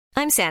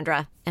I'm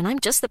Sandra, and I'm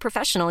just the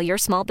professional your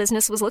small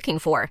business was looking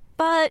for.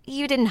 But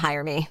you didn't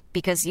hire me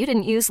because you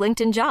didn't use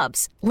LinkedIn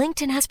Jobs.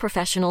 LinkedIn has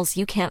professionals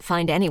you can't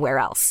find anywhere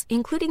else,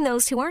 including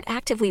those who aren't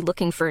actively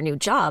looking for a new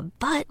job,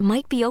 but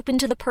might be open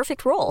to the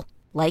perfect role,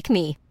 like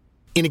me.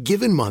 In a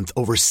given month,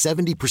 over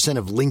 70%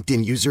 of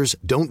LinkedIn users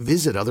don't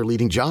visit other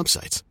leading job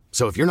sites.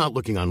 So if you're not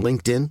looking on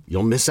LinkedIn,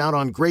 you'll miss out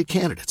on great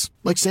candidates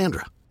like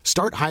Sandra.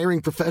 Start hiring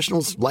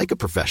professionals like a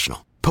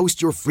professional.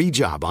 Post your free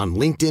job on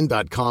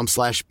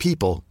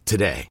linkedin.com/people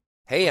today.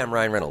 Hey, I'm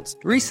Ryan Reynolds.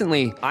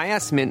 Recently, I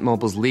asked Mint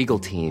Mobile's legal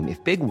team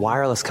if big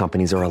wireless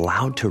companies are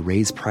allowed to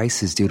raise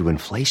prices due to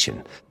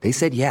inflation. They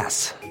said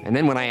yes. And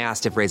then when I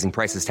asked if raising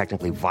prices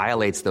technically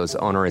violates those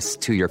onerous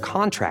two-year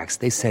contracts,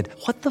 they said,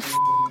 "What the f***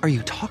 are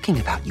you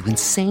talking about, you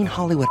insane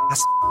Hollywood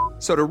ass?"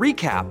 So to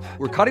recap,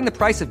 we're cutting the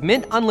price of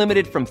Mint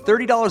Unlimited from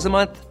 $30 a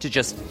month to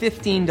just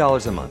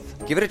 $15 a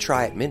month. Give it a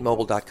try at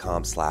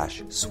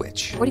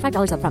mintmobile.com/switch.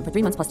 $45 up front for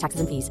 3 months plus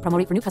taxes and fees. Promo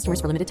rate for new customers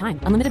for limited time.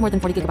 Unlimited more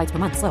than 40 gigabytes per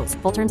month. Slows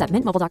full terms at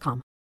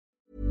mintmobile.com.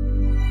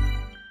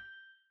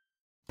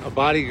 A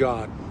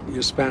bodyguard,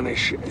 your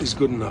Spanish is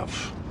good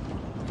enough.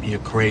 You're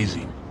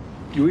crazy.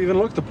 You even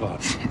look the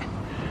part.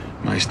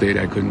 My state,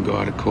 I couldn't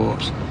guard a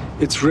corpse.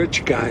 It's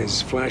rich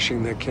guys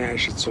flashing their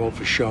cash. It's all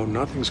for show.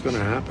 Nothing's gonna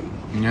happen.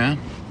 Yeah?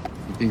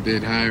 You think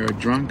they'd hire a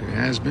drunk, a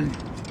has-been?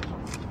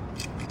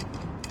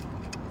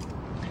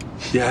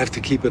 You have to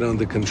keep it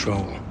under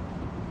control.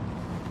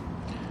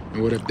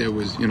 And what if there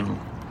was,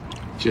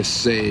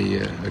 just say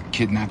a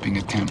kidnapping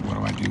attempt? What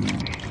do I do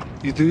then?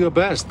 You do your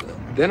best.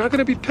 They're not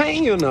gonna be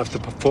paying you enough to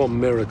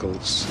perform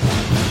miracles.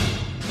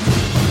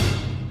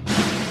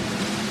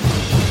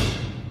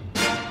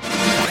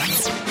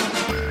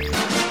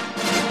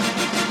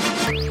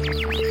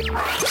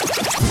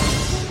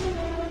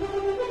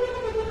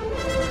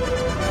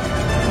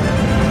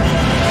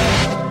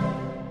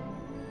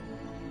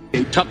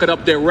 Tuck it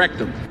up their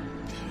rectum.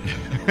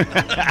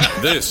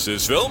 This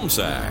is Film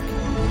Sack.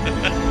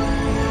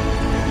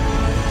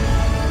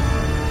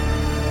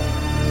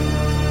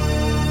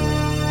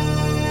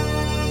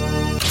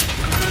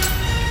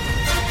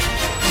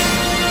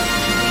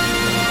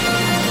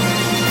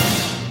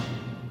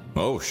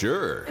 Oh,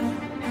 sure.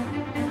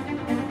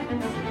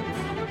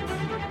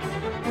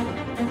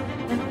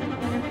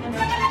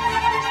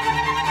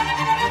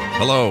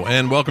 Hello,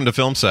 and welcome to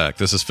Film Sack.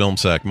 This is Film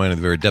Sack, mining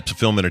the very depths of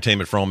film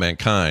entertainment for all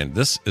mankind.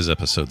 This is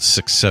episode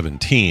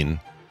 617.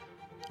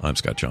 I'm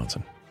Scott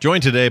Johnson.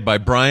 Joined today by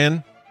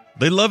Brian.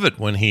 They love it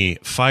when he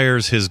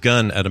fires his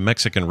gun at a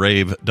Mexican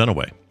rave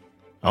Dunaway.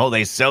 Oh,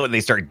 they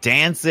start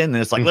dancing, and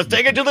it's like, let's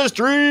take it to the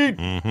street.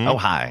 Mm-hmm. Oh,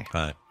 hi.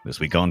 Hi. This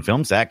week on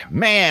Film Sack,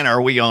 man,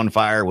 are we on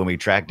fire when we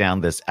track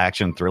down this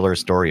action thriller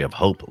story of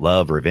hope,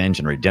 love, revenge,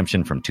 and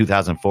redemption from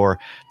 2004,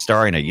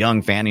 starring a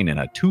young Fanning in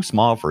a too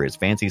small for his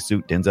fancy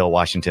suit Denzel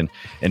Washington,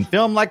 and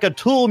filmed like a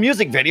Tool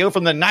music video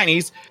from the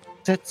 90s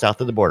set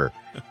south of the border.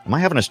 Am I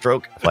having a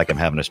stroke? I feel like I'm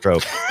having a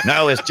stroke.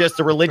 No, it's just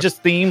the religious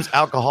themes,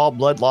 alcohol,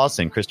 blood loss,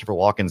 and Christopher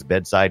Walken's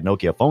bedside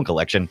Nokia phone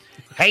collection.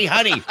 Hey,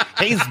 honey,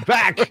 he's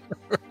back.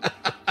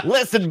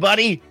 Listen,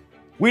 buddy.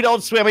 We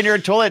don't swim in your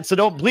toilet, so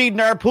don't bleed in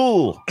our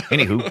pool.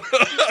 Anywho,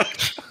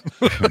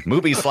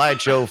 movie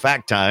slideshow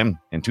fact time.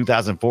 In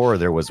 2004,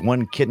 there was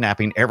one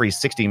kidnapping every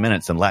 60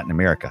 minutes in Latin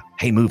America.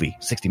 Hey, movie,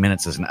 60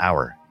 minutes is an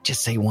hour.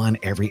 Just say one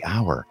every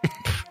hour.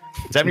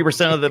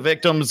 70% of the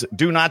victims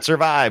do not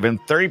survive,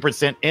 and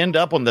 30% end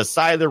up on the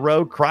side of the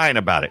road crying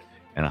about it.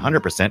 And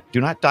 100%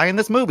 do not die in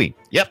this movie.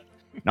 Yep,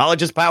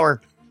 knowledge is power.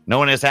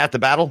 Knowing is half the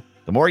battle.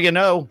 The more you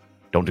know,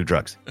 don't do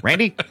drugs.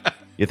 Randy?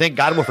 You think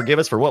God will forgive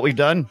us for what we've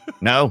done?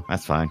 No,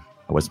 that's fine.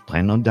 I wasn't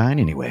planning on dying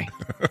anyway.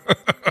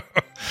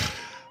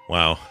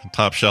 Wow.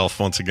 Top shelf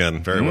once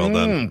again. Very well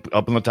done.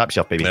 Up on the top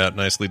shelf, baby. Yeah,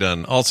 nicely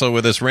done. Also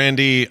with us,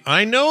 Randy.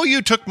 I know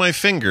you took my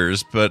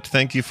fingers, but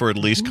thank you for at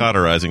least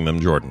cauterizing them,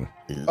 Jordan.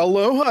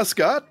 Aloha,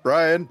 Scott.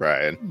 Brian.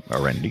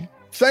 Randy.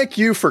 Thank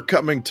you for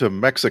coming to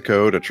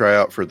Mexico to try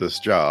out for this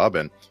job,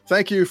 and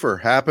thank you for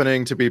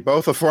happening to be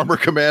both a former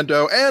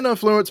commando and a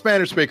fluent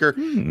Spanish speaker,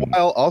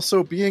 while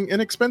also being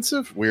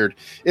inexpensive. Weird.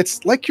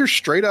 It's like you're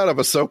straight out of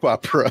a soap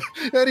opera.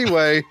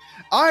 Anyway,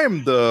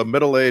 I'm the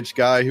middle-aged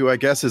guy who I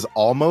guess is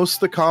almost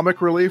the comic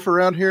relief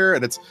around here,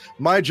 and it's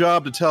my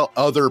job to tell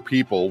other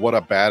people what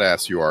a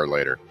badass you are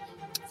later.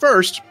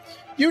 First,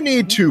 you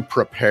need to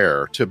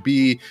prepare to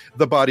be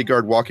the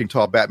bodyguard, walking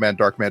tall, Batman,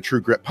 Darkman,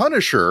 True Grit,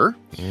 Punisher.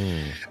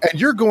 And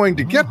you're going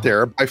to get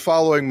there by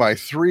following my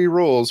 3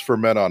 rules for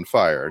Men on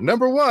Fire.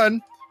 Number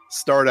 1,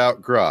 start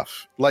out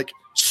gruff. Like,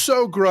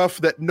 so gruff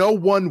that no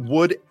one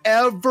would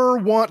ever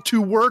want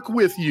to work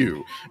with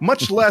you,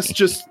 much less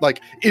just,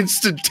 like,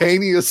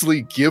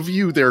 instantaneously give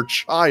you their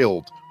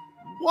child.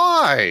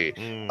 Why?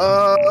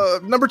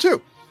 Number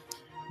 2.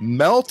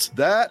 Melt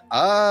that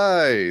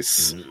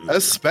ice,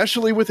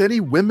 especially with any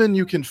women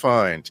you can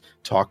find.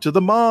 Talk to the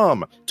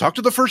mom. Talk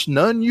to the first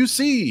nun you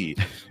see.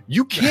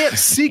 You can't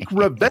seek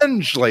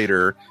revenge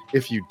later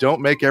if you don't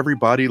make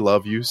everybody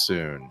love you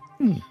soon.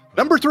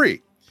 Number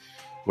 3,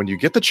 when you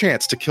get the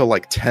chance to kill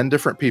like 10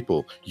 different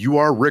people, you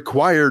are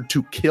required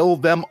to kill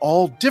them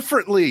all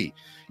differently.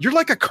 You're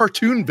like a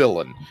cartoon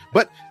villain,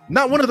 but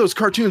not one of those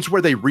cartoons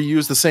where they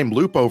reuse the same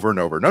loop over and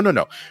over.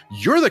 No.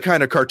 You're the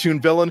kind of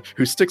cartoon villain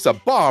who sticks a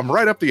bomb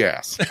right up the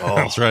ass. Oh,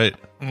 that's right.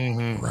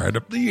 Mm-hmm. Right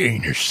up the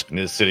anus.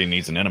 This city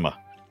needs an enema.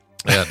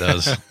 Yeah, it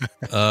does.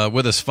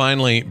 With us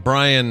finally,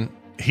 Brian.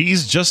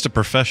 He's just a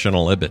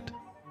professional Ibit.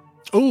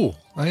 Oh,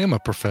 I am a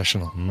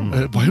professional.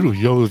 Why do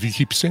you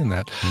keep saying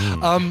that?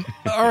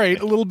 All right,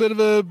 a little bit of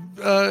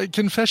a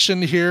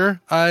confession here.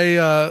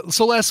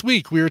 So last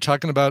week we were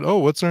talking about,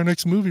 what's our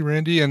next movie,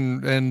 Randy?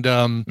 And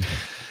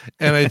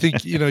I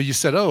think you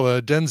said,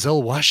 a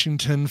Denzel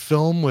Washington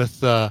film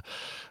with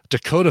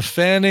Dakota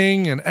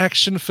Fanning, an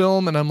action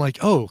film, and I'm like,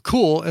 oh,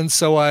 cool. And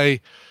so I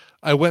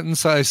went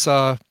and I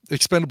saw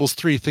Expendables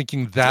 3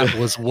 thinking that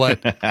was what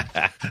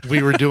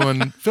we were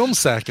doing Film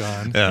Sack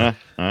on. Yeah.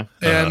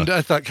 And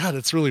I thought, God,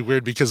 it's really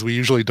weird because we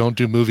usually don't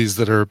do movies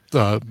that are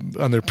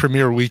on their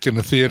premiere week in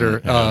the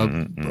theater.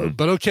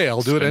 But okay,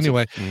 I'll do it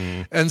anyway.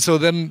 And so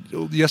then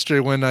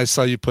yesterday when I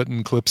saw you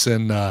putting clips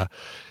in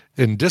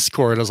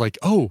Discord, I was like,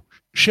 oh,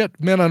 shit,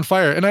 Man on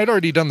Fire. And I'd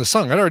already done the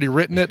song. I'd already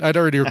written it. I'd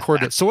already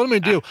recorded it. So what I'm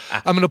going to do,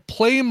 I'm going to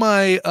play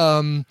my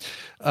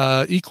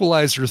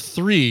Equalizer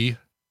 3.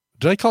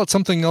 Did I call it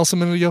something else a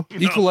minute ago? No.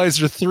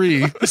 Equalizer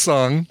 3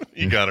 song.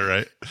 You got it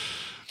right.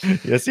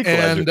 Yes,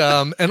 Equalizer.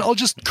 And I'll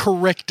just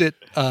correct it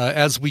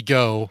as we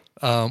go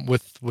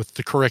with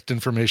the correct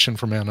information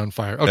for Man on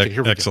Fire. Okay,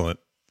 here we go. Excellent.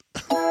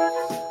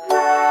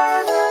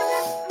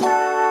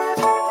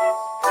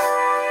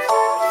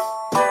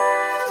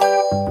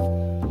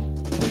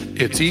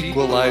 It's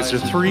Equalizer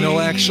 3.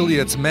 No, actually,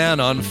 it's Man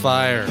on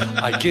Fire.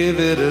 I give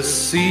it a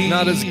C.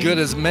 Not as good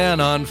as Man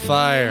on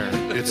Fire.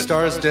 It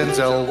stars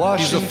Denzel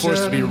Washington. He's a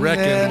force to be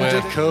reckoned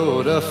with.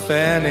 Dakota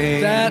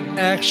Fanning. That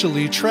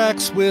actually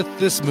tracks with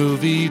this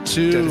movie,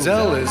 too.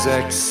 Denzel is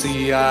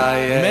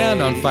ex-CIA. Man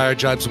on Fire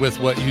jibes with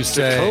what you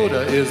say.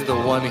 Dakota is the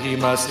one he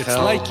must help. It's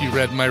like you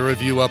read my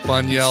review up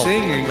on Yelp.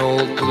 Singing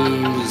old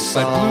blues.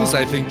 By blues,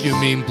 I think you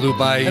mean Blue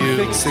Bayou.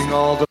 And fixing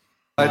all the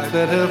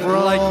that have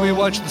wrong. Like we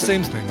watched the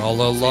same thing all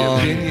along.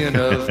 The opinion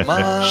of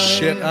mine.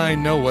 Shit, I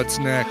know what's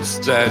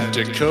next. That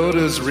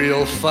Dakota's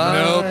real fine.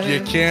 Nope,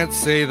 you can't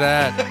say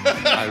that.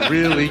 I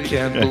really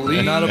can't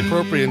believe. Not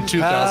appropriate in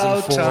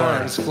 2004.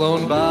 Time's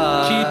flown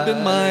by. Keep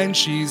in mind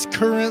she's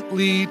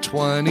currently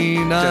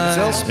 29.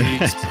 Denzel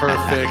speaks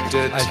perfect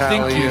Italian. I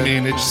think you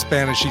mean it's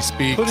Spanish he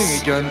speaks. Putting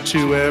a gun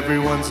to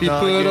everyone's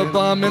noggin. He put a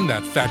bomb in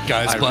that fat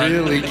guy's butt. I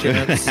really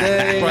can't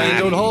say.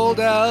 Brian, don't hold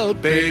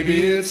out,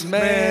 baby, it's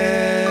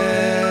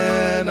Man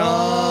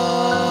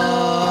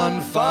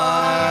on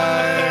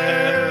Fire.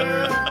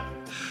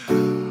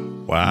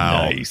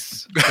 Wow.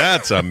 Nice.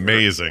 That's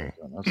amazing.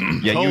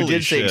 Yeah, Holy you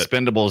did shit. say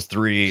Expendables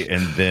 3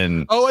 and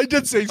then... Oh, I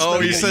did say Expendables.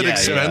 Oh, you said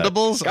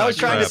Expendables? Yeah. I was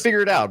trying to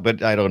figure it out,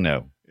 but I don't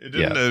know. It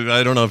didn't,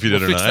 I don't know if you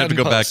did or not. I have to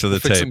go back to the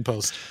tape.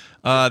 Post.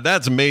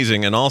 That's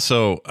amazing. And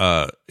also,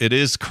 it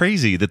is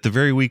crazy that the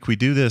very week we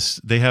do this,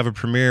 they have a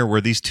premiere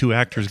where these two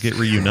actors get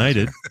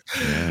reunited.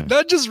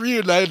 Not just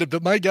reunited,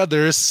 but my God,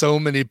 there is so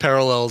many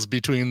parallels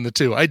between the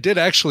two. I did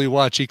actually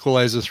watch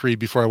Equalizer 3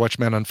 before I watched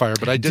Man on Fire,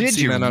 but I did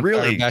see Man on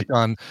Fire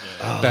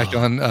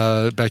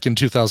back in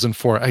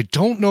 2004. I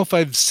don't know if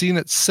I've seen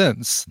it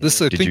since. This,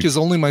 I think, is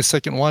only my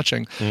second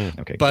watching.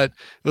 Okay. But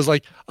it was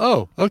like,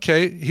 oh,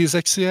 okay, he's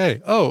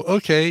ex-CIA. Oh,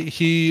 okay,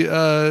 he,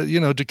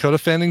 Dakota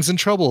Fanning's in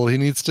trouble. He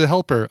needs to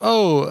help her.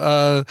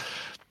 Oh,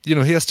 he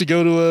has to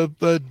go to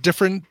a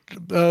different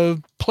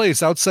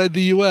place outside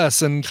the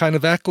U.S. and kind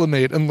of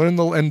acclimate and learn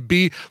and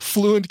be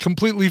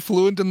completely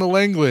fluent in the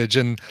language.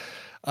 And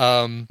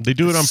they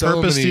do it on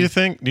purpose. Do you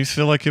think? Do you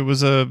feel like it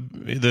was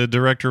the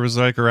director was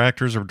like, or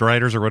actors or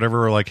writers or whatever,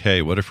 were like,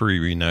 hey, what if we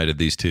reunited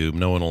these two?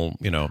 No one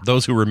will,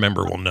 those who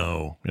remember will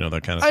know,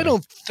 that kind of thing. I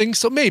don't think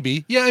so.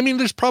 Maybe. Yeah. I mean,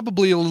 there's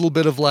probably a little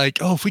bit of like,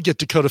 oh, if we get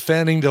Dakota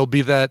Fanning, there'll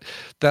be that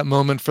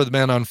moment for the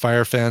Man on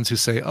Fire fans who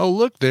say, oh,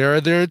 look,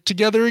 they're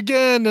together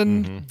again.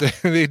 And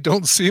they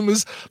don't seem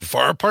as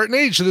far apart in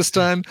age this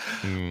time.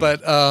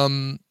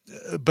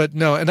 But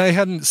no, and I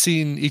hadn't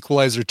seen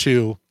Equalizer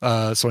 2,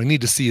 so I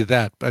need to see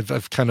that.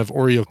 I've kind of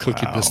Oreo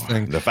cookied this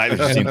thing. The fact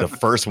that you've seen the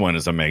first one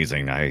is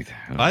amazing. I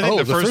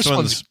think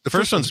the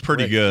first one's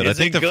pretty good. I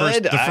think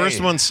the first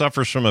one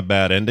suffers from a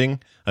bad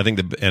ending. I think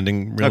the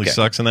ending really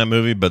sucks in that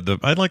movie, but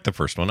I like the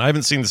first one. I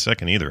haven't seen the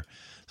second either,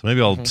 so maybe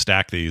I'll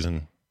stack these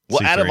and.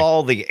 Well, out of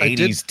all the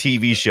 80s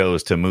TV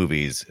shows to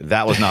movies,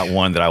 that was not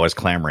one that I was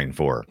clamoring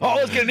for. Oh,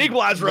 let's get an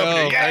Equalizer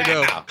opening. Yeah. I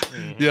know.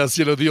 Yes,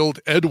 the old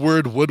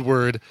Edward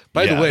Woodward.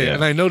 By the way,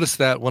 and I noticed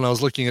that when I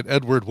was looking at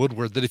Edward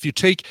Woodward, that if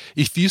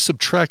you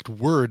subtract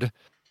Word,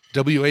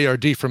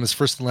 W-A-R-D, from his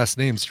first and last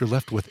names, you're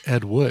left with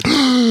Ed Wood.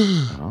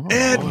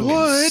 Ed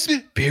Wood!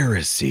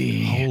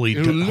 Conspiracy. Holy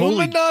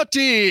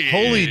Illuminati!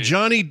 Holy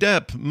Johnny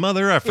Depp,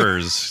 mother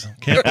effers.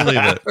 Can't believe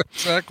it.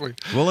 Exactly.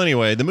 Well,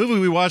 anyway, the movie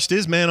we watched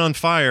is Man on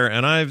Fire,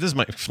 and this is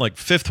my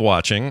fifth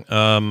watching.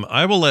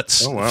 I will let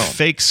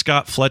fake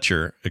Scott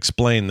Fletcher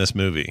explain this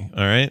movie.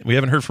 All right? We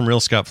haven't heard from real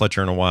Scott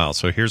Fletcher in a while,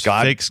 so here's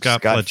fake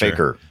Scott Fletcher.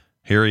 Faker.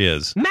 Here he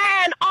is.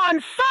 Man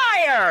on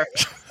fire!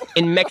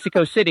 In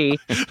Mexico City,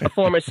 a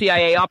former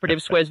CIA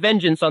operative swears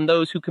vengeance on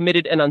those who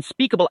committed an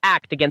unspeakable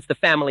act against the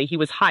family he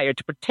was hired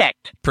to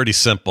protect. Pretty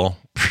simple.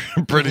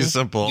 Pretty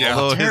simple. Yeah.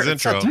 Although his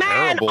intro.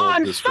 Man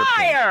on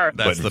fire!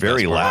 That's but the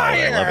very best part. loud.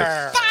 I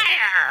love it.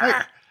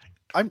 Fire!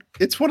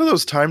 It's one of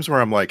those times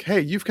where I'm like,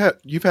 hey, you've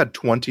had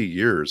 20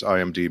 years,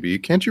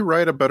 IMDb. Can't you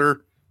write a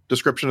better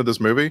description of this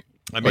movie?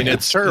 I mean,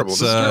 it's terrible.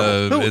 This is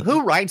terrible.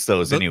 Who writes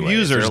those anyway?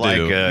 Users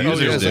do.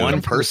 Users do.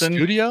 One person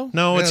studio?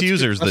 No, Yeah, it's that's a good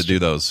users that do question.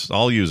 those.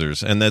 All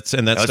users, and that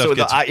stuff so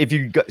gets.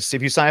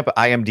 if you sign up at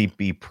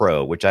IMDb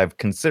Pro, which I've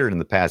considered in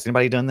the past,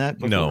 anybody done that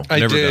before? No, I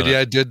never did. done it. Yeah,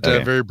 I did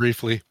Okay. very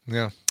briefly.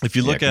 Yeah. If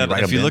you look can you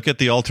write at them in? look at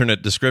the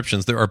alternate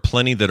descriptions, there are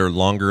plenty that are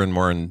longer and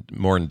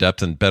more in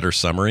depth and better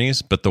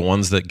summaries. But the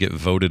ones that get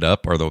voted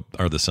up are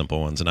the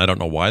simple ones, and I don't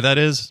know why that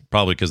is.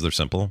 Probably because they're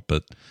simple.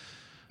 But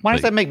Why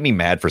does that make me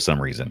mad for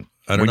some reason?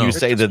 I don't when know. you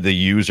say that the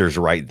users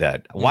write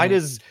that, why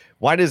does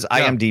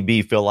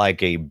IMDb feel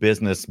like a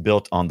business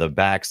built on the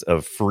backs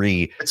of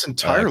free? It's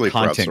entirely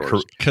content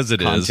crowdsourced. because it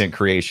is content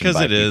creation. because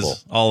by it is people.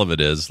 all of it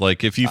is.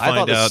 Like if you I thought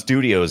find the out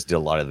studios did a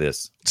lot of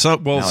this.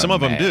 some Now some I'm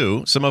of them mad.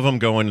 do. Some of them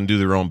go in and do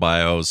their own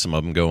bios. Some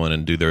of them go in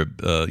and do their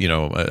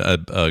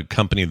a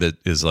company that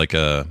is like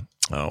what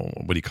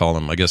do you call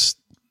them? I guess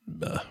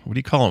what do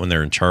you call it when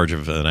they're in charge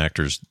of an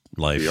actor's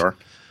life? PR?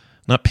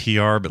 Not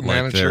PR, but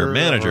like their Manager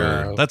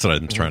manager. or, That's what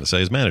I'm trying to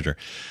say is manager.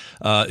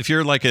 If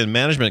you're like a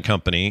management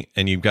company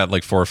and you've got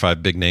like 4 or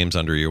 5 big names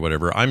under you or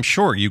whatever, I'm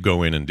sure you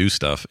go in and do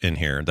stuff in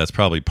here. That's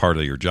probably part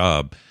of your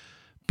job.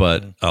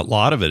 But a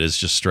lot of it is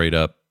just straight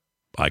up,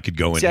 I could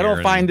go in See, here. I don't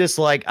and- find this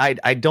like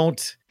I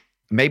don't.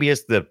 Maybe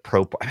it's the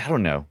pro. I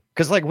don't know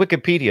because like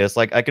Wikipedia, it's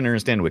like I can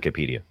understand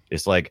Wikipedia.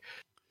 It's like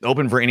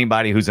open for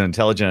anybody who's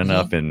intelligent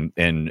enough and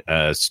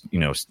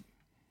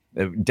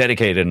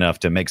dedicated enough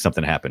to make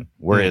something happen.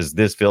 Whereas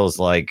this feels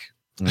like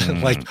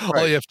Like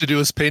all you have to do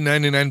is pay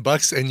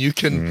 $99 and you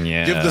can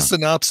give the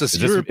synopsis.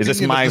 Is Your this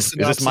opinion of my the is this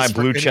my synopsis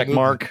for blue any check movie.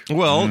 mark?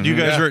 Well,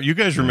 Mm-hmm. you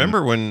guys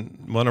remember when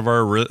one of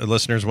our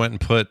listeners went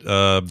and put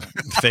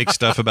fake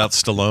stuff about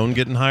Stallone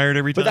getting hired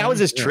every time? But that was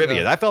just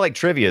trivia. I felt like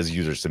trivia is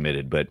user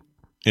submitted, but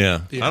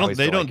yeah. Yeah. I don't. always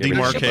They feel don't like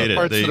everything- demarcate it.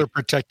 Parts They, that are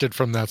protected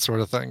from that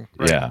sort of thing.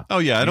 Right? yeah. oh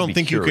yeah, I Needs to don't be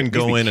think you can needs to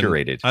go be in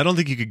curated. and I don't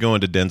think you could go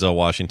into Denzel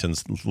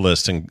Washington's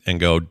list and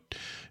go.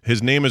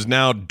 His name is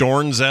now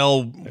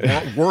Dornzel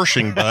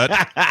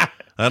Worshingbutt.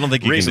 I don't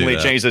think you Recently can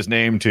do that. changed his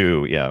name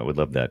to would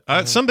love that.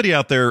 Somebody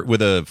out there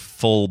with a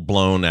full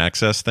blown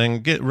access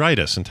thing, write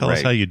us and tell us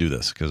Right. how you do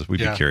this because we'd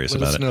be curious let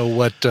about us it. know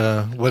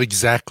what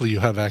exactly you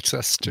have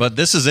access to. But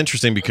this is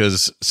interesting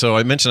because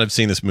I mentioned I've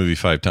seen this movie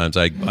 5 times.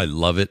 I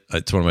love it.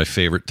 It's one of my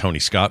favorite Tony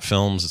Scott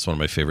films. It's one of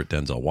my favorite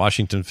Denzel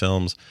Washington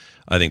films.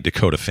 I think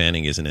Dakota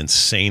Fanning is an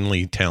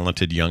insanely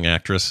talented young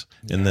actress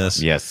in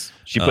this. Yes,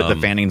 she put the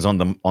Fannings on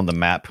the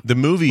map. The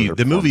movie with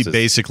her performances.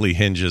 basically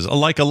hinges,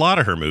 like a lot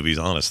of her movies,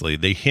 honestly.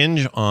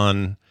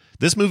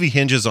 This movie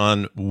hinges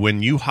on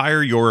when you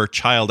hire your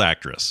child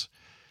actress.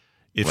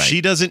 If Right.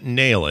 she doesn't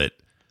nail it,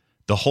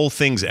 the whole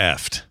thing's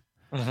effed.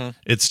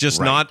 It's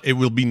just it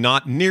will be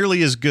not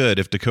nearly as good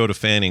if Dakota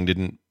Fanning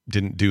didn't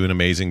do an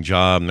amazing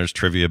job. And there's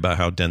trivia about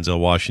how Denzel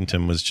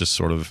Washington was just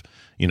sort of,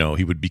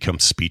 he would become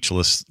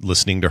speechless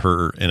listening to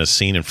her in a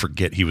scene and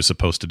forget he was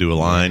supposed to do a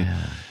line.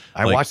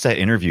 I watched that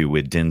interview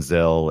with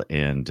Denzel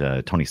and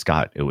Tony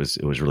Scott. It was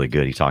really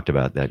good. He talked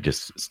about that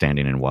just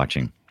standing and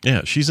watching.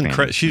 Yeah, she's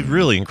she's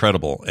really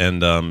incredible,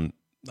 and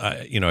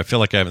I feel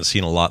like I haven't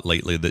seen a lot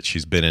lately that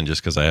she's been in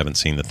just because I haven't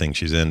seen the thing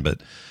she's in,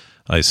 but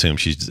I assume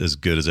she's as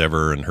good as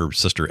ever, and her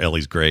sister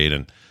Ellie's great,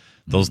 and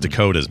those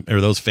Dakotas or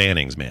those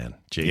Fannings, man,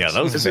 jeez. Yeah,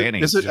 those Is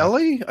Fannings. it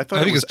Ellie? I thought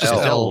I it think was it's just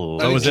L.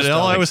 Oh, was it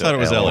L? I always thought it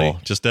was L. Ellie.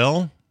 Just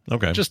L?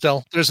 Okay. Just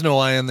L. There's no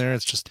I in there.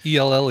 It's just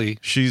ELLE.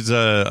 She's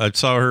I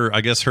saw her,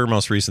 I guess her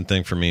most recent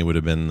thing for me would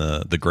have been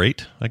the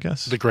Great, I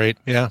guess. The Great.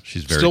 Yeah.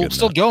 She's very good in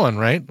still that. going,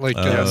 right? Like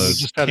Yes.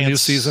 just had a new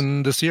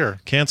season this year.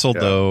 Canceled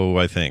though,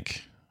 I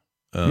think.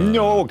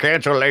 No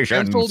cancellation.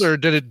 Canceled, or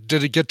did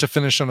it get to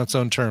finish on its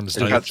own terms?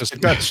 Did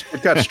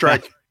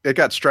It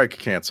got strike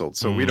canceled,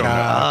 so we don't know.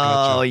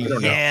 Oh We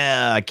don't know.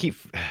 yeah, I keep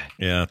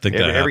Yeah, I think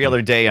that every happened.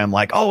 other day. I'm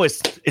like, oh,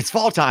 it's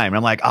fall time. And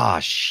I'm like, oh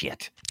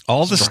shit.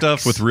 All the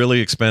stuff with really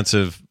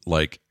expensive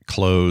like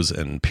clothes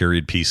and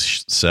period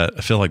piece set,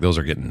 I feel like those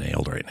are getting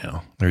nailed right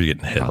now. They're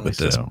getting hit Probably with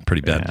this so.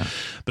 pretty bad. Yeah.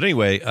 But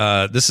anyway,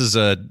 this is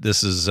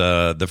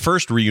the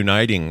first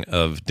reuniting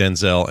of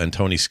Denzel and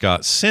Tony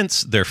Scott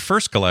since their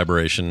first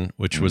collaboration,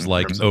 which was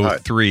like Crimson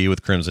Tide. 03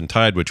 with Crimson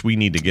Tide, which we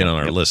need to get on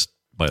our list,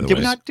 by the Did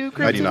way. we not do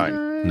Crimson 99.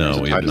 Tide?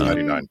 No, we have Tide is not.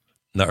 99.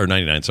 No, or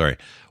 99, sorry.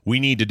 We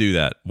need to do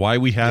that. Why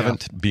we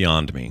haven't,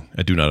 beyond me.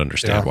 I do not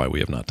understand why we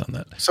have not done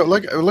that. So,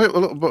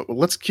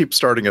 let's keep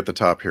starting at the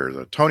top here.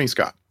 Tony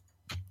Scott.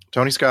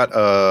 Tony Scott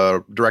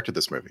directed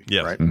this movie.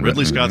 Yeah, right.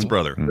 Ridley Scott's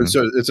brother. It's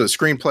a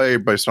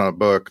screenplay based on a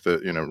book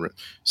that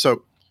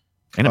So,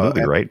 And a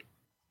movie, right?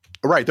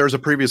 right. There's a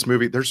previous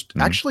movie. There's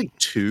actually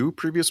 2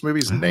 previous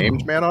movies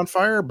named Man on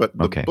Fire, but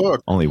the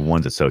book. Only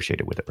one's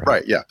associated with it, right?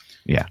 Right. Yeah.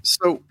 Yeah.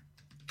 So,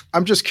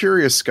 I'm just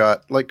curious,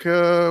 Scott. Like,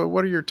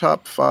 what are your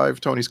top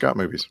 5 Tony Scott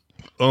movies?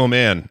 Oh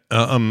man,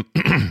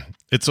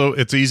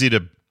 it's easy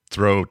to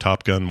throw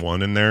Top Gun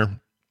 1 in there.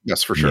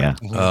 Yes, for sure.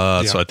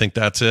 Yeah. So I think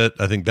that's it.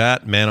 I think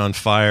that Man on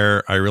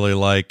Fire. I really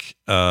like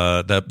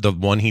that the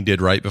one he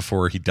did right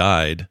before he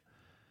died.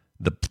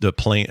 The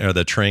plane or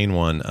the train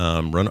one.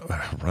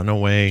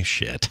 Runaway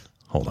shit.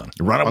 Hold on.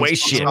 Runaway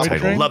shit.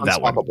 I love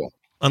that one.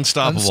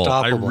 Unstoppable.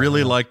 I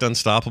really liked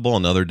Unstoppable.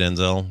 Another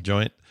Denzel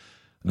joint.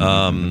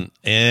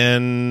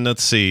 And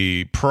let's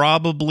see.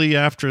 Probably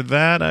after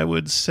that, I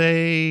would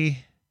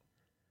say.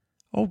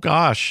 Oh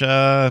gosh. You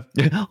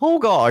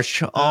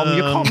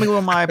caught me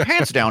with my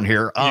pants down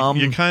here.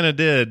 You kind of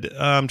did.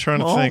 I'm trying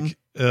to think.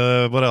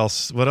 What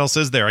else? What else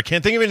is there? I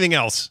can't think of anything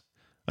else.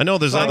 I know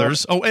there's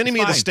others. Oh, Enemy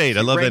of the State.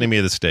 I love Enemy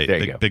of the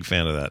State. Big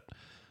fan of that.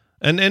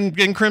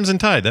 And Crimson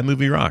Tide. That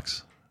movie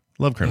rocks.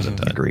 Love Crimson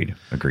Tide.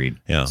 Agreed.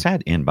 Yeah.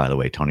 Sad end, by the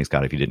way, Tony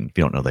Scott. If you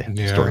don't know the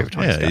story of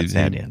Tony Scott,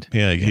 sad end.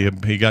 Yeah,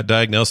 he got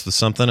diagnosed with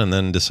something and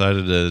then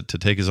decided to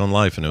take his own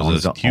life, and it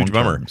was a huge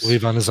bummer.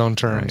 Leave on his own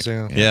terms.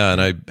 Right.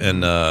 Yeah,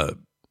 and I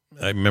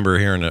remember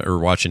hearing or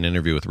watching an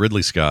interview with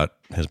Ridley Scott,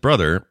 his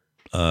brother.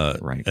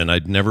 And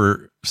I'd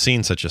never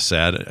seen such a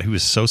sad. He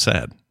was so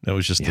sad. It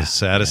was just the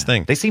saddest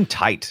thing. They seem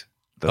tight.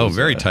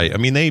 Very tight. I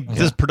mean,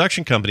 this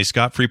production company,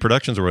 Scott Free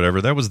Productions or whatever,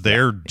 that was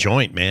their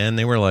joint, man.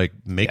 They were like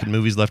making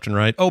movies left and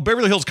right. Oh,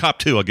 Beverly Hills Cop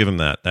 2, I'll give him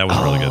that. That was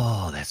really good.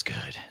 Oh, that's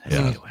good.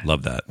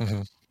 Love that.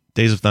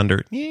 Days of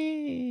Thunder.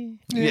 Maybe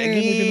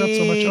not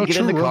so much. Get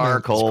in the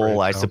car, Cole,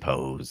 I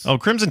suppose. Oh,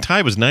 Crimson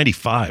Tide was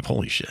 95.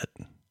 Holy shit.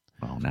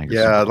 Oh, now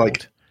you're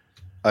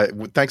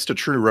thanks to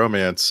True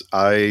Romance,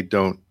 I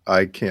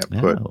can't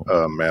put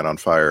Man on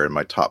Fire in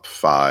my top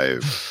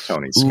 5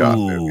 Tony Scott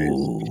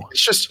movies.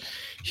 It's just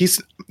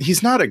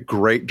he's not a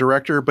great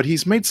director, but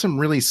he's made some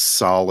really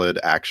solid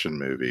action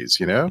movies,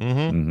 you know?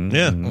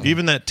 Yeah.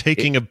 Even that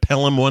Taking of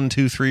Pelham 1,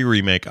 2, 3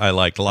 remake I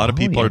liked. A lot of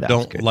people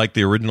don't like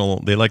the original.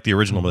 They like the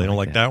original, but they don't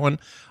like that one.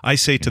 I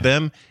say to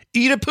them,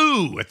 eat a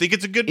poo. I think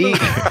it's a good movie.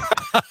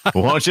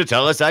 Why don't you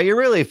tell us how you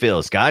really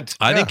feel, Scott?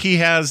 I think he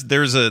has,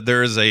 there is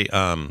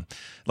a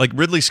like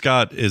Ridley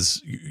Scott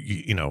is,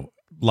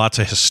 lots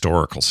of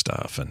historical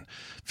stuff and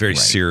very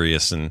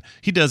serious, and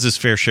he does his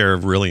fair share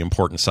of really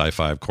important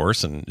sci-fi, of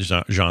course, and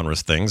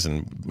genres things,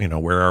 and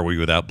where are we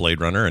without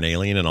Blade Runner and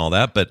Alien and all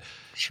that, but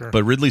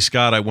Ridley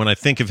Scott, when I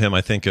think of him,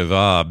 I think of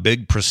a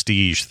big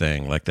prestige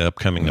thing like the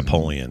upcoming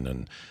Napoleon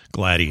and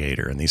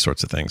Gladiator and these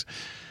sorts of things.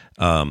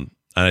 And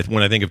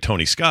when I think of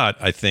Tony Scott,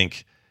 I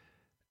think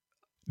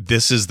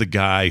this is the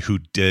guy who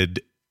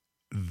did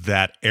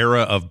that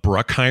era of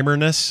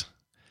Bruckheimerness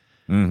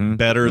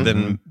better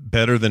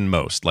than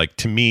most. Like,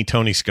 to me,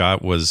 Tony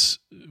Scott was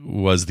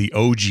the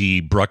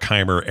OG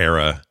Bruckheimer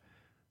era.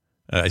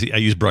 I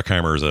use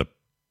Bruckheimer as a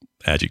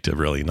adjective,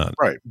 really, not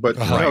right. But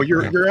no,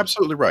 you're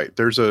absolutely right.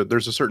 There's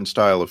a certain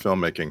style of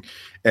filmmaking,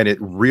 and it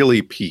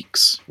really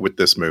peaks with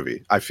this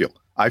movie. I feel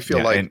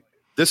like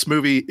this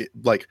movie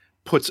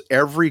puts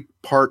every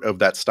part of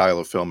that style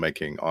of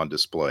filmmaking on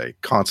display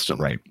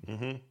constantly.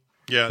 Right.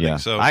 Yeah, I think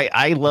so.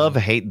 I love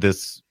hate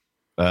this.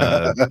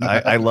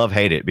 I love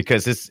hate it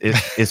because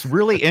it's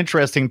really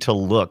interesting to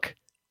look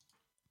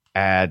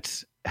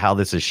at how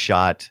this is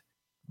shot,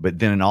 but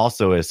then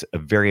also is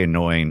very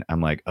annoying.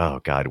 I'm like, oh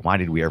God, why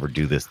did we ever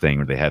do this thing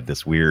where they have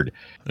this weird,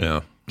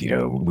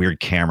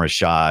 weird camera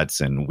shots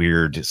and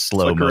weird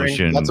slow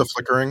motion, lots of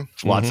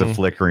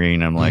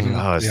flickering. I'm like,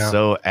 it's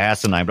so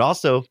asinine, but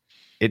also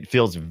it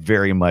feels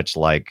very much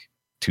like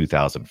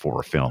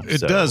 2004 film. It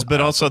does, but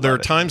also there are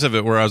times of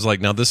it where I was like,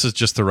 now this is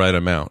just the right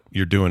amount.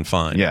 You're doing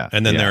fine. Yeah.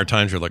 And then there are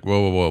times you're like,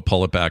 whoa,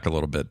 pull it back a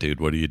little bit,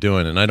 dude. What are you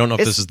doing? And I don't know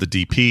if this is the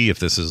DP, if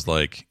this is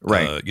like,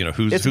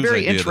 it's a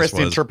very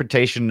interesting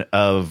interpretation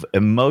of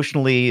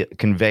emotionally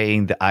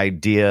conveying the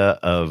idea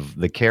of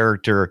the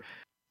character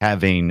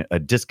having a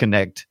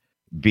disconnect,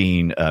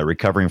 being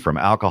recovering from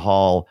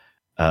alcohol.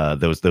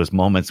 Those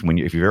moments when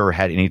if you've ever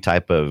had any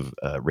type of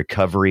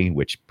recovery,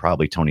 which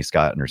probably Tony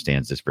Scott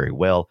understands this very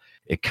well,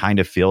 it kind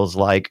of feels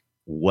like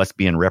what's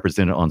being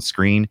represented on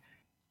screen.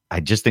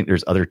 I just think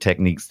there's other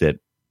techniques that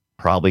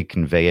probably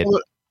convey it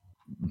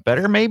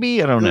better.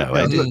 Maybe I don't know.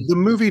 The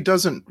movie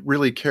doesn't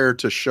really care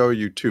to show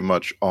you too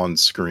much on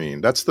screen.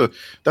 That's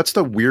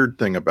the weird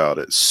thing about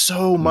it.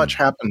 So much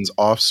happens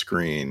off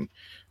screen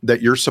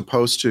that you're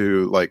supposed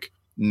to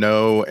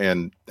know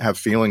and have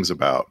feelings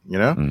about,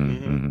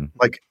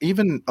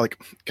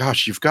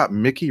 gosh, you've got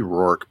Mickey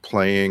Rourke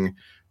playing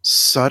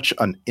such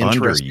an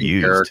interesting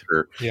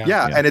character.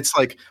 And it's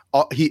like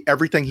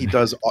everything he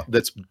does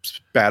that's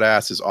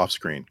badass is off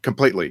screen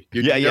completely.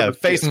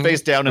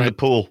 Face down in the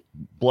pool,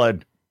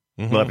 blood,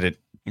 loved it,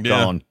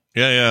 gone.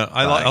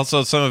 I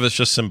also, some of it's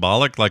just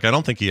symbolic. Like, I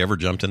don't think he ever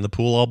jumped in the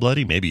pool all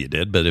bloody. Maybe he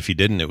did, but if he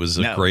didn't, it was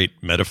a great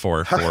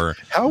metaphor for.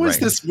 How is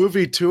this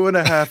movie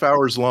 2.5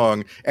 hours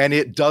long and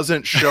it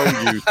doesn't show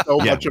you so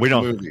much of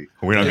the movie?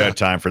 We don't got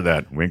time for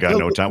that. We ain't got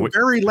no time. The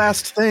very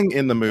last thing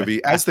in the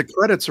movie, as the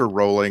credits are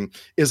rolling,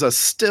 is a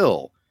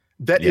still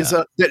that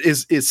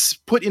is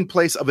put in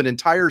place of an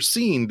entire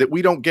scene that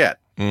we don't get.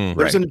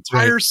 There's an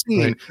entire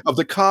scene of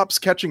the cops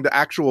catching the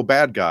actual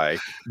bad guy,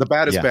 the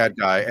baddest bad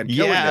guy, and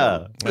killing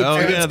him. Oh,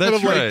 yeah,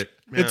 that's right.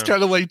 It's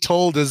kind of like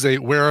told as a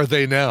 "Where are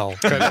they now?"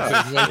 kind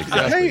of thing.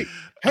 Like,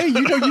 Hey,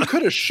 you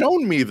could have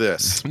shown me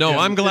this. No,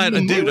 I'm glad,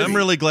 dude. I'm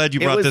really glad you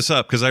brought this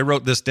up because I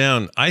wrote this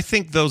down. I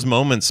think those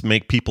moments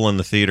make people in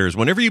the theaters.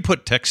 Whenever you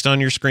put text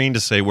on your screen to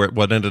say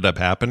what ended up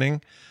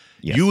happening,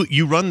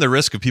 you run the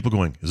risk of people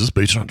going, "Is this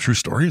based on a true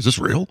story? Is this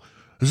real?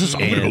 Is this?"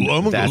 I'm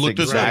going to look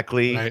this up.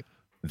 Right.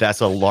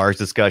 That's a large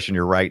discussion.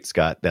 You're right,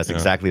 Scott. That's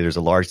exactly. There's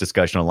a large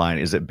discussion online.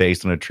 Is it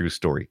based on a true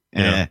story?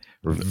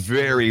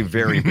 Very,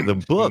 very. The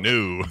book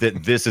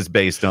that this is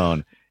based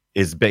on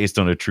is based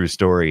on a true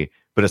story.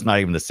 But it's not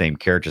even the same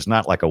character. It's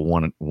not like a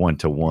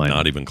one-to-one.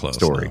 Not even close.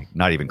 Story. No.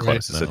 Not even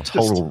close. It's a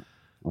total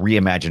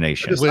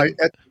reimagination.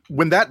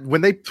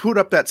 When they put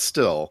up that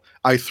still,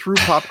 I threw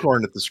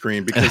popcorn at the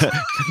screen because you've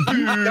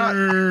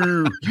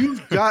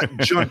got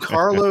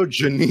Giancarlo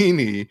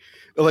Giannini,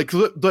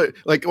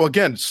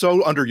 again,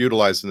 so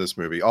underutilized in this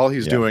movie. All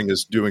he's doing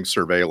is doing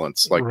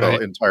surveillance, the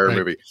entire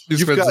movie. He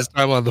spends his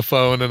time on the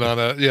phone and on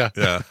and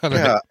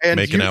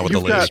making out with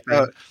the ladies.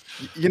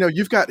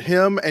 You've got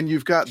him, and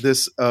you've got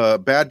this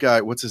bad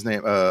guy. What's his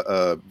name?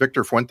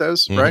 Victor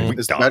Fuentes, right?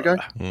 Is the bad guy?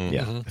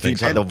 Yeah,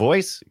 the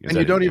voice. And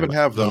you don't even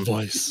have them.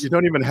 You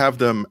don't even have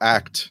them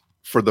act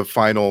for the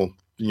final,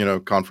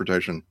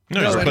 confrontation.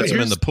 No, he puts him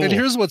in the pool. And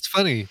here's what's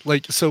funny: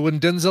 so when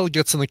Denzel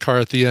gets in the car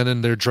at the end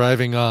and they're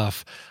driving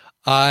off,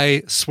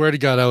 I swear to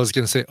God, I was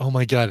going to say, "Oh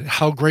my God,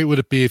 how great would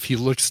it be if he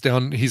looks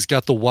down? He's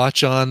got the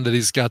watch on that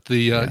he's got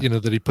the,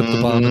 that he put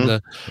the bomb in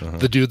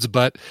the dude's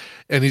butt,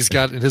 and he's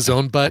got it in his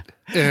own butt."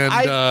 And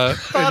I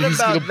thought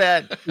about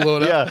that. Blow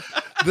it up.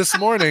 This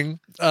morning,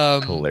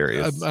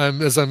 hilarious.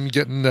 As I'm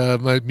getting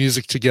my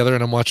music together,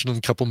 and I'm watching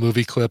a couple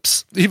movie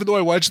clips. Even though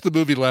I watched the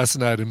movie last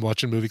night, I'm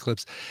watching movie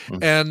clips,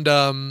 and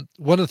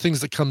one of the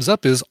things that comes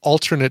up is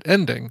alternate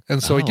ending.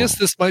 And so I guess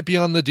this might be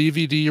on the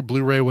DVD or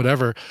Blu-ray,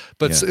 whatever.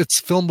 But it's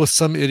filmed with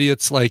some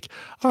idiots like,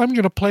 "I'm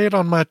going to play it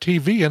on my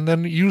TV and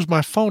then use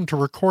my phone to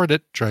record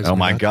it." Drives me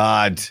nuts.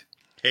 God.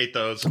 Hate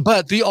those.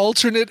 But the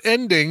alternate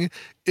ending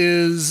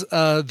is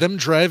them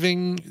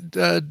driving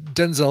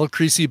Denzel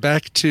Creasy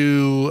back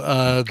to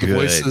the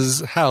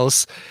Voice's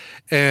house,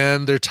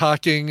 and they're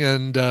talking,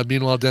 and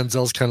meanwhile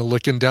Denzel's kind of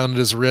looking down at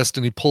his wrist,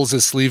 and he pulls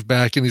his sleeve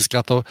back, and he's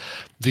got the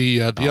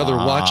other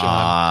watch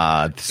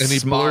on, and he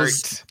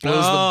blows them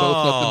both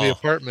up in the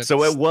apartment.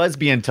 So it was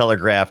being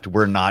telegraphed.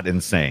 We're not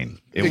insane.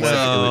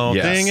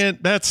 Dang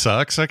it! That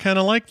sucks. I kind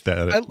of like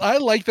that. I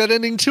like that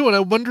ending too, and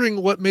I'm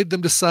wondering what made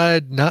them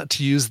decide not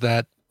to use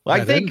that.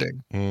 I think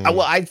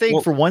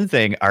ending. For one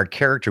thing, our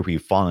character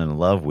we've fallen in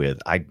love with,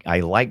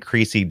 I like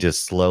Creasy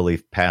just slowly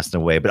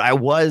passing away, but I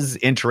was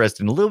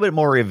interested in a little bit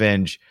more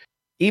revenge,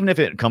 even if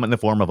it come in the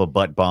form of a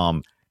butt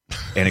bomb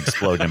and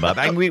exploding him up.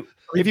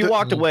 If you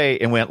walked away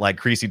and went like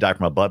Creasy died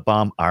from a butt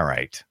bomb, all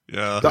right.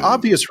 Yeah. The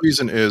obvious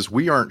reason is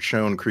we aren't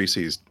shown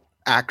Creasy's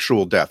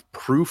actual death,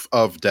 proof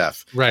of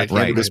death at the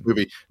end of this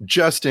movie,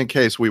 just in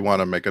case we want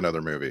to make another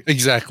movie.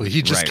 Exactly.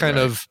 He just kind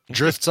of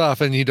drifts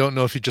off, and you don't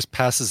know if he just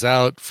passes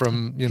out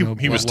from,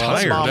 he was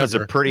tired. Bomb is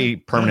a pretty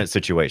permanent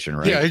situation,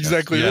 right? Yeah,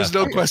 exactly. Yeah. There's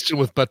no question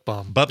with butt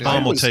bomb. Butt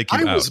bomb will take you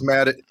out.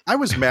 I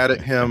was mad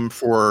at him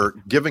for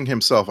giving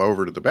himself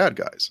over to the bad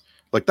guys.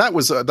 Like that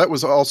was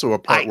also a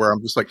part where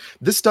I'm just like,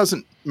 this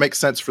doesn't make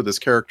sense for this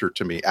character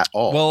to me at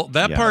all. Well,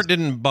 that part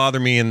didn't bother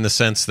me in the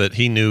sense that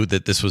he knew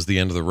that this was the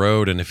end of the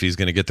road, and if he's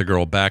going to get the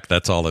girl back,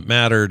 that's all that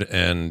mattered.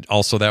 And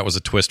also, that was a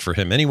twist for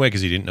him anyway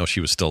because he didn't know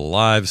she was still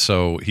alive.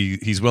 So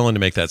he's willing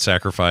to make that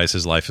sacrifice.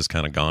 His life is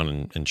kind of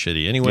gone and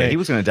shitty anyway. Yeah, he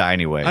was going to die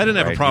anyway. I didn't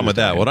have a problem with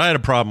that. What I had a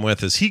problem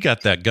with is he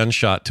got that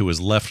gunshot to his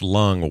left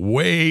lung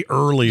way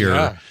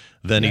earlier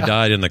than he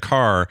died in the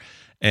car.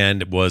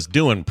 And was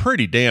doing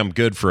pretty damn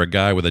good for a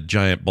guy with a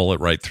giant bullet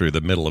right through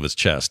the middle of his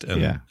chest.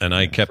 And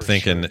I kept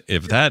thinking,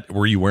 if that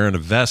were you wearing a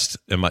vest,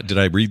 did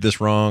I read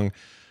this wrong?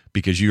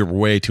 Because you're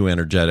way too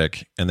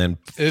energetic. And then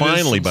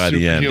finally by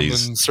the end,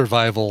 he's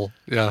survival.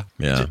 Yeah.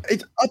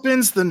 It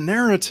upends the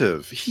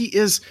narrative. He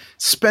is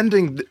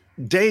spending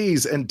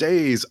days and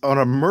days on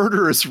a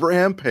murderous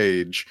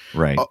rampage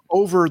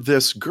over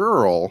this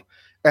girl.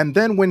 And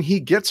then when he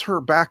gets her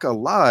back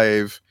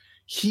alive,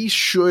 he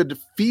should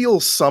feel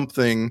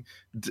something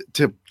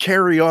to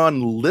carry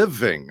on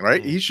living,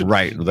 right? He should,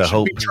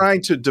 be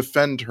trying to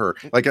defend her.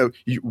 Like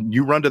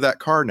you run to that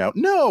car now.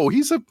 No,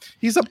 he's a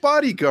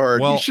bodyguard.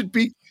 Well, he should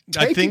be.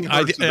 I think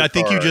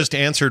you just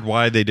answered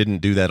why they didn't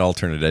do that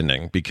alternate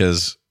ending,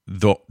 because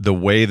the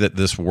way that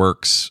this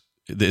works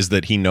is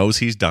that he knows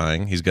he's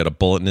dying. He's got a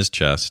bullet in his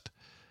chest.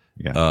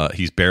 Yeah.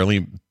 He's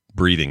barely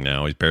breathing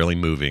now. He's barely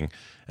moving,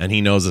 and he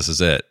knows this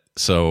is it.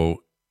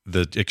 So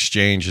the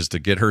exchange is to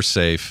get her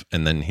safe,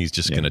 and then he's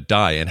just going to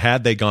die. And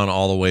had they gone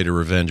all the way to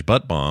revenge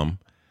butt bomb,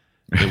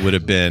 it would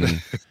have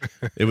been,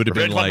 it would have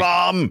been like,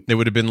 then I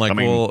would have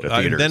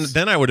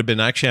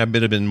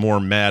been been more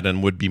mad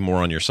and would be more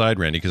on your side,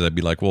 Randy, because I'd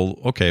be like, well,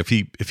 okay,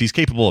 if he's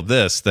capable of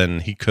this,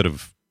 then he could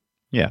have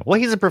Yeah. Well,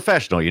 he's a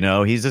professional, you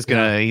know. He's just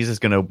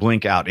gonna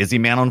blink out. Is he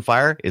man on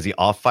fire? Is he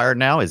off fire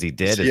now? Is he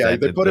dead?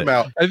 They put him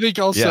out. I think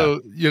also,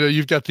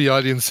 you've got the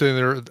audience sitting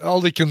there.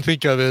 All they can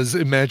think of is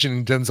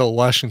imagining Denzel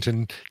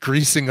Washington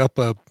greasing up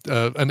an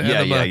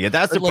enema. Yeah.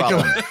 That's the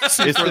problem. It's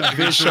the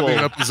visual shoving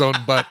up his own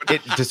butt.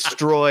 It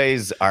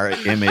destroys our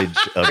image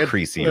of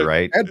Creasy,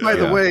 right? And by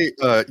the way,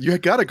 you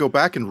got to go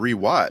back and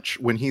rewatch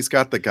when he's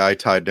got the guy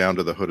tied down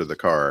to the hood of the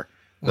car.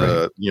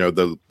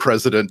 The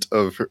president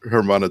of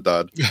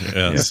Hermanidad.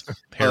 Yes,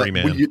 hairy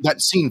man. When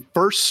that scene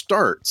first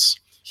starts,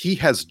 he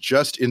has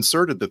just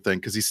inserted the thing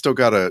because he's still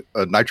got a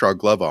nitrile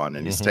glove on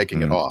and he's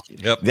taking it off.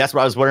 Yep. That's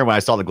what I was wondering when I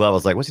saw the glove. I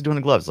was like, what's he doing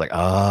in the glove? It's like,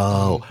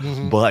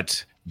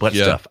 butt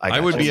stuff.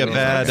 I would be a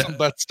bad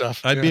butt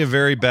stuff. I'd be a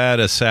very bad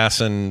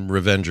assassin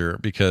revenger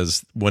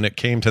because when it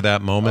came to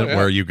that moment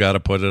where you got to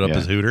put it up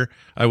as Hooter,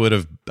 I would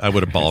have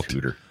balked.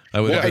 Hooter. I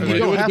would. And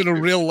it would have been a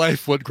real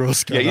life what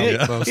Gross got. You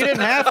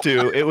didn't have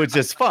to. It was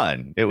just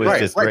fun. It was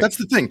just right. That's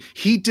the thing.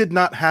 He did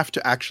not have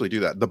to actually do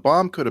that. The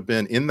bomb could have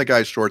been in the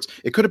guy's shorts.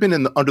 It could have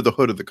been under the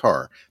hood of the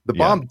car. The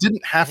bomb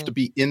didn't have to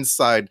be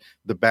inside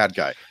the bad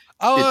guy.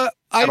 I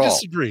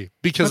disagree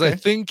because I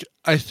think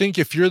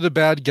if you're the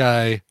bad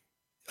guy,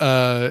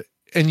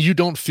 and you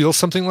don't feel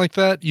something like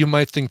that, you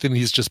might think that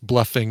he's just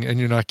bluffing and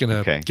you're not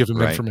going to give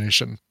him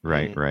information.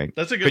 Right.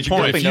 That's a good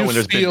point.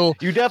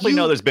 You definitely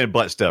know there's been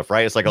butt stuff,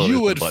 right? It's like, you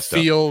would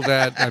feel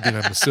that. I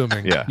mean, I'm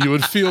assuming. You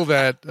would feel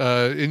that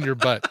in your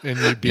butt and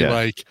you'd be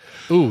like,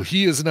 ooh,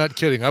 he is not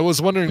kidding. I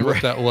was wondering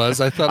what that was.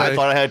 I thought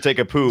I had to take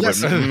a poo.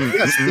 Yes,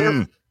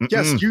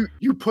 yes,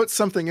 you put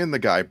something in the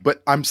guy,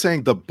 but I'm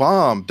saying the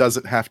bomb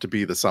doesn't have to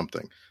be the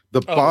something. The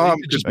bomb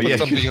just put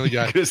something in the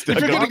guy. If you're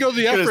going to go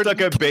the effort,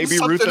 stuck a baby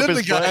Ruth up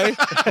his guy.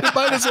 You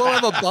might as well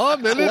have a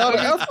bomb in it. A lot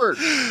of effort.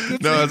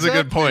 No, that's a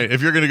good point.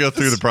 If you're going to go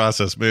through the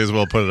process, may as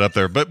well put it up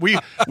there. But we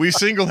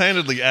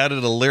single-handedly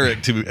added a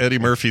lyric to Eddie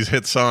Murphy's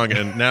hit song,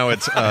 and now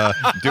it's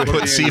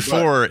put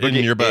C4 in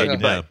your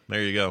butt. Yeah,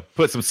 there you go.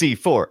 Put some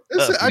C4.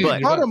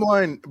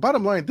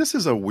 Bottom line, this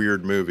is a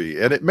weird movie,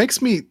 and it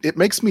makes me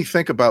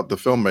think about the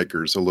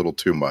filmmakers a little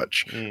too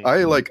much.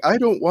 I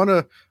don't want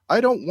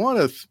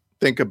to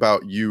think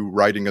about you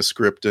writing a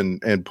script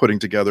and putting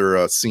together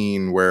a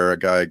scene where a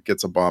guy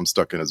gets a bomb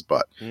stuck in his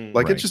butt.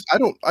 It just, I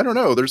don't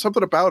know. There's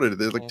something about it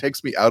that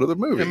takes me out of the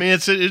movie. I mean,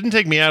 it didn't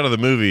take me out of the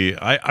movie.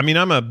 I mean,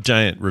 I'm a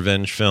giant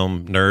revenge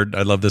film nerd.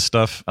 I love this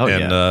stuff.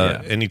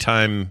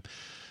 Anytime,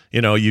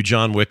 you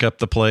John Wick up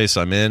the place,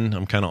 I'm in.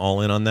 I'm kind of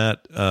all in on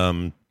that.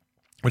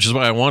 Which is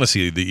why I want to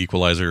see the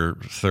Equalizer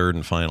third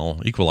and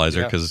final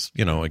Equalizer because,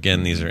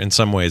 again, these are, in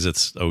some ways,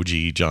 it's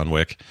OG John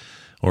Wick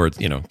or,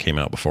 came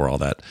out before all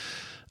that.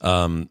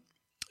 And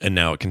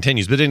now it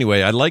continues. But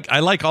anyway, I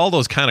like all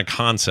those kind of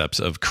concepts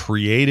of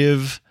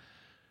creative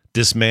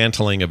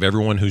dismantling of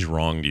everyone who's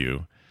wronged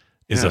you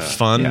is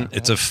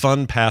it's a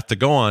fun path to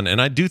go on.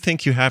 And I do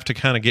think you have to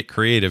kind of get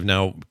creative.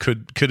 Now,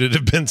 could it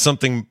have been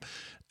something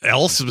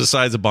else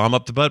besides a bomb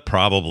up the butt?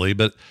 Probably,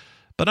 but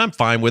I'm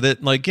fine with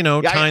it. Like, tying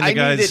the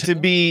guys.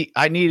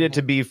 I need it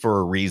to be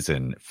for a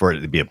reason for it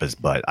to be up his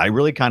butt. I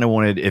really kind of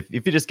wanted, if you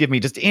just give me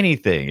just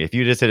anything, if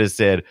you just had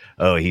said,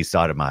 oh, he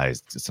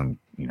sodomized some,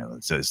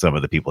 some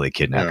of the people they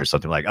kidnapped or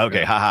something like,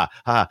 okay,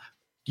 ha,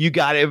 you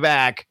got it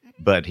back.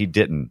 But he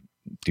didn't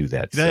do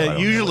that. So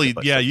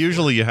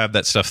usually you have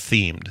that stuff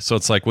themed. So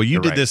it's like, well, you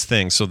did this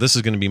thing, so this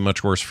is going to be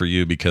much worse for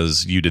you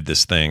because you did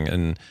this thing.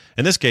 And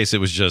in this case, it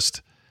was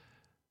just,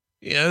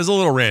 it was a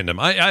little random.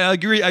 I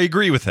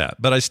agree with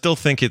that, but I still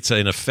think it's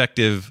an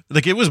effective.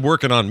 Like, it was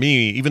working on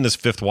me, even this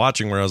fifth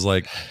watching, where I was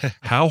like,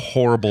 "How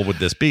horrible would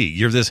this be?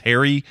 You're this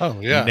hairy,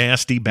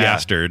 nasty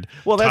bastard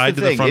tied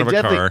to the front of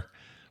a car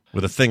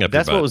with a thing up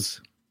your butt." That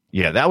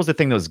was the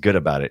thing that was good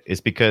about it. Is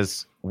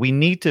because we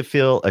need to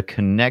feel a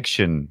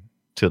connection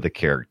to the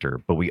character,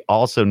 but we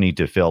also need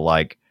to feel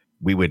like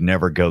we would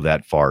never go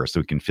that far, so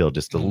we can feel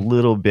just a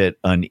little bit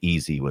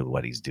uneasy with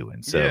what he's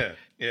doing. So.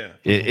 Yeah,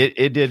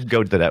 it did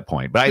go to that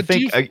point, but I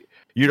think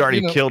you'd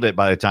already killed it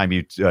by the time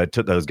you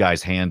took those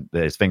guys'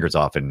 his fingers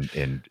off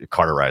and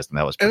cauterized them.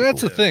 That was pretty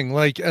that's the thing.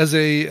 Like as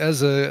a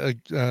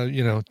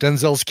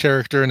Denzel's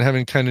character and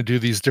having kind of do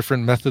these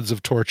different methods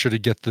of torture to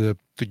get the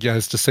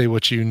guys to say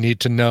what you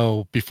need to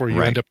know before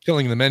you end up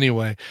killing them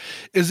anyway.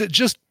 Is it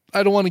just,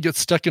 I don't want to get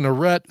stuck in a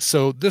rut,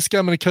 so this guy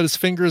I'm going to cut his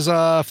fingers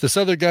off. This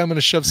other guy I'm going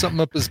to shove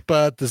something up his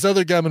butt. This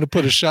other guy I'm going to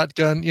put a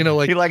shotgun. He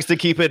likes to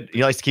keep it.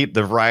 He likes to keep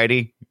the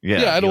variety.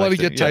 Yeah, I don't want to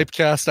get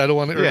typecast. I don't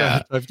want to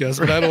typecast,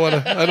 but I don't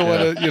want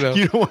to.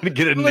 You don't want to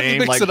get a name.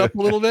 Mix it up a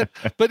little bit,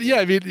 but you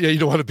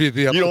don't want to be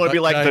the. You don't want to be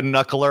like the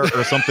knuckler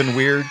or something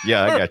weird.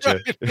 Yeah, I got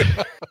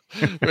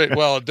you. Right.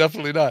 Well,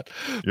 definitely not.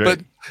 Right. But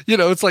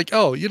it's like,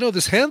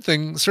 this hand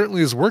thing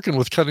certainly is working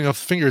with cutting off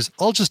fingers.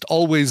 I'll just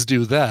always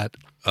do that.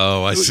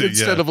 Oh, I see.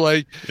 Instead of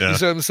like, you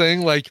see what I'm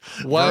saying? Like,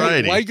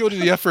 why go to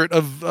the effort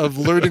of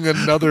learning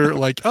another,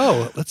 like,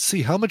 oh, let's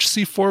see, how much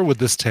C4 would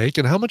this take?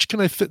 And how much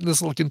can I fit in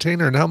this little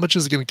container? And how much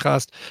is it going to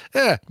cost?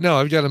 No,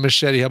 I've got a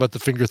machete. How about the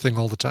finger thing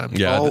all the time?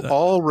 Yeah.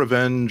 All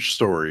revenge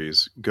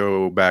stories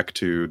go back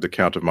to The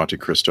Count of Monte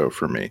Cristo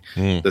for me.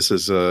 This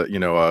is a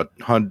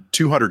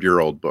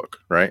 200-year-old book,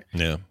 right?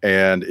 Yeah.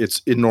 And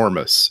it's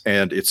enormous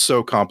and it's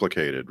so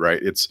complicated,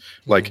 right? It's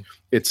like,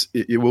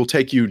 it will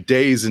take you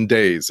days and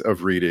days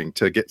of reading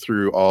to get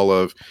through all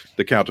of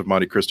the Count of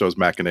Monte Cristo's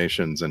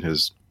machinations and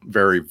his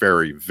very,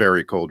 very,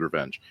 very cold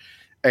revenge.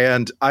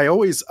 And I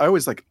always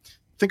like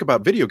think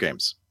about video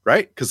games,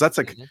 right? Because that's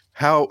like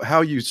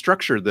how you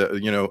structure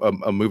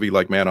a movie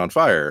like Man on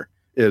Fire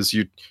is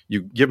you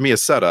give me a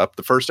setup.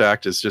 The first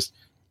act is just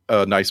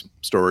a nice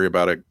story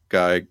about a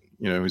guy,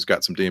 who's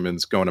got some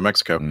demons going to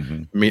Mexico,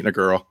 meeting a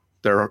girl.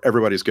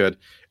 Everybody's good.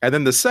 And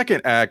then the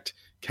second act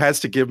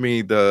has to give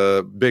me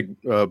the big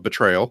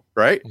betrayal,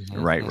 right?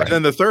 Right. And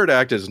then the third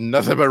act is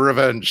nothing but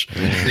revenge.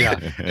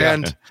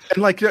 And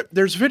like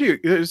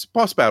there's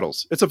boss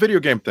battles. It's a video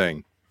game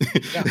thing.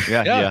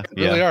 Yeah,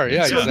 really are.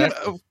 Yeah, so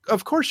exactly.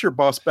 Of course, you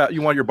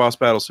want your boss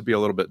battles to be a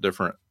little bit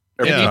different.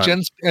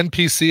 Each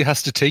NPC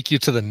has to take you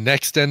to the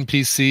next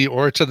NPC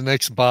or to the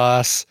next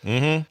boss.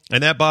 And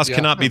that boss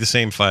cannot be the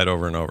same fight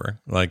over and over.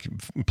 Like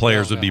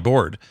players would be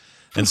bored.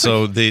 And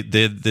so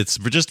it's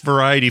just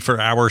variety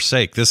for our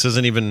sake. This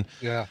isn't even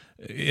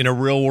in a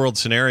real world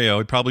scenario.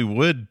 It probably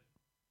would.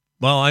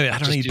 Well, I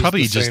don't know. You'd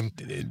probably just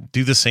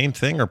do the same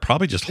thing, or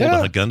probably just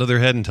hold a gun to their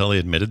head until they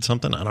admitted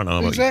something. I don't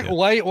know.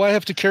 Exactly. Why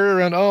have to carry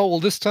around? Oh, well,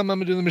 this time I'm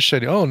gonna do the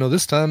machete. Oh no,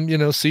 this time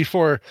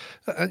C4.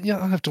 I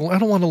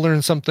don't want to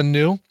learn something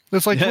new.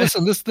 It's like,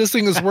 listen, this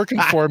thing is working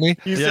for me.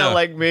 You sound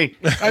like me.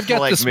 I've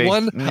got this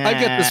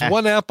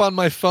one app on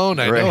my phone.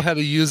 I know how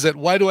to use it.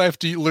 Why do I have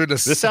to learn a?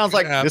 This sounds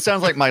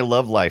like my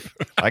love life.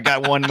 I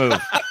got one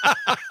move.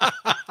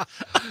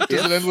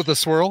 Does it end with a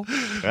swirl?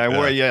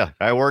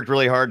 I worked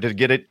really hard to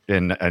get it,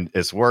 and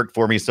it's worked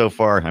for me so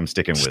far. I'm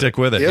sticking with it. Stick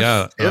with it.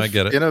 I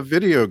get it. In a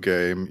video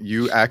game,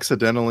 you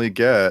accidentally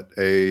get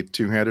a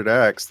two-handed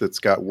axe that's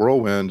got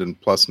whirlwind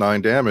and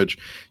 +9 damage.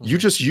 You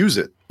just use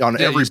it on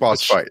every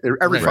boss fight.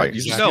 Every fight.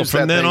 You just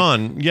from then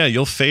on,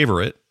 you'll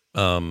favor it.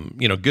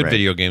 Good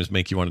video games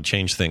make you want to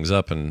change things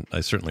up, and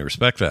I certainly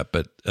respect that.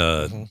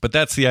 But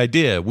that's the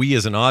idea. We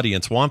as an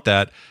audience want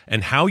that,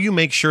 and how you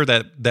make sure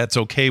that that's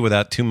okay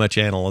without too much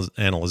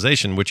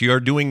analyzation, which you are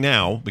doing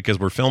now because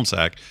we're Film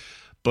Sack.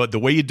 But the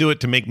way you do it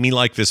to make me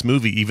like this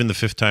movie, even the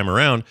fifth time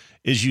around,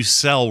 is you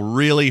sell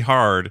really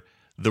hard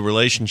the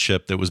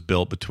relationship that was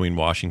built between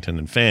Washington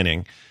and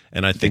Fanning.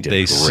 And I think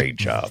they did a great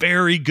job.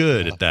 Very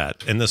good at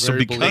that. And so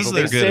because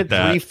they're good at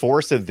that.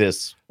 3/4 of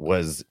this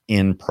was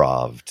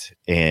improv,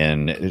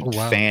 and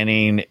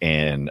Fanning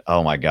and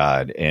oh my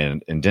God,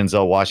 and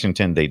Denzel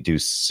Washington, they do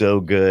so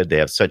good. They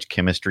have such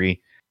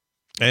chemistry.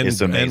 And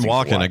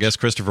Walken, I guess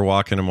Christopher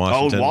Walken and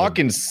Washington. Oh,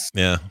 Walken's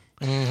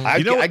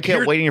I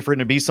kept waiting for him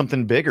to be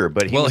something bigger,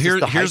 but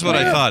here's what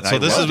I thought. So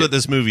this is what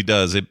this movie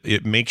does.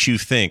 It makes you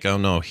think, oh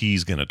no,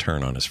 he's going to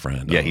turn on his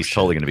friend. Yeah, he's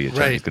totally going to be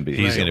a he's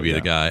going to be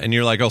the guy. And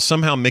you're like, oh,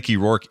 somehow Mickey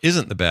Rourke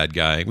isn't the bad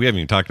guy. We haven't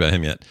even talked about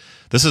him yet.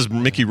 This is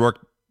Mickey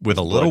Rourke with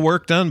a little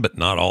work done, but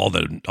not all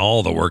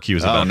the work he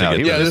was about to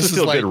get done. This is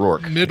like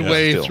Rourke.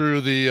 Midway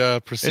through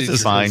the procedure. This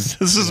is fine.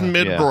 This is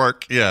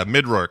mid-Rourke. Yeah,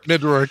 mid-Rourke.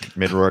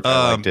 Mid-Rourke.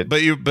 I liked it.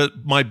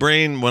 But my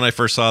brain, when I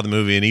first saw the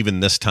movie, and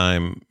even this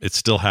time, it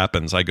still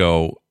happens. I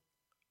go,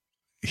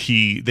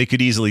 they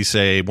could easily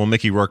say, well,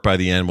 Mickey Rourke by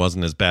the end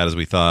wasn't as bad as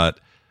we thought,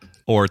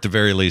 or at the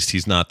very least,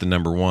 he's not the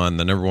number one.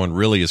 The number one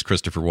really is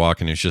Christopher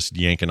Walken, who's just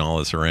yanking all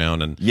this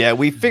around. And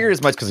we figured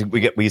as much because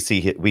we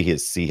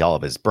see all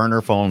of his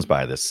burner phones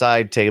by the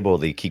side table.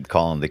 They keep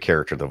calling the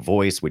character the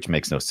voice, which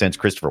makes no sense.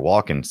 Christopher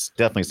Walken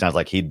definitely sounds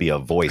like he'd be a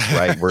voice,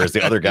 right? Whereas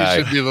the other guy,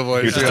 should be the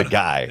voice. He's just a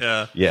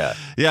guy. Yeah.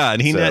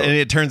 And and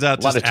it turns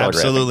out just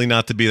absolutely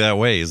not to be that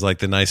way. He's like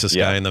the nicest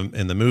guy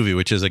in the movie,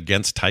 which is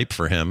against type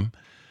for him.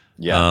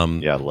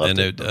 Loved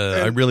it.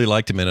 I really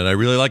liked him in it. I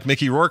really liked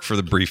Mickey Rourke for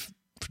the brief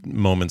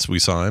moments we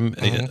saw him.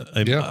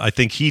 I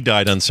think he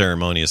died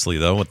unceremoniously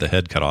though, with the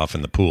head cut off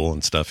in the pool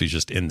and stuff. He's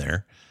just in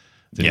there.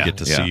 Didn't get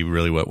to see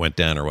really what went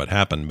down or what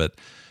happened, but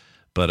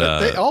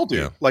they all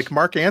do. Like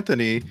Mark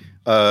Anthony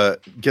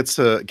gets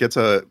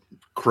a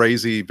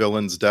crazy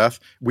villain's death.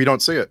 We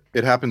don't see it.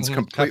 It happens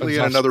completely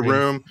in another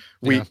room.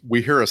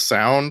 We hear a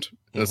sound.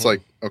 And it's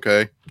like,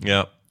 okay.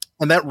 Yeah.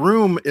 And that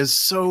room is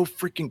so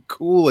freaking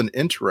cool and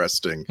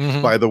interesting,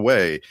 by the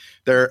way.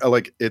 They're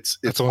like, it's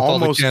almost all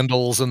the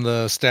candles and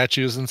the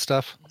statues and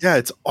stuff. Yeah,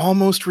 it's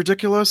almost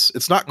ridiculous.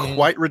 It's not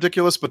quite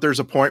ridiculous, but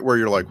there's a point where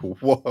you're like,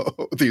 whoa,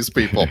 these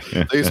people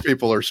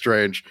are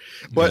strange.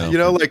 But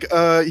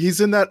he's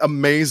in that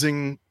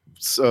amazing,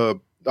 I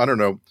don't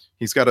know,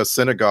 he's got a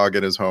synagogue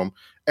in his home.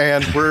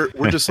 And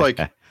we're just like,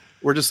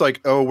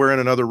 oh, we're in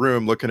another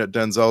room looking at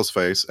Denzel's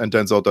face, and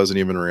Denzel doesn't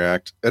even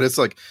react. And it's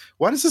like,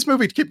 why does this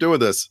movie keep doing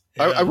this?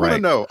 I want to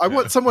know. I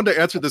want someone to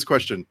answer this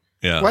question.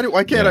 Yeah.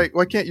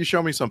 Why can't you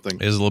show me something?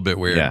 It's a little bit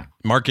weird. Yeah.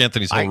 Mark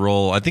Anthony's whole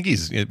role, I think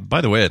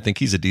by the way, I think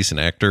he's a decent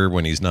actor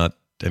when he's not,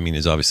 I mean,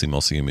 he's obviously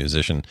mostly a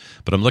musician,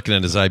 but I'm looking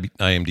at his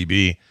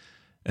IMDb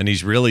and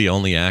he's really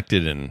only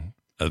acted in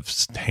a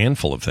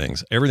handful of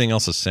things. Everything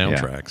else is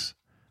soundtracks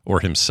or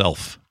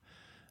himself.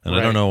 And I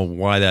don't know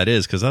why that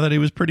is, because I thought he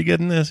was pretty good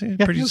in this. He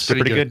was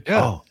pretty good.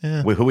 Yeah.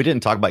 Who we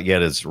didn't talk about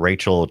yet is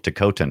Rachel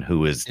Ticotin,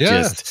 who is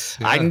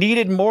I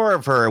needed more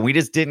of her. We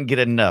just didn't get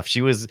enough.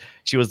 She was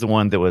the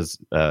one that was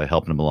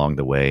helping him along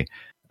the way.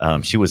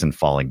 She was in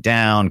Falling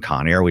Down,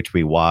 Con Air, which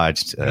we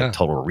watched,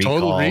 Total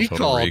Recall.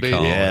 Baby.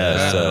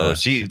 Yeah, so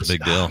she's a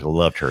big deal. I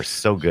loved her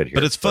so good here.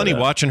 But it's funny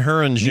watching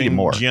her and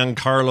more.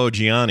 Giancarlo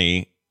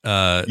Gianni.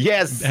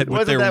 Yes,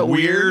 with their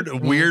weird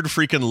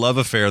freaking love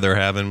affair they're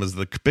having was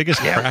the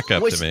biggest crack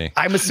up to me.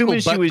 I'm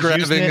assuming she was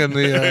using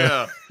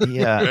it.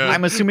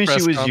 I'm assuming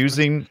she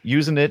was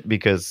using it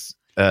because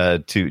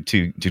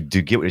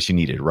to get what she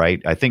needed,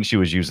 right? I think she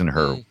was using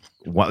her.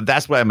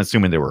 That's what I'm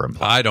assuming they were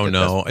implying. I don't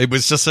know. It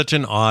was just such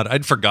an odd.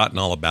 I'd forgotten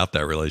all about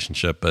that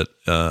relationship, but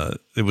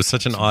it was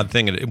such an odd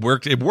thing, and it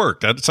worked. It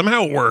worked.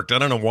 Somehow it worked. I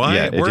don't know why.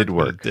 Yeah, it did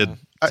work. It did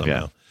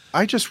somehow.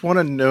 I just want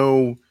to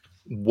know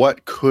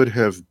what could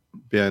have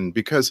been,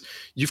 because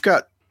you've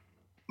got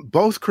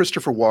both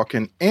Christopher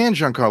Walken and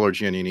Giancarlo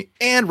Giannini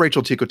and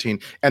Rachel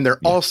Ticotin, and they're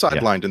all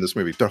sidelined in this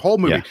movie. The whole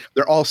movie,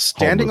 they're all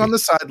standing on the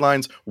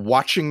sidelines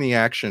watching the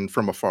action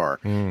from afar.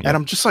 And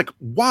I'm just like,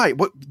 why?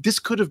 What? This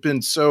could have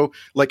been so,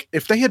 like,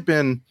 if there had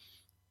been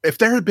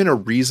a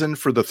reason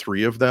for the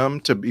three of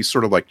them to be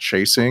sort of like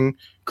chasing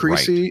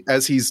Creasy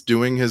as he's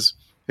doing his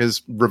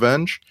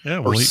revenge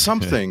or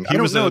something. I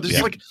don't know.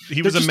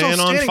 He was a man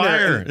on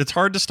fire. It's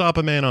hard to stop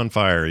a man on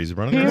fire. He's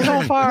running around. He's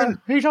on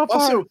fire. He's on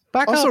fire.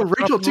 Also,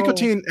 Rachel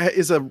Ticotin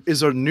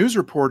is a news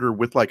reporter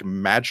with like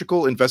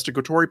magical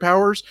investigatory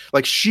powers.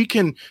 Like, she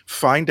can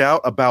find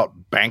out about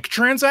bank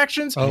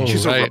transactions.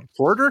 She's a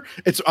reporter.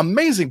 It's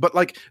amazing. But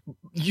like,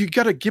 you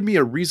got to give me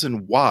a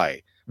reason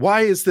why.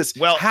 Why is this?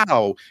 Well,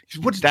 how?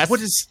 What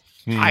is?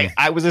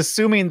 I was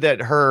assuming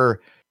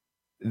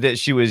that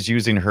she was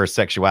using her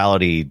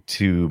sexuality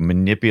to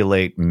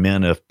manipulate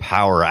men of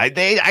power. I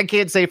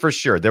can't say for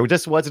sure. There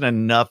just wasn't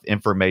enough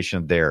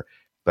information there,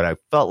 but I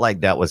felt like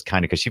that was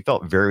kind of because she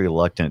felt very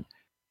reluctant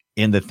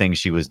in the things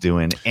she was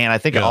doing. And I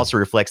think it also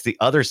reflects the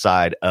other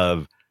side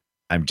of,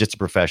 I'm just a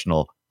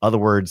professional. Other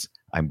words,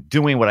 I'm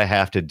doing what I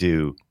have to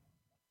do.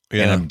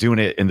 And I'm doing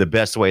it in the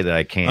best way that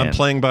I can. I'm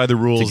playing by the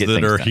rules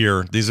that are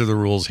here. These are the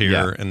rules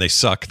here, and they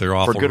suck. They're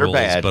awful good rules. Or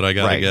bad. But I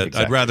gotta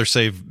Exactly. I'd rather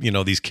save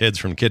these kids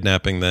from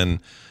kidnapping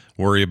than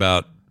worry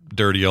about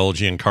dirty old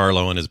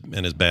Giancarlo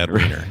and his bad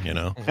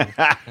wiener.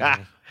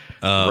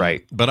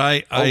 Right. But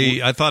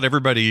I thought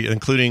everybody,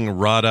 including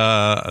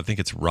Radha, I think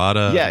it's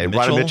Radha. Yeah, Mitchell.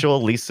 Radha Mitchell,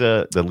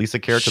 the Lisa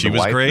character, she the was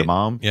wife, great. the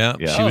mom. Yeah,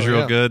 she was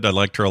real good. I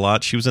liked her a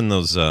lot. She was in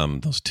those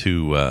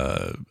two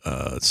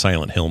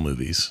Silent Hill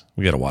movies.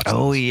 We got to watch.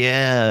 Oh those.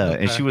 yeah,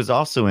 and she was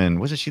also in.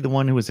 Wasn't she the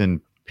one who was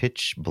in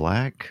Pitch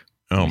Black?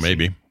 Oh,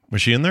 maybe.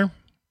 Was she in there?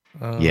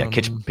 Yeah,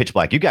 Pitch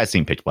Black. You guys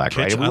seen Pitch Black,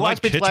 right? I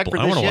like Pitch Black.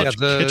 I want to watch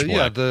Pitch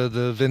Black.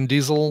 The Vin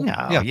Diesel.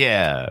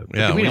 Yeah. We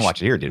didn't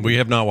watch it here, did we? We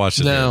have not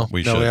watched it. No,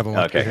 we haven't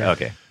watched it.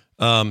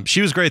 Okay.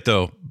 She was great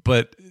though,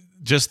 but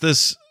just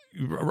this,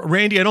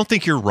 Randy. I don't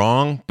think you're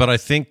wrong, but I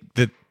think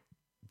that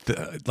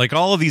like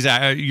all of these,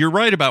 you're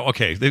right about.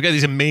 Okay, they've got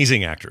these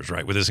amazing actors,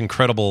 right, with this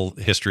incredible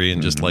history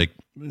and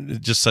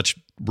just such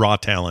raw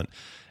talent,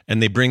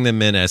 and they bring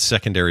them in as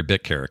secondary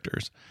bit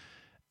characters,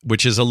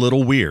 which is a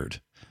little weird.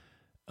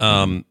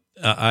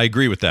 I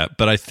agree with that,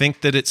 but I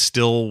think that it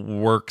still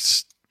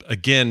works,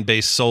 again,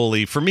 based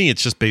solely, for me,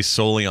 it's just based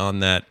solely on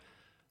that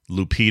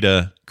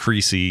Lupita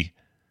Creasy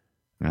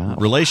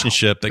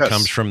relationship that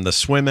comes from the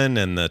swimming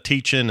and the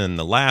teaching and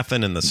the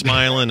laughing and the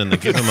smiling and the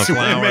give him a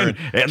flower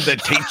and the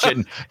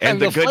teaching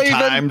and the good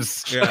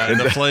times and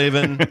the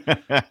flavin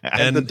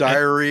and the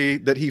diary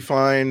that he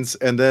finds,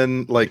 and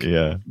then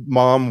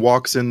mom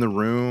walks in the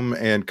room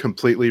and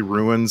completely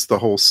ruins the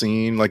whole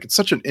scene. Like, it's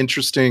such an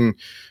interesting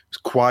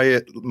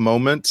quiet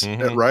moment,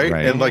 right?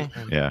 And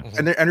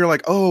and you're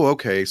like, oh,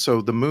 okay, so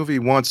the movie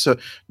wants to,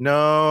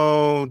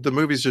 no, the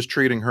movie's just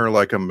treating her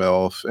like a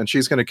MILF, and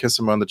she's going to kiss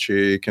him on the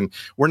cheek, and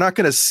we're not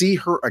going to see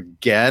her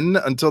again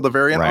until the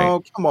very end.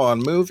 Oh, come on,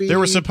 movie. There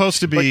was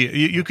supposed to be,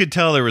 you could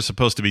tell there was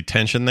supposed to be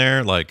tension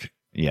there, like,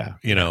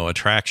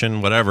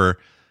 attraction, whatever,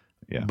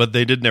 but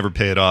they did never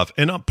pay it off.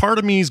 And a part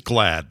of me is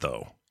glad,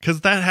 though,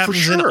 because that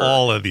happens in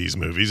all of these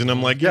movies. And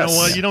I'm like, you know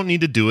what? You don't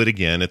need to do it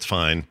again. It's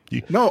fine.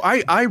 No,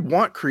 I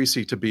want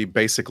Creasy to be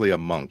basically a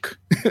monk.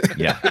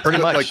 Yeah, pretty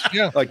much.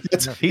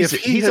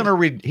 He's on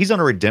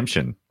a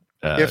redemption.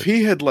 If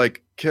he had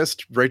like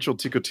kissed Rachel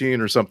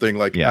Ticotin or something,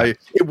 like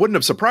it wouldn't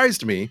have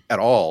surprised me at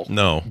all.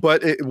 No,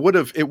 but it would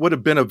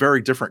have been a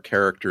very different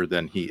character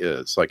than he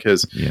is. Like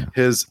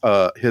his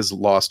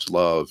lost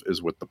love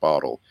is with the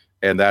bottle,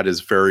 and that is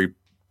very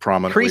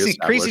prominently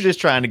Creasy just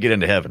trying to get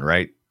into heaven,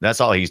 right? That's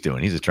all he's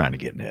doing. He's just trying to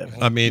get in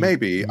heaven. I mean,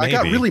 maybe. I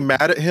got really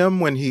mad at him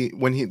when he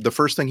the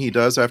first thing he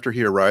does after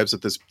he arrives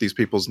at these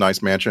people's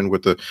nice mansion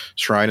with the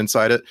shrine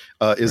inside it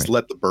is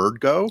let the bird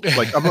go.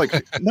 Like I'm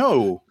like,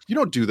 no, you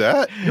don't do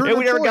that. You're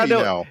an employee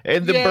now.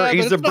 And the bird,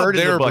 he's a bird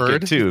in the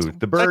bucket too.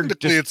 The bird,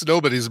 technically, it's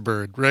nobody's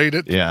bird, right?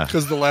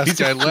 Because the last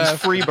guy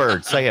left. Free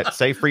bird. Say it.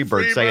 Say free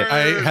bird. Say it.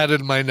 I had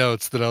in my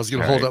notes that I was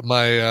going to hold up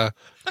my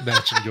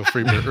match and go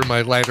free bird, or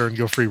my lighter and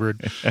go free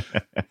bird.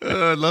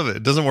 I love it.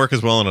 It doesn't work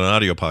as well in an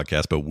audio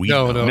podcast, but we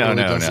know.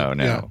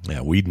 No.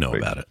 Yeah, we'd know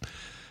about it.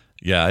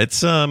 Yeah,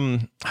 it's I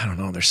don't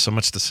know. There's so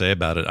much to say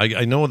about it.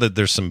 I know that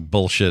there's some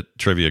bullshit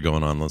trivia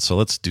going on, so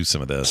let's do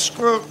some of this.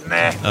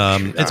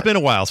 It's been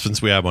a while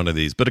since we had one of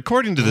these, but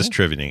according to this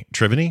trivia.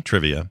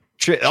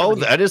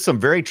 That is some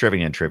very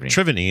trivia.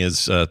 Trivia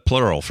is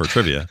plural for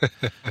trivia.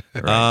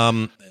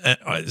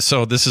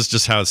 So this is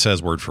just how it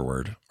says word for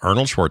word.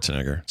 Arnold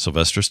Schwarzenegger,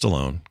 Sylvester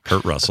Stallone,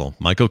 Kurt Russell,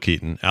 Michael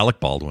Keaton, Alec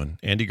Baldwin,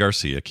 Andy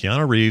Garcia,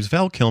 Keanu Reeves,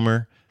 Val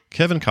Kilmer,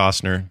 Kevin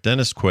Costner,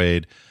 Dennis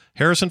Quaid,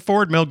 Harrison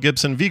Ford, Mel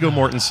Gibson, Viggo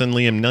Mortensen,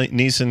 Liam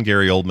Neeson,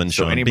 Gary Oldman,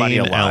 Sean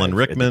Bean, Alan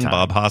Rickman,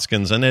 Bob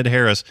Hoskins, and Ed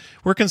Harris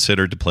were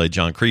considered to play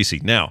John Creasy.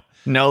 Now,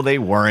 no, they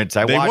weren't.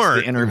 I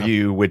watched the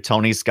interview with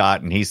Tony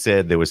Scott, and he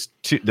said there was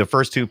the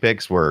first two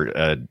picks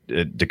were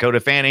Dakota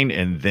Fanning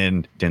and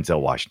then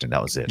Denzel Washington.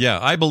 That was it. Yeah,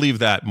 I believe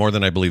that more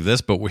than I believe this.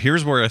 But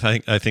here's where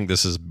I think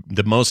this is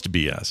the most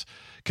BS.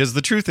 Because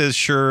the truth is,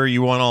 sure,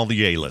 you want all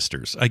the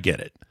A-listers. I get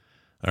it.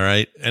 All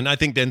right, and I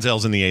think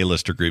Denzel's in the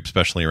A-lister group,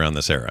 especially around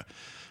this era.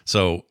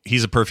 So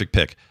he's a perfect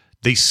pick.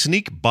 They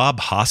sneak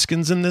Bob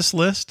Hoskins in this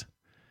list.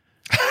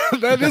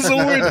 That is a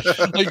weird.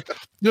 Like,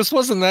 this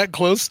wasn't that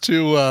close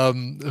to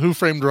Who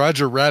Framed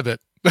Roger Rabbit.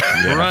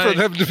 Right. For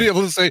them to be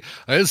able to say,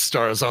 his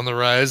star is on the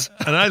rise.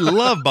 And I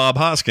love Bob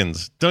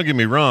Hoskins. Don't get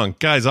me wrong.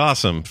 Guy's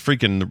awesome.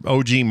 Freaking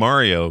OG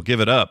Mario.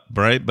 Give it up,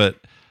 right? But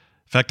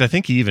in fact, I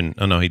think he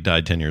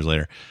died 10 years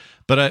later.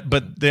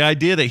 But the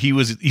idea that he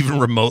was even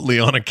remotely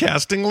on a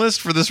casting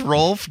list for this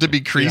role to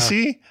be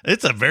Creasy,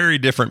 it's a very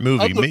different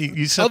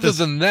movie. Other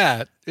than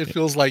that, it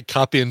feels like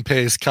copy and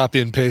paste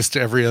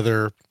to every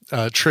other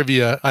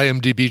trivia,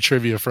 IMDb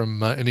trivia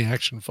from any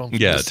action film.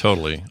 Yeah,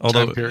 totally.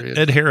 Although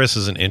Ed Harris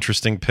is an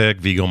interesting pick.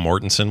 Viggo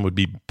Mortensen would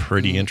be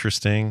pretty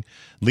interesting.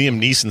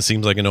 Liam Neeson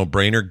seems like a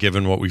no-brainer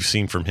given what we've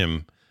seen from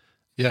him.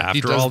 Yeah, after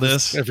he does all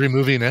this, every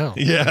movie now.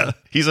 Yeah,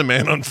 he's a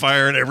man on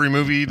fire in every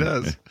movie he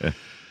does.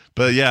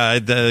 But yeah,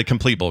 the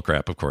complete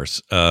bullcrap, of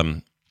course.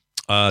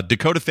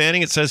 Dakota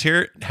Fanning, it says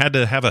here, had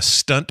to have a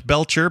stunt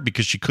belcher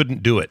because she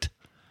couldn't do it.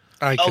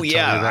 I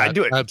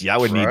do it. I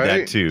would need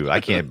that too. I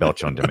can't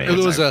belch on demand.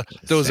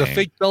 There was a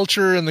fake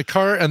belcher in the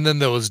car, and then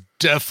there was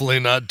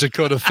definitely not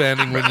Dakota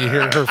Fanning when you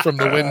hear her from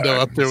the window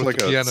up there with like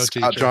the piano teacher.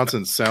 Scott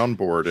Johnson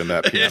soundboard in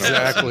that piano.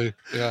 Exactly.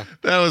 Yeah.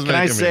 That was. Can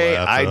I say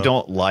I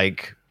don't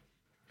like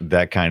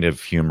that kind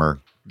of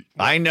humor?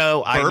 I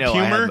know.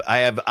 Humor? I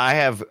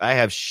have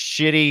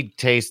shitty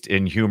taste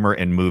in humor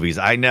in movies.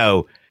 I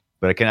know,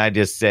 but can I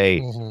just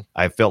say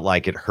I felt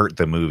like it hurt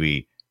the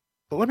movie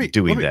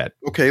that.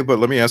 Okay, but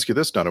let me ask you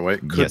this,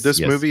 Dunaway. Could this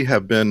movie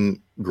have been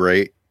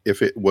great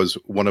if it was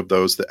one of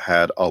those that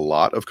had a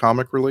lot of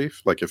comic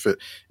relief? Like if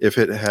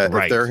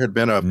there had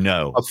been a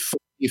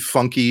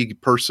funky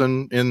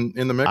person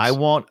in the mix?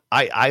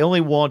 I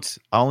only want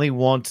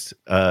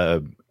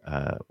a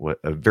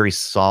very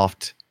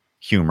soft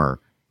humor.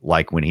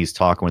 Like when he's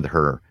talking with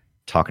her,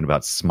 talking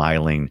about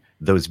smiling,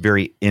 those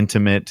very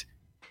intimate,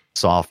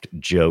 soft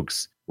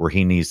jokes where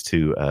he needs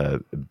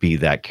to be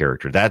that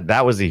character.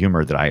 That was the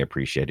humor that I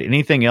appreciated.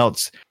 Anything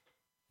else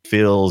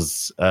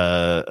feels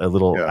a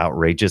little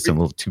outrageous and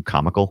a little too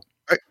comical.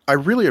 I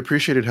really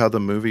appreciated how the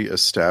movie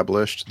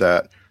established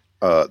that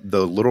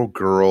the little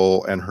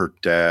girl and her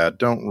dad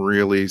don't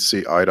really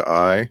see eye to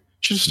eye.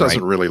 She just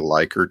doesn't really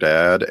like her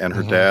dad, and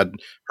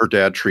her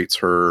dad treats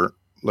her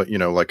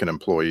like an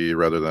employee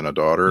rather than a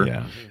daughter.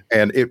 Yeah.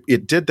 And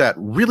it did that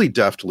really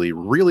deftly,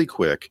 really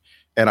quick.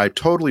 And I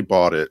totally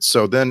bought it.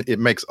 So then it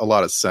makes a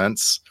lot of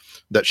sense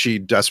that she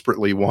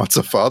desperately wants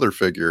a father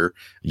figure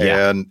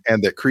and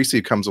that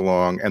Creasy comes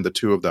along and the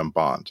two of them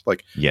bond.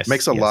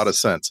 Makes a lot of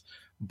sense.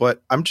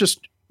 But I'm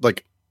just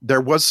like,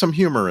 there was some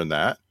humor in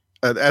that,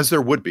 as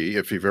there would be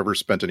if you've ever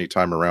spent any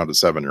time around a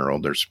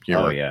 7-year-old. There's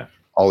humor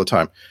all the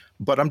time.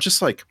 But I'm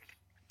just like,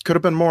 could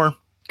have been more.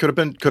 Could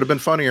have been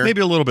funnier. Maybe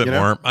a little bit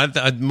more.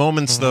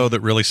 Moments though that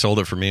really sold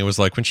it for me was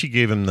like when she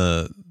gave him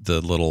the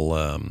little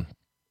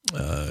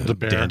the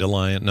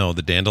dandelion. No,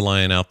 the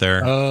dandelion out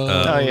there.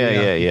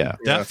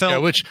 That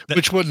felt which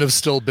wouldn't have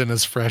still been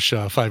as fresh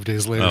 5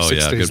 days later,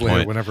 6 days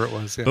later, whenever it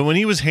was. Yeah. But when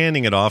he was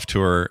handing it off to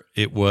her,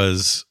 it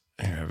was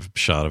I have a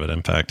shot of it.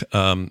 In fact,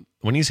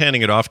 when he's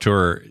handing it off to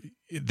her,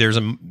 there's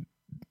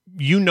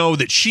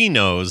that she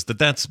knows that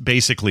that's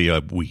basically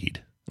a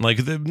weed.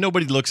 Like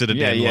nobody looks at a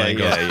dandelion and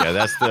goes,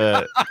 that's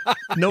the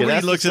nobody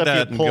looks at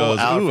that and goes,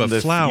 ooh, a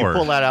flower. You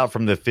pull that out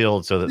from the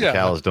field so that the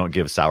cows don't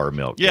give sour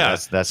milk. Yeah,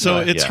 that's so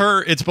it's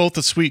her. It's both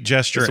a sweet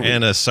gesture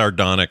and a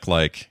sardonic,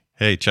 like,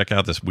 hey, check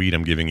out this weed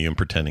I'm giving you and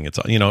pretending it's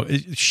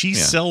she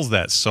sells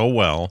that so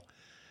well.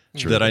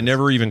 that I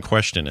never even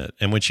question it.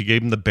 And when she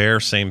gave him the bear,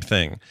 same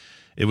thing.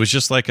 It was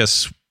just like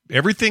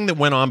everything that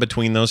went on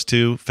between those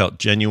two felt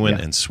genuine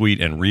and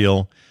sweet and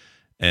real.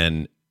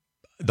 And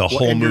the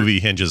whole movie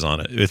hinges on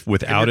it.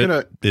 Without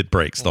it, it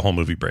breaks. The whole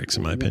movie breaks,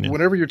 in my opinion.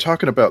 Whenever you're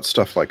talking about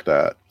stuff like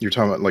that, you're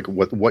talking about like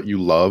what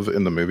you love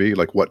in the movie,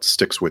 like what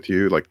sticks with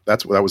you. Like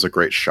that was a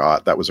great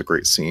shot. That was a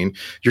great scene.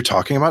 You're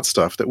talking about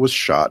stuff that was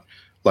shot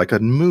like a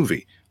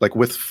movie, like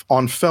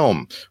on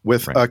film,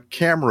 with a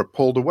camera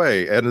pulled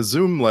away and a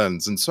zoom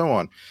lens and so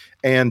on.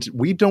 And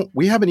we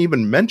haven't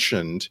even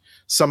mentioned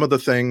some of the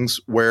things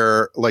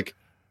where like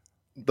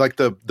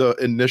the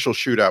initial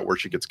shootout where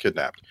she gets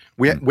kidnapped.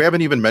 We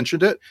haven't even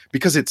mentioned it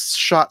because it's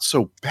shot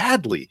so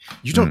badly.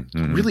 You don't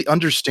really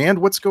understand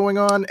what's going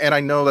on. And I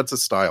know that's a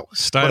style.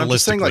 Stylistically. But I'm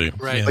just saying,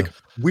 like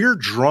we're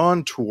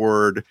drawn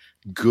toward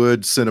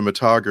good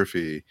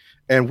cinematography,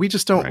 and we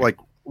just don't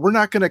we're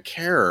not going to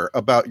care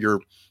about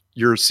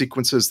your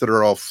sequences that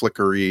are all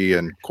flickery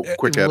and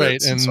quick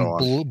edits and so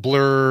on.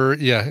 Blur.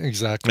 Yeah,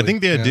 exactly. I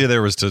think the idea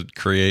there was to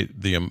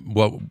create the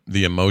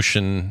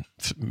emotion,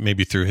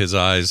 maybe through his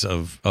eyes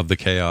of the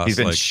chaos. He's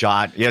been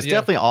shot. Yeah, it's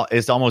definitely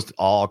it's almost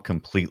all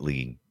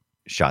completely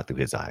shot through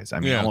his eyes.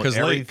 I mean, because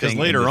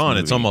later on,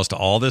 it's almost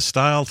all this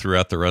style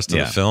throughout the rest of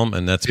the film,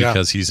 and that's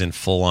because he's in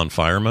full on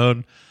fire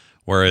mode.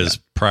 Whereas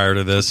prior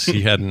to this,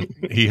 he hadn't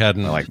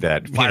I like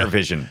that fire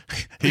vision.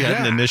 He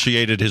hadn't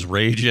initiated his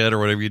rage yet, or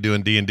whatever you do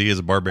in D&D as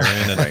a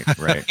barbarian. And,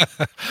 right.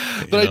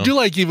 But I do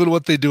like even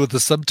what they do with the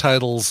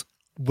subtitles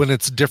when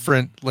it's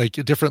different, like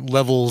different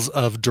levels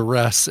of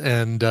duress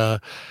and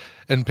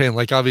pain.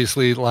 Like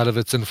obviously a lot of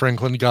it's in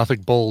Franklin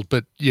Gothic bold,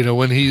 but you know,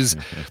 when he's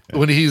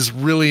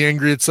really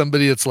angry at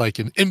somebody, it's like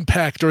an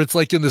impact, or it's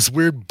like in this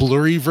weird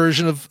blurry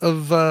version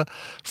of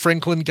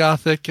Franklin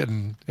Gothic,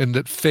 and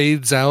it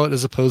fades out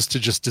as opposed to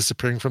just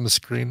disappearing from the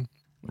screen.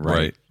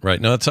 Right.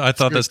 No, I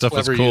thought that stuff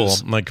was cool.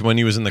 Use. Like when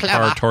he was in the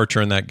car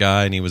torturing that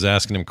guy and he was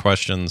asking him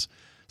questions,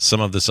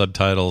 some of the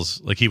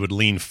subtitles, like he would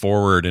lean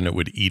forward and it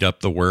would eat up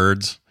the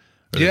words.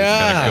 Or they would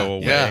kind of go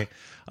away. Yeah.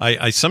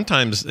 I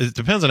sometimes, it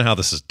depends on how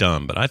this is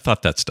done, but I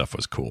thought that stuff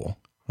was cool.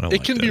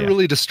 It can be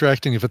really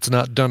distracting if it's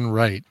not done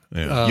right.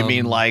 Yeah. You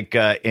mean like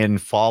in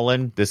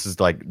Fallen? This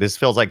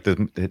feels like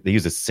they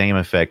use the same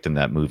effect in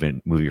that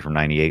movie from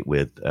 '98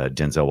 with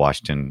Denzel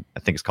Washington.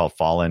 I think it's called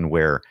Fallen,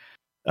 where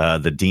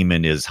the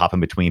demon is hopping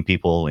between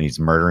people and he's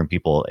murdering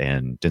people,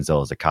 and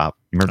Denzel is a cop.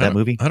 You remember that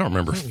movie? I don't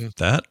remember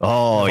that.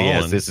 Oh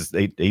yes,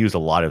 they use a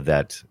lot of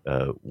that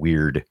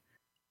weird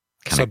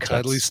kind of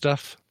subtitly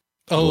stuff.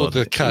 Oh,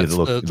 the cuts,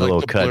 the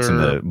little cuts and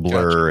the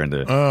blur and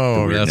the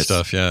that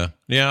stuff. Yeah.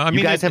 I mean,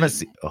 you guys haven't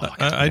seen.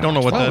 I don't know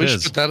what that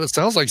is. It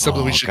sounds like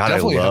something we should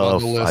definitely have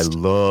on the list. I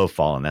love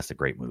Fallen. That's a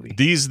great movie.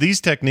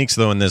 These techniques,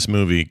 though, in this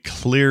movie,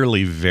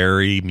 clearly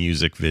very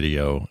music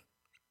video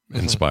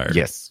inspired.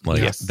 Yes,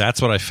 that's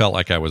what I felt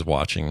like I was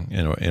watching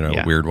in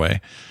a weird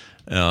way.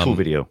 Tool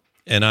video,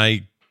 and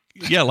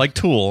like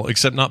Tool,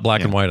 except not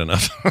black and white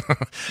enough.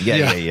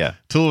 Yeah.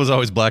 Tool was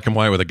always black and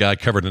white with a guy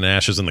covered in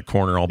ashes in the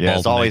corner, all bald.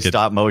 It's always naked.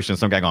 Stop motion.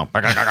 Some guy going,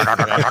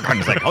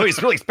 he's like, oh,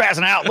 he's really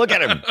spazzing out. Look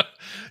at him.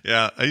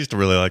 Yeah, I used to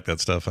really like that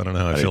stuff. I don't know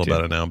how I feel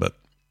about it now, but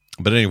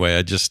anyway,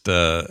 I just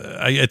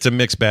it's a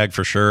mixed bag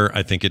for sure.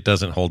 I think it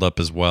doesn't hold up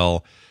as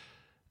well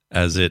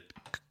as it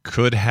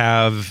could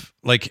have.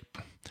 Like,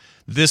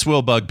 this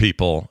will bug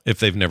people if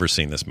they've never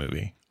seen this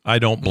movie. I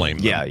don't blame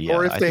them. Yeah.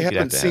 Or if they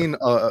haven't seen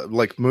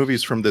like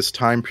movies from this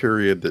time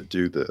period that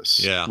do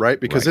this, right?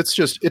 Because it's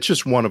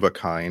just one of a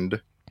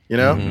kind, you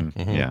know.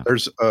 Yeah.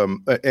 There's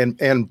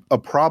and a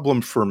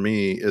problem for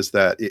me is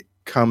that it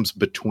comes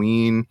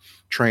between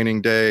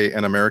Training Day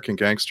and American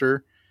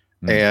Gangster,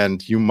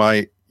 and you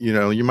might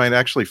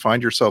actually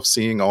find yourself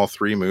seeing all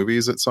three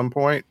movies at some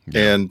point,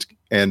 and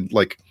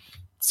like.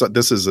 So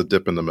this is a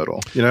dip in the middle,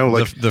 you know.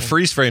 Like the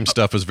freeze frame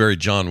stuff was very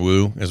John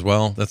Woo as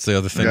well. That's the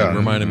other thing it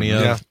reminded me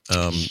of.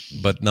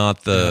 But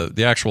not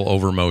the actual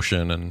over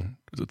motion and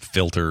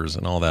filters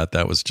and all that.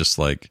 That was just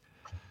like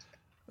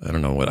I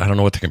don't know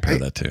what to compare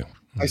that to.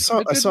 I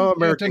saw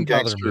American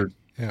Gangster.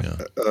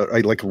 I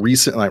like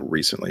not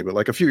recently, but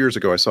like a few years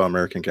ago, I saw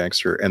American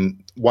Gangster,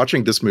 and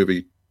watching this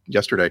movie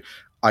yesterday,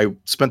 I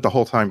spent the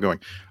whole time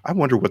going, I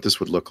wonder what this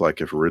would look like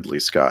if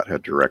Ridley Scott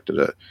had directed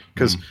it,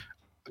 because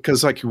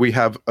like we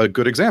have a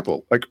good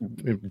example, like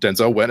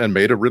Denzel went and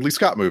made a Ridley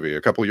Scott movie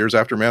a couple of years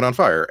after Man on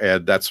Fire,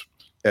 and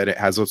it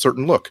has a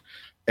certain look,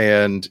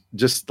 and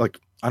just like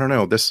I don't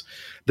know, this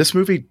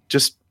movie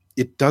just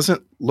it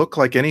doesn't look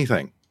like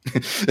anything.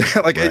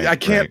 Like I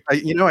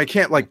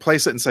can't like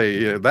place it and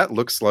say that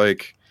looks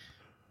like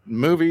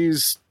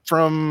movies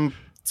from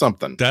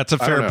something. That's a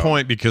fair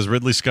point, because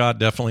Ridley Scott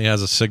definitely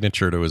has a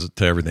signature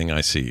to everything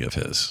I see of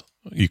his.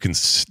 You can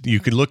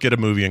look at a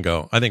movie and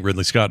go, I think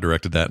Ridley Scott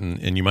directed that,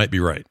 and you might be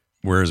right.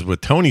 Whereas with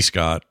Tony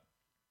Scott,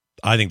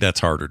 I think that's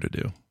harder to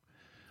do.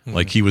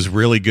 Like he was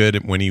really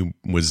good when he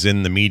was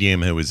in the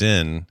medium he was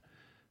in,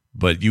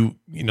 but you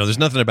know, there's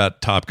nothing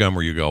about Top Gun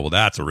where you go, well,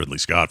 that's a Ridley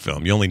Scott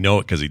film. You only know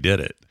it because he did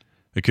it.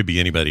 It could be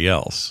anybody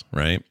else,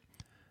 right?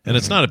 And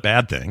it's not a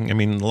bad thing. I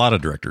mean, a lot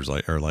of directors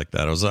are like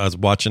that. I was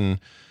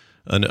watching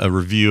a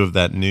review of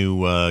that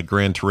new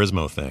Gran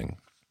Turismo thing.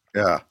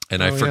 Yeah.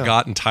 And I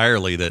forgot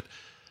entirely that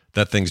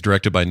thing's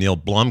directed by Neil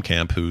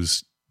Blomkamp,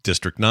 who's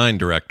District 9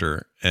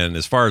 director. And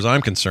as far as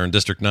I'm concerned,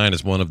 District 9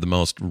 is one of the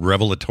most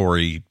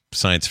revelatory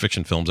science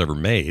fiction films ever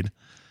made.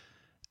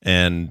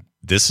 And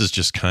this is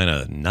just kind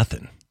of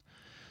nothing.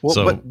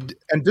 Well,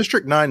 and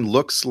District 9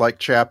 looks like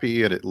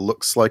Chappie and it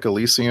looks like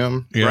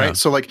Elysium, right?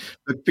 So like,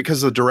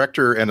 because the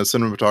director and a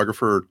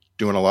cinematographer are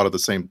doing a lot of the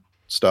same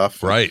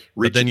stuff. Right.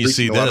 But then you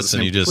see this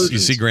and you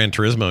see Gran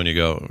Turismo and you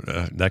go,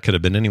 that could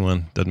have been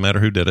anyone. Doesn't matter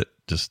who did it.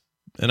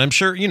 And I'm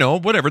sure,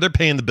 whatever, they're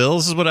paying the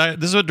bills.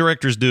 This is what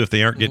directors do if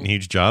they aren't getting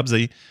huge jobs.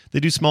 They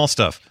do small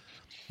stuff.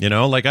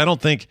 Like I don't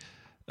think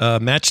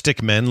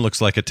Matchstick Men looks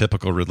like a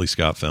typical Ridley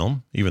Scott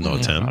film, even though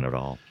it's him. Not at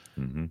all.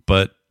 Mm-hmm.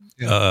 But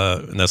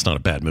and that's not a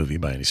bad movie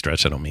by any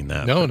stretch. I don't mean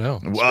that. No.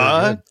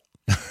 What?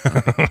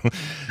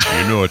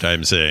 You know what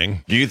I'm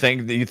saying. Do you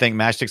think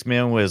Matchstick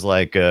Men was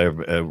like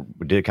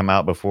did it come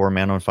out before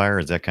Man on Fire?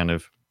 Is that kind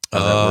of how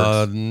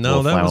that works?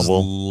 No, that was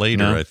later.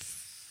 No? I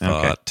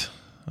thought. Okay.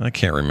 I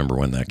can't remember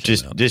when that came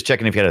out. Just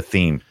checking if you had a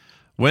theme.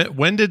 What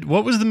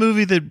was the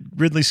movie that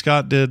Ridley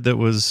Scott did that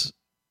was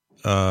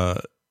with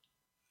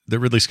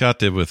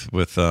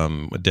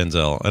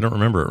Denzel? I don't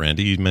remember it,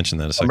 Randy. You mentioned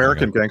that a second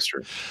American ago.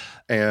 Gangster.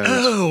 And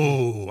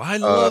I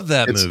love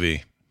that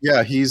movie.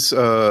 Yeah, he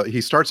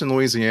starts in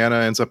Louisiana,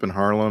 ends up in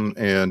Harlem,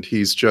 and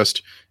he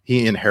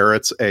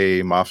inherits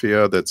a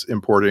mafia that's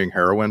importing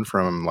heroin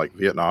from like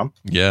Vietnam.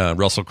 Yeah,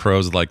 Russell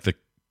Crowe's like the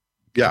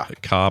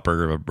cop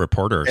or a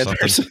reporter or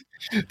something.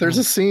 There's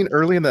a scene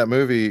early in that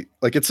movie,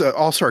 like it's an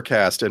all-star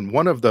cast, and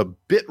one of the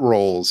bit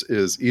roles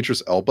is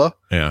Idris Elba.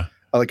 Yeah.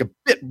 Like a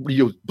bit,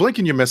 you blink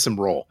and you miss him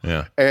role.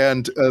 Yeah.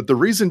 And the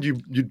reason you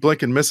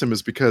blink and miss him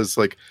is because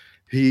like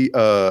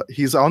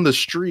he's on the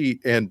street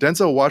and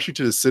Denzel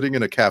Washington is sitting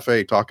in a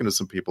cafe talking to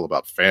some people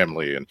about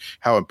family and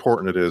how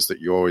important it is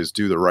that you always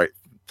do the right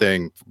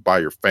thing by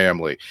your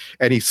family.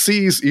 And he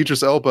sees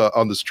Idris Elba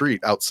on the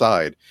street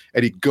outside,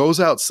 and he goes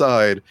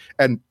outside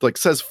and like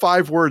says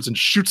 5 words and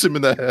shoots him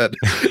in the head.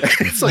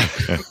 it's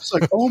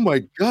like, oh my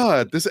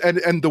God, this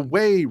and the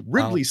way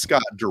Ridley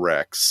Scott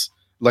directs,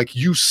 like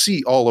you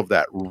see all of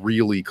that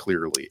really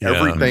clearly. Yeah.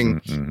 Everything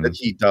that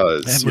he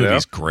does. That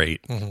movie's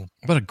great. Mm-hmm.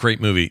 What a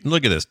great movie.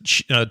 Look at this.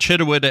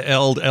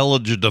 Chiwetel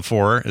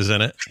Ejiofor is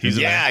in it. He's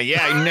he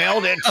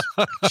nailed it.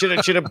 Should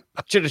have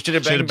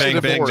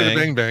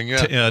bang.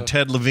 Yeah.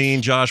 Ted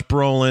Levine, Josh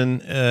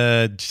Brolin,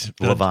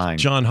 Levine.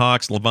 John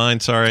Hawkes, Levine,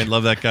 sorry. I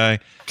love that guy.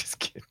 Just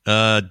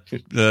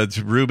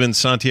kidding. Ruben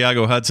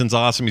Santiago Hudson's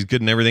awesome. He's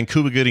good in everything.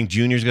 Cuba Gooding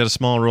Jr.'s got a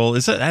small role.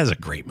 That is a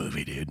great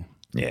movie, dude.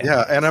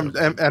 Yeah, and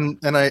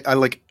I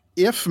like,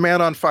 if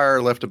Man on Fire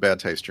left a bad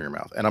taste in your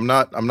mouth, and I'm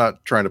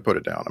not trying to put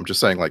it down. I'm just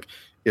saying, like,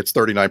 it's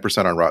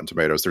 39% on Rotten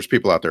Tomatoes. There's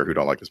people out there who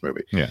don't like this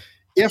movie. Yeah.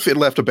 If it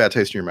left a bad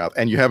taste in your mouth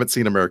and you haven't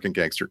seen American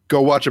Gangster,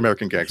 go watch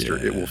American Gangster.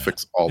 Yeah. It will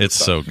fix all the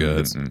stuff. So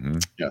good. Mm-hmm.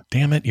 Yeah.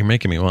 Damn it, you're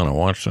making me want to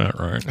watch that,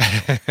 right?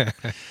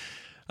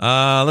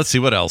 Let's see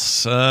what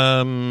else. What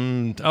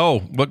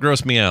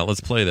grossed me out?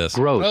 Let's play this.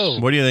 Gross. Oh,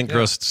 what do you think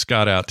grossed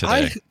Scott out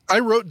today? I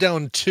wrote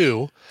down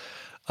 2.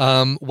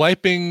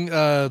 Wiping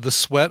the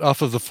sweat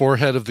off of the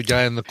forehead of the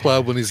guy in the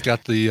club when he's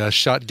got the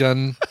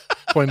shotgun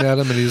pointed at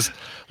him, and he's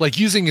like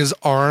using his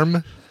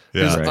arm,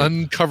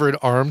 uncovered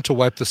arm, to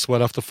wipe the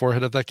sweat off the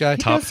forehead of that guy.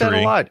 He does that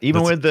a lot,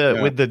 even with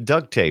the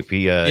duct tape.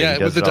 He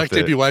with the duct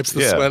tape, he wipes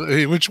the sweat,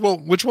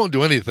 which won't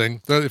do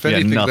anything. If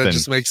anything, that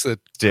just makes it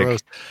gross.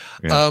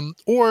 Yeah.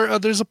 Or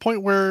there's a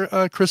point where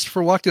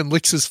Christopher Walken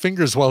licks his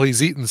fingers while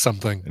he's eating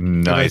something. Nice.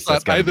 And I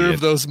thought either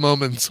of those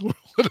moments would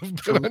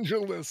have been on your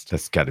list.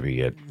 That's got to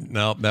be it.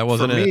 No, that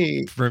wasn't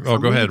it. Go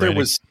ahead,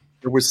 Randy.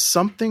 There was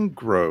something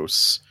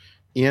gross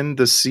in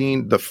the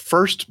scene, the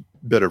first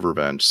bit of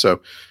revenge.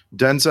 So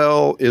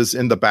Denzel is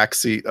in the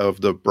backseat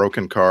of the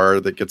broken car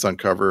that gets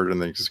uncovered,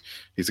 and then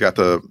he's got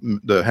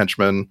the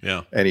henchman,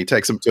 and he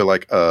takes him to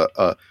like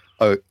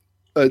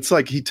it's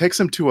like he takes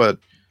him to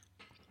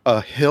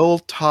a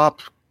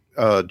hilltop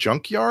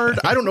junkyard.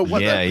 I don't know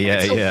what.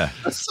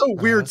 That's so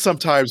weird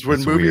sometimes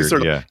when movies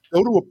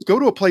go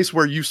to a place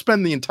where you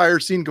spend the entire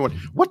scene going,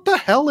 what the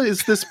hell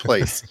is this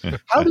place?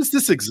 How does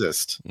this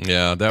exist?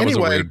 Yeah, that was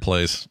a weird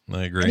place.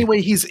 I agree.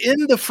 Anyway, he's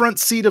in the front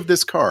seat of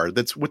this car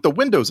that's with the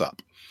windows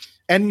up.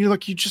 And you're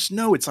like, you just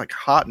know it's like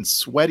hot and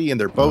sweaty, and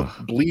they're both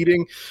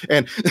bleeding,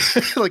 and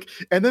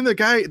and then the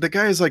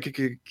guy is like,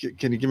 can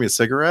you give me a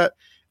cigarette?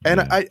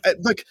 And I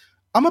like,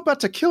 I'm about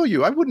to kill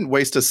you. I wouldn't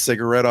waste a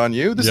cigarette on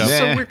you. This is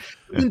so weird.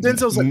 And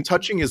Denzel's like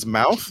touching his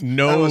mouth.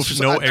 No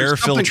air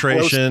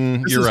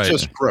filtration. You're right.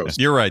 Just gross.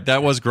 You're right.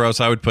 That was gross.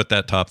 I would put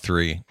that top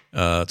 3.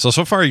 So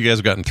far you guys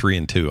have gotten 3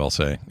 and 2. I'll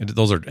say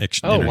those are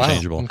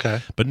interchangeable. Wow.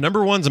 Okay. But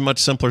number 1's a much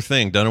simpler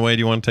thing. Dunaway, do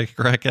you want to take a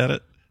crack at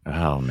it?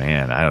 Oh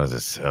man, I was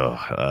just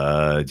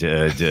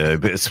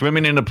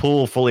swimming in a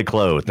pool fully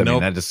clothed. I mean,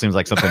 that just seems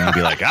like something you'd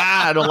be like,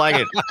 I don't like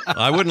it.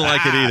 I wouldn't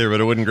like it either,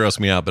 but it wouldn't gross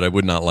me out. But I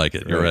would not like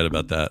it. You're right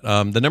about that.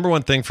 The number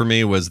one thing for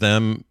me was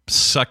them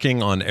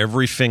sucking on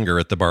every finger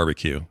at the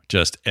barbecue,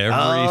 just every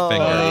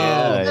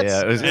finger.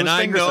 Yeah. And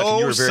I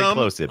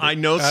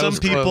know some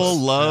people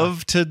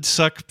love to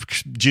suck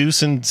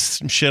juice and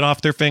shit off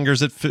their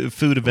fingers at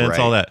food events,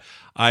 all that.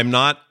 I'm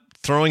not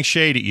throwing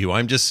shade at you.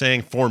 I'm just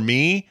saying, for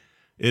me,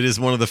 it is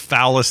one of the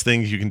foulest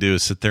things you can do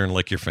is sit there and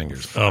lick your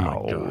fingers. Oh my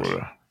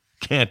god,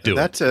 can't do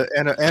it.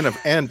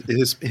 And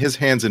his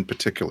hands in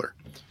particular.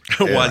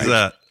 Why's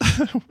that?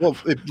 Well,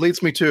 it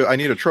leads me to I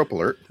need a trope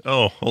alert.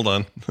 Oh, hold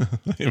on.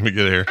 Let me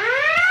get here.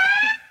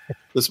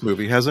 This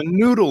movie has a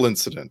noodle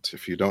incident.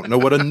 If you don't know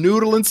what a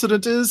noodle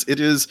incident is,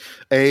 it is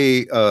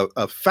a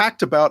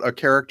fact about a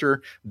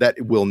character that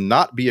will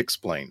not be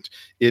explained.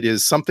 It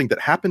is something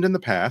that happened in the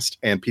past,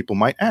 and people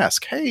might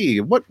ask, "Hey,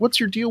 what's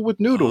your deal with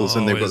noodles?"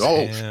 And they would,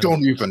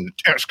 don't even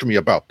ask me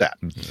about that.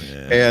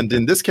 Yeah. And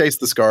in this case,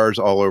 the scars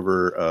all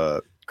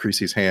over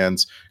Creasy's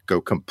hands go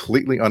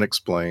completely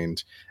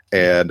unexplained.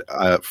 And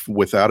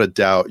without a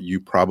doubt, you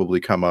probably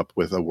come up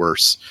with a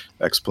worse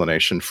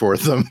explanation for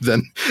them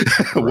than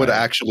would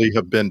actually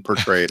have been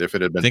portrayed if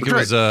it had been. I think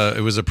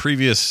it was a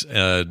previous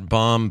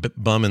bum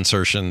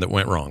insertion that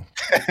went wrong.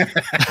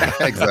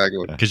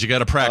 Exactly, because you got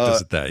to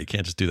practice at that. You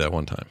can't just do that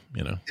one time.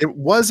 It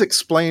was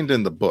explained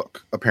in the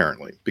book,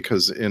 apparently,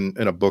 because in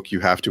a book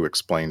you have to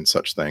explain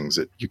such things.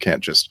 You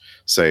can't just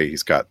say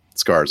he's got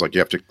scars. Like, you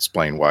have to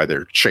explain why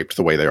they're shaped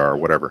the way they are or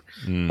whatever.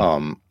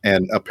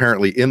 And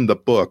apparently in the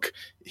book,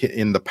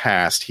 in the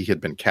past, he had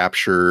been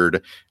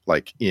captured,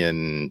 like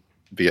in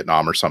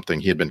Vietnam or something.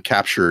 He had been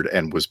captured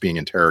and was being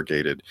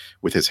interrogated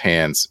with his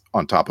hands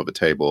on top of a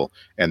table,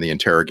 and the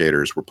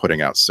interrogators were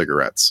putting out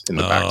cigarettes in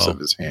the backs of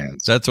his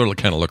hands. That's what it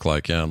kind of looked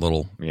like.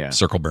 Little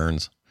circle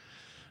burns.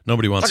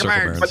 Nobody wants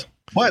circle burns.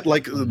 But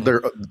like,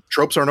 their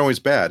tropes aren't always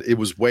bad. It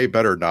was way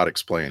better not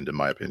explained, in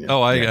my opinion.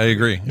 Oh, I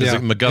agree. It was a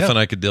MacGuffin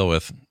I could deal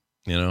with.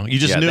 You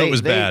just knew it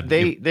was bad.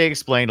 They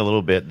explained a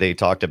little bit. They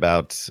talked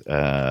about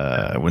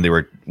when they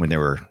were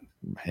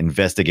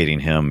investigating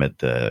him at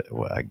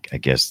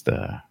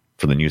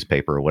for the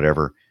newspaper or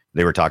whatever.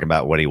 They were talking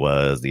about what he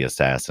was, the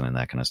assassin, and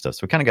that kind of stuff. So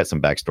we kind of got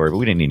some backstory, but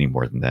we didn't need any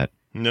more than that.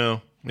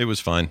 No, it was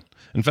fine.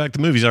 In fact, the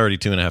movie's already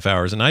 2.5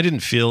 hours, and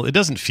it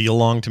doesn't feel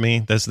long to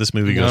me. This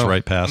movie goes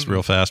right past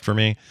real fast for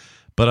me.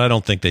 But I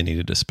don't think they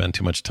needed to spend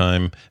too much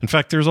time. In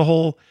fact, there's a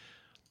whole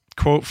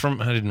quote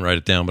I didn't write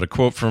it down, but a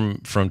quote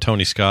from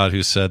Tony Scott,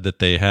 who said that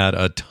they had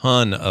a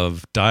ton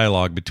of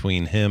dialogue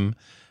between him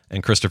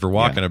and Christopher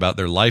Walken about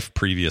their life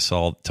previous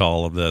to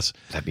all of this.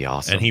 That'd be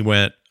awesome. And he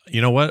went,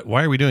 you know what?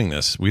 Why are we doing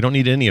this? We don't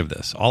need any of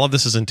this. All of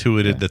this is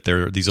intuited that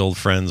they're these old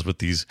friends with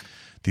these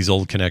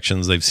old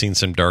connections. They've seen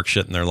some dark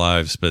shit in their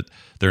lives, but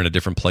they're in a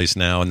different place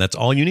now, and that's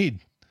all you need.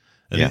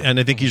 And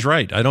I think he's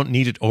right. I don't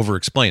need it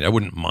over-explained. I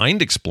wouldn't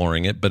mind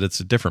exploring it, but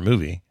it's a different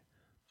movie.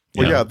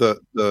 Well,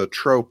 the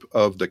trope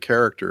of the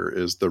character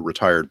is the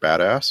retired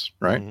badass,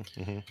 right?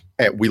 Mm-hmm.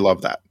 And we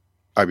love that.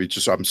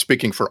 I'm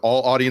speaking for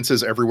all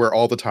audiences everywhere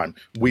all the time.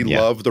 We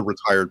love the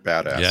retired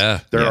badass. Yeah.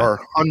 There are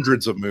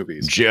hundreds of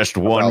movies. Just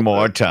one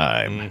more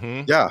time.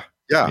 Mm-hmm. Yeah.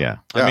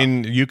 I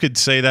mean, you could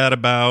say that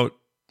about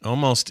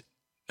almost,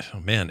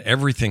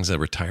 everything's a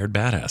retired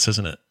badass,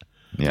 isn't it?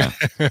 Yeah.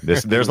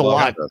 There's a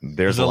lot.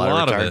 There's a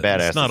lot of retired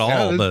badasses. It's not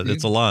all, but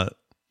it's a lot.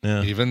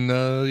 Yeah. Even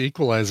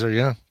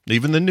Equalizer,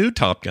 Even the new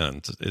Top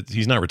Gun.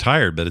 He's not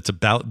retired, but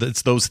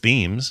it's those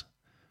themes.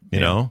 You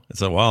know,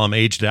 it's like, I'm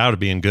aged out of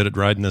being good at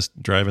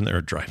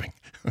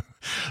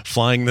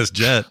flying this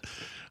jet.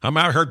 I'm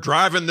out here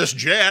driving this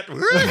jet. What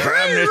do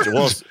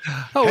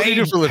you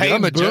do for a living?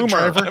 I'm a jet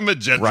driver. I'm a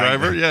jet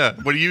driver. Yeah.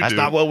 What do you do? That's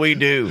not what we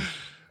do.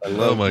 I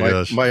love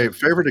gosh. My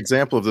favorite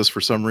example of this for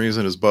some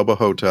reason is Bubba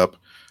Hotep,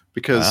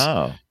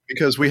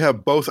 because we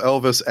have both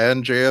Elvis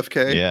and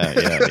JFK.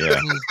 Yeah.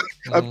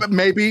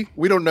 Maybe.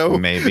 We don't know.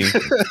 Maybe.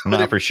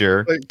 Not for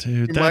sure.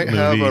 Dude, you might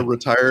have a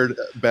retired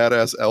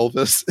badass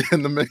Elvis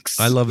in the mix.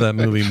 I love that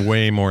movie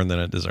way more than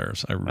it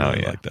deserves. I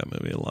really like that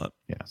movie a lot.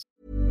 Yes.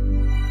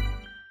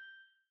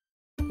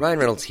 Ryan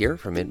Reynolds here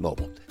from Mint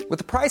Mobile. With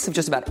the price of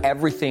just about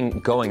everything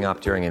going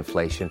up during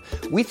inflation,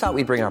 we thought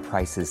we'd bring our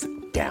prices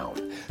down.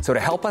 So to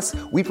help us,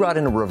 we brought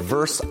in a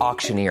reverse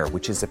auctioneer,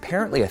 which is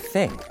apparently a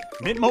thing.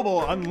 Mint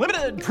Mobile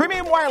Unlimited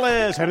Premium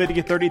Wireless. How to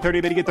get 30,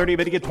 30, bit to get 30,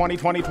 bit to get 20,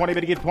 20, 20,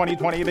 bit to get 20,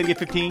 20, bit to get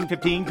 15,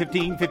 15,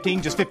 15,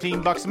 15, just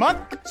 $15 a month?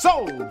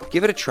 Sold!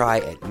 Give it a try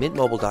at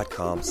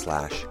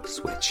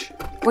mintmobile.com/switch.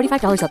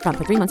 $45 up front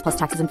for 3 months plus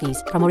taxes and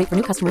fees. Promo rate for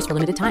new customers for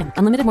limited time.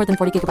 Unlimited more than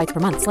 40 gigabytes per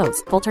month.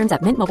 Slows full terms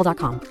at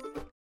mintmobile.com.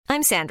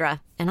 I'm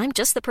Sandra, and I'm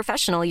just the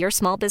professional your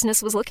small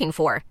business was looking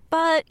for.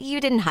 But you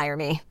didn't hire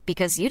me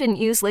because you didn't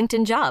use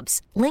LinkedIn Jobs.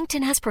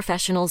 LinkedIn has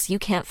professionals you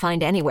can't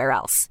find anywhere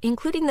else,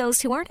 including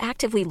those who aren't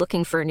actively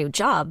looking for a new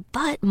job,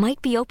 but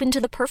might be open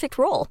to the perfect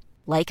role,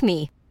 like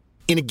me.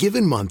 In a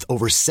given month,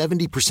 over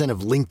 70%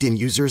 of LinkedIn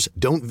users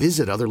don't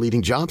visit other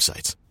leading job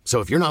sites. So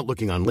if you're not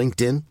looking on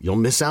LinkedIn, you'll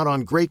miss out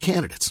on great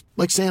candidates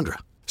like Sandra.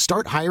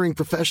 Start hiring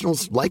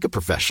professionals like a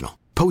professional.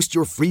 Post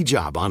your free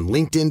job on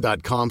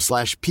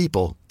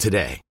linkedin.com/people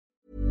today.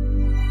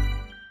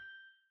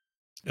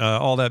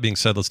 All that being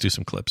said, let's do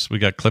some clips. We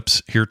got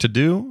clips here to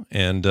do,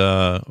 and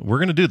we're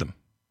going to do them.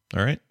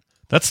 All right?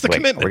 That's the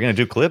commitment. We're going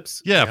to do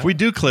clips? Yeah, if we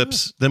do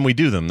clips, then we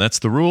do them. That's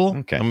the rule.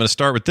 Okay. I'm going to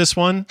start with this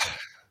one.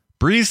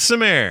 Breathe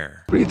some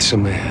air. Breathe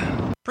some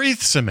air. Breathe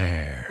some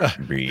air.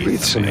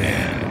 Breathe some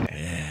air.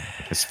 Yeah.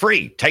 It's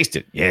free. Taste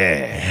it.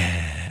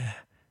 Yeah.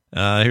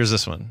 Here's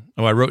this one.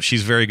 Oh, I wrote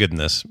she's very good in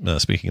this,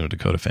 speaking of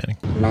Dakota Fanning.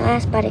 My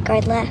last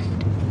bodyguard left.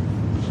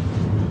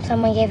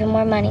 Someone gave him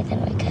more money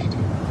than we could.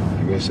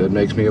 I guess that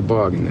makes me a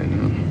bargain then,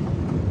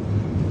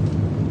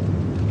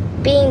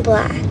 huh? Being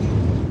black,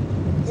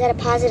 is that a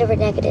positive or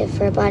negative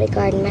for a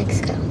bodyguard in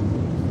Mexico?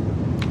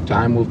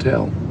 Time will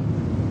tell.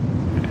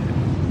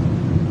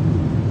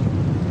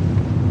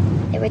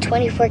 There were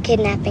 24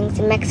 kidnappings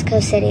in Mexico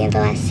City in the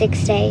last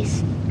 6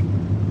 days.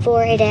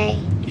 4 a day.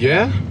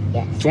 Yeah?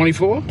 Yes.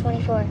 24?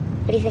 24.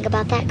 What do you think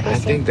about that, Chris? I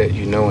think that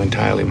you know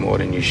entirely more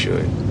than you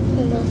should.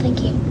 Well,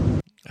 thank you.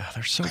 Oh,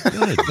 they're so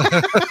good.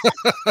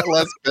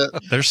 Last bit.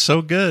 They're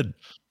so good.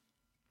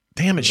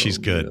 Damn it, she's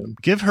good. Man.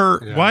 Give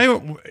her why?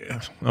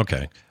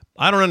 Okay,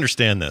 I don't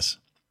understand this.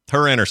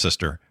 Her and her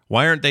sister.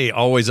 Why aren't they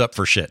always up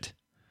for shit?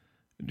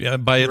 Yeah,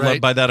 by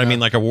that I mean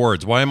like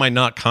awards. Why am I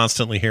not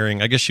constantly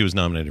hearing? I guess she was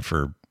nominated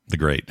for The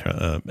Great.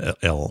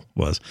 Elle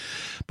was,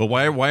 but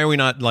why are we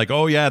not like?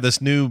 Oh yeah,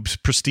 this new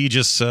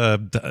prestigious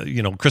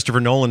Christopher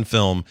Nolan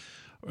film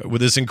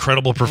with this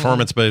incredible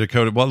performance by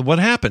Dakota. Well, what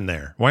happened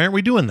there? Why aren't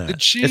we doing that?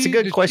 It's a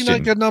good question. Did she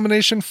not get a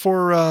nomination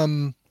for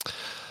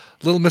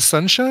Little Miss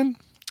Sunshine?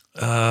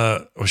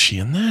 Was she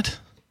in that?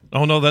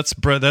 Oh no, that's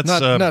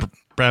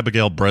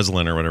Abigail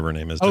Breslin or whatever her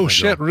name is. Oh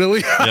shit, girl. really?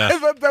 Yeah. I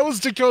thought that was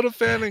Dakota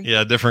Fanning.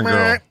 Yeah, different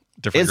girl.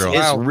 Different girl.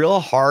 It's real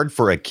hard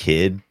for a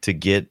kid to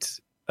get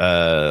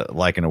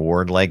like an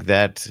award like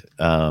that.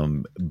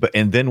 But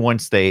then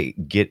once they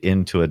get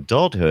into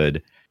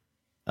adulthood,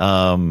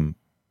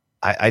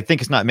 I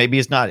think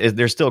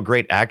they're still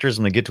great actors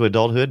when they get to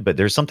adulthood, but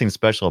there's something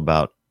special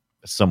about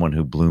someone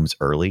who blooms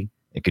early.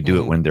 It could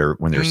do it when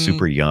they're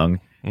super young.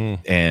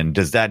 And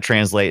does that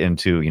translate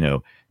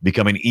into,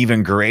 becoming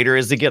even greater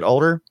as they get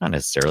older? Not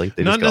necessarily.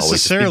 Not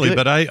necessarily,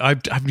 but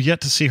I've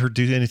yet to see her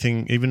do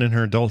anything, even in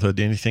her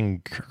adulthood,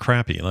 anything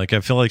crappy. Like, I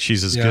feel like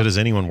she's as good as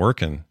anyone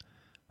working.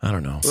 I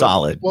don't know.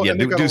 Solid. Well, yeah.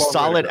 Do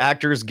solid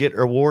actors get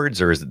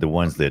awards, or is it the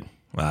ones that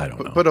I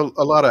don't know? But a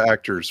lot of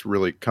actors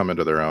really come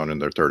into their own in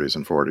their 30s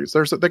and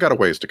 40s. They got a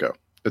ways to go.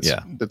 It's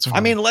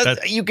I mean,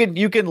 you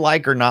can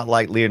like or not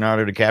like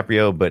Leonardo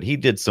DiCaprio, but he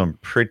did some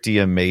pretty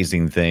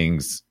amazing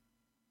things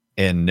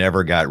and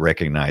never got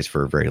recognized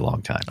for a very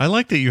long time. I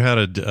like that you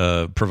had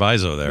a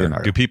proviso there.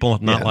 Leonardo. Do people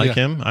not like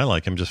him? I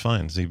like him just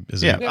fine. Is he?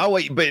 Oh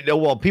wait, but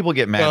people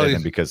get mad at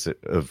him because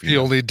of he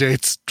only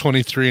dates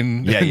 23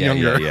 and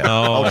younger. Yeah.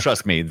 Oh,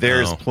 trust me,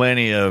 there's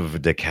plenty of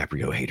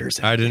DiCaprio haters.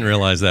 I didn't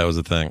realize that was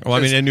a thing. Well,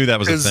 I mean, I knew that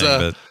was a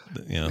thing,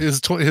 but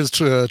his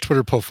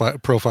Twitter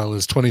profile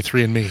is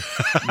 23andMe.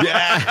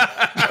 Yeah,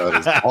 that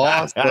is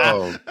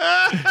awesome.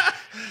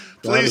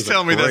 Please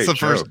tell me that's the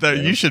first.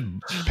 You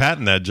should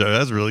patent that joke.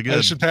 That's really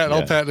good.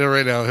 I'll patent it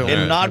right now.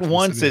 And not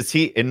once has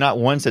he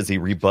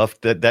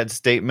rebuffed that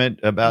statement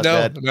about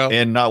that. No.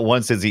 And not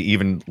once has he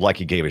even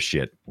he gave a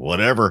shit.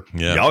 Whatever.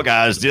 Yeah. Y'all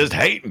guys just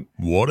hating.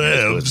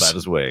 Whatever. About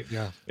his way.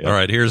 Yeah. All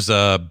right. Here's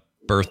a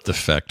birth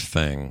defect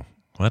thing.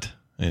 What?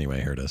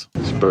 Anyway, here it is.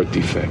 It's a birth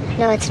defect.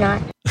 No, it's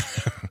not.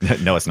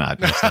 No, it's not.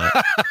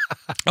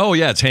 Oh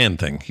yeah, it's hand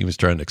thing. He was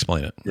trying to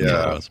explain it.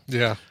 Yeah.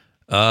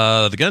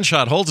 The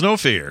gunshot holds no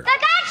fear.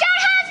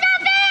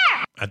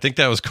 I think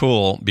that was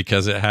cool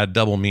because it had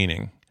double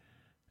meaning.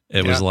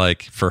 It was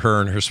like for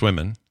her and her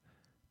swimming,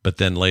 but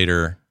then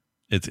later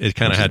it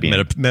kind of had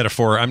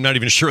metaphor. I'm not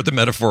even sure what the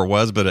metaphor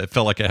was, but it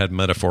felt like it had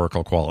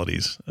metaphorical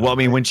qualities. Well, I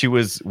mean, when she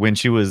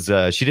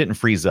didn't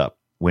freeze up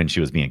when she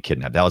was being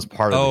kidnapped. That was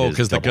part of it. Oh,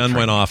 because the gun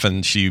went off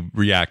and she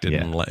reacted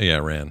and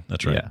ran.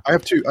 That's right. Yeah. I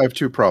have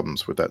two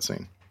problems with that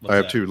scene. I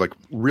have two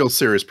real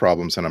serious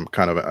problems, and I'm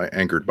kind of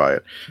angered by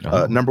it.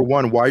 Number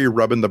one, why are you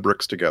rubbing the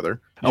bricks together?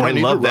 I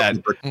love that.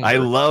 I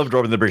loved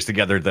rubbing the bricks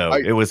together, though.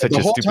 It was such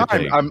a stupid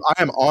thing. I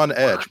am on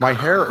edge. My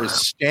hair is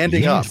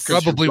standing up.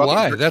 Probably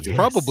why. That's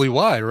probably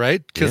why,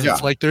 right? Because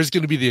it's like there's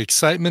going to be the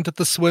excitement at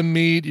the swim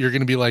meet. You're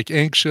going to be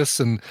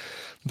anxious, and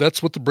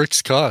that's what the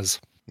bricks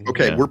cause.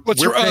 Okay,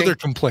 what's your other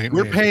complaint?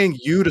 We're paying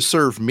you to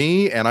serve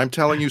me, and I'm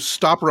telling you,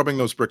 stop rubbing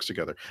those bricks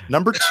together.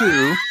 Number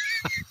two.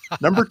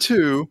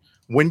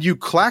 When you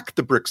clack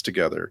the bricks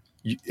together,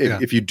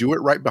 if you do it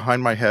right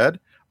behind my head,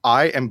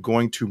 I am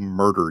going to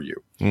murder you.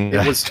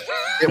 It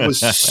was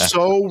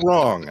so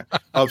wrong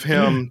of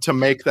him to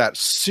make that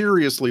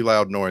seriously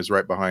loud noise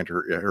right behind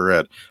her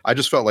head. I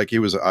just felt like he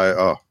was.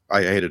 I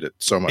hated it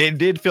so much. It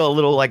did feel a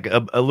little like a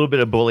little bit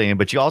of bullying,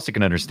 but you also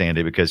can understand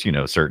it because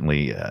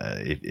certainly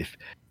if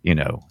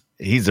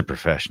he's a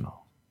professional.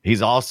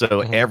 He's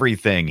also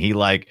everything.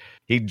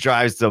 He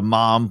drives the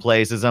mom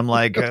places. I'm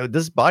like,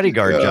 this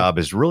bodyguard job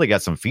has really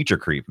got some feature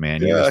creep,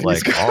 man. You're just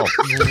like, oh,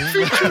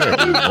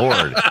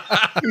 Lord.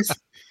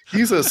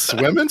 He's a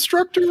swim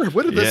instructor?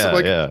 What did this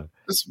like? Yeah.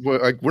 This,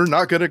 like, we're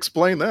not going to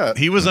explain that.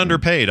 He was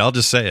underpaid. I'll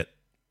just say it.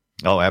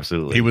 Oh,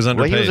 absolutely. He was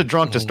underpaid. Well, he was a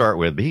drunk to start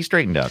with, but he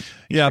straightened out.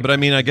 Yeah, but I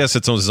mean, I guess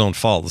it's his own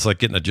fault. It's like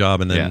getting a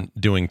job and then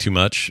doing too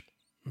much.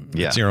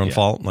 Yeah, it's your own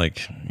fault.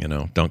 Like,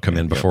 don't come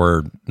in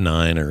before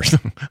 9 or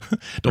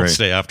don't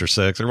stay after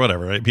 6 or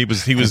whatever. Right? He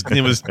was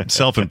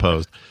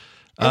self-imposed.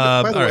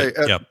 By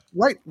the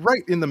way,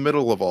 right in the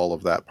middle of all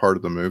of that part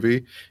of the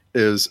movie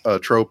is a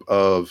trope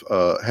of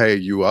 "Hey,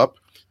 you up?"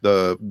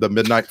 the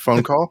midnight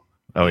phone call.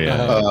 Oh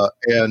yeah,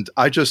 and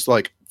I just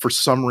like, for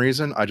some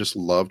reason, I just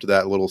loved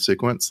that little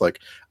sequence.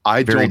 Like,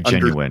 very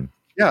genuine.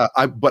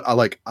 I've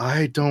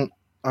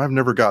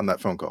never gotten that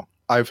phone call.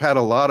 I've had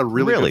a lot of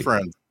really good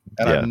friends,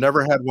 and I've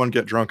never had one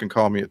get drunk and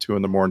call me at 2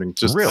 a.m.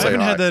 Just I to say haven't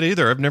hi. had that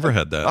either. I've never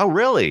had that. Oh,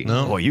 really?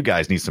 No. Well, you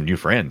guys need some new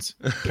friends,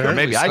 or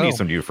maybe I need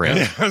some new friends.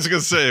 Yeah, I was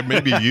gonna say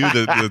maybe you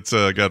that's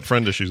got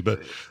friend issues,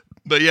 but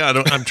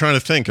yeah, I'm trying to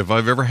think if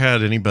I've ever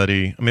had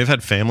anybody. I mean, I've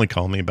had family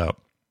call me about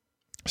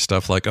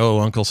stuff like, "Oh,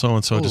 Uncle so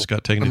and so just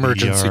got taken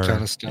emergency to the ER."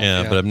 kind of stuff.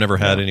 Yeah, but I've never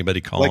had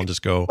anybody call and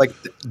just go like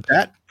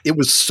that. It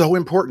was so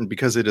important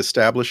because it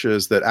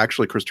establishes that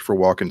actually Christopher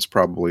Walken's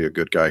probably a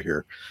good guy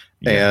here.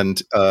 Yeah.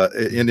 And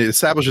it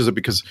establishes it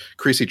because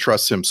Creasy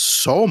trusts him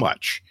so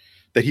much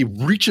that he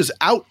reaches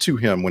out to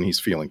him when he's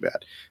feeling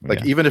bad,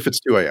 like even if it's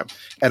 2 a.m.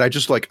 And I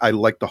just I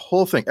like the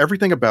whole thing,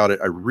 everything about it.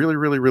 I really,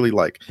 really, really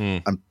like.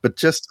 But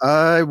just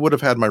I would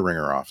have had my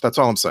ringer off. That's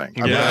all I'm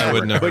saying. I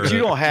would never. But you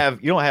don't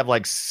have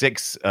like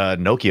 6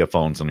 Nokia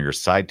phones on your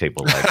side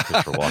table like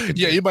Christopher Walken.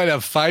 Yeah, you might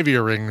have 5 of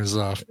your rringers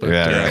off. But,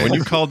 when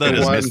you called that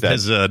his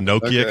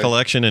Nokia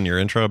collection in your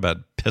intro, I about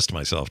pissed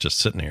myself just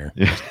sitting here.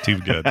 Too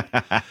good.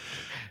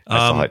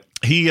 I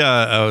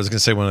was going to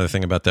say one other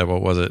thing about that.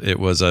 What was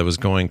it? I was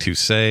going to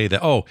say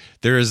that,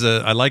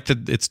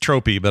 it's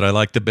tropey, but I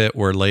like the bit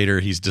where later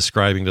he's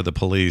describing to the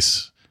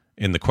police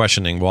in the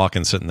questioning,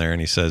 Walken sitting there,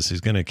 and he says he's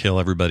going to kill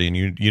everybody and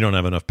you don't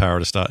have enough power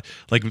to stop.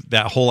 Like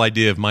that whole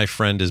idea of my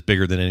friend is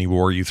bigger than any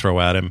war you throw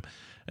at him.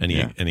 And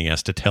he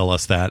has to tell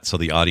us that. So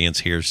the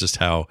audience hears just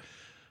how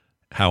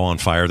on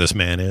fire this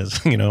man is,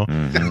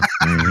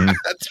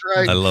 That's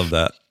right. I love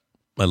that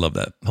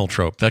whole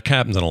trope. That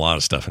happens in a lot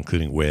of stuff,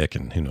 including Wick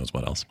and who knows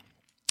what else.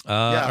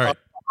 All right.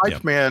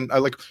 Hype man, I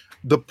like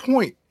the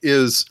point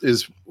is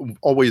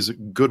always a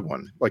good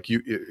one. Like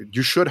you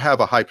should have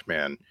a hype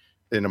man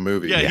in a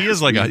movie. Yeah, he is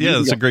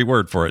that's a great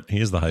word for it.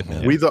 He is the hype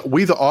man. We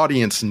the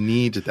audience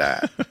need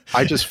that.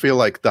 I just feel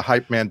like the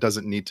hype man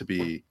doesn't need to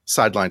be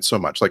sidelined so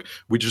much. Like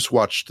we just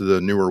watched the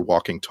newer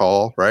Walking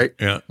Tall, right?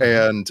 Yeah.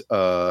 And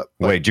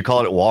wait, did you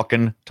call it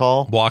Walking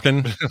Tall?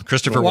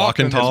 Christopher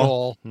Walken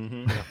Tall.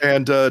 Mm-hmm.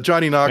 And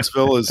Johnny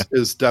Knoxville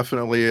is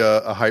definitely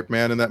a hype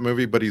man in that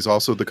movie, but he's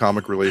also the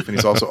comic relief, and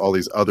he's also all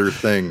these other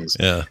things.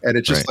 Yeah. And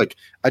it's just like,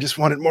 I just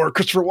wanted more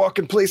Christopher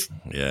Walken, please.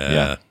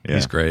 Yeah.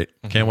 He's great.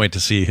 Can't wait to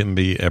see him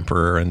be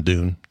Emperor and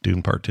Dune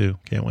Part 2.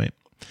 Can't wait.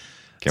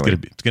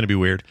 It's gonna be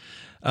weird.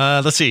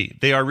 Let's see.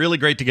 They are really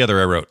great together,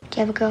 I wrote. Do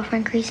you have a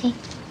girlfriend, Creasy?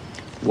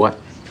 What? Do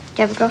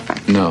you have a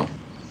girlfriend? No.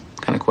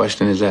 What kind of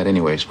question is that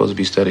anyway? You're supposed to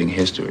be studying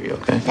history,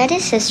 okay? That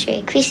is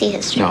history. Creasy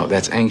history. No,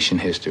 that's ancient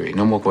history.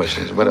 No more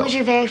questions. What Who else? was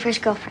your very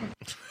first girlfriend?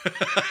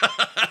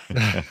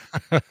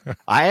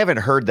 I haven't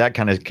heard that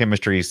kind of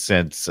chemistry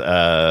since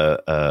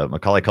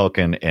Macaulay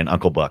Culkin and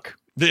Uncle Buck.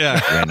 Yeah.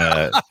 And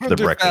The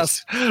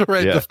Breakfast.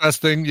 The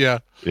fast thing. Yeah.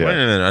 Wait a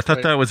minute. I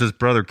thought that was his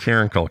brother,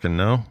 Kieran Culkin.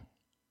 No?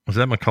 Was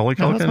that Macaulay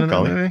Culkin in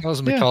that movie? That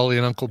was Macaulay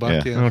and Uncle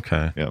Buck. Yeah.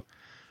 Okay. Yep.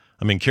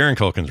 I mean, Kieran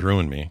Culkin's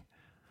ruined me.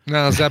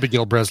 No, it's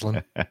Abigail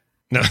Breslin.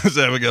 No, it's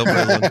Abigail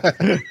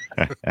Breslin.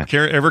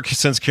 Ever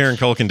since Kieran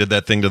Culkin did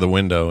that thing to the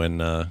window in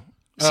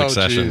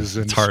Succession,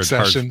 it's hard.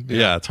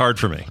 Yeah, it's hard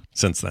for me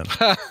since then.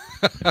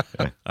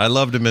 I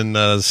loved him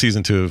in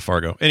season 2 of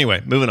Fargo.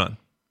 Anyway, moving on.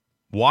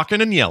 Walking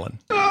and yelling.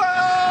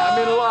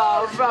 I'm in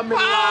love. I'm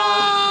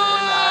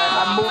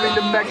moving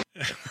to Mexico.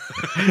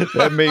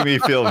 That made me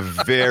feel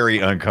very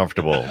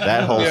uncomfortable.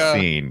 That whole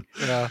scene,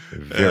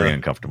 very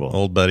uncomfortable.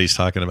 Old buddies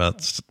talking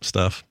about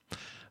stuff.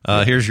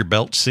 Here's your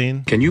belch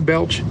scene. Can you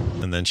belch?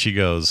 And then she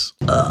goes,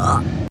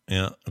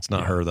 yeah, it's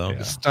not her though.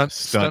 Yeah.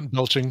 Stunt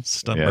belching.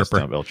 Stunt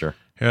belcher.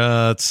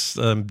 It's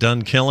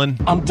done killing.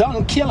 I'm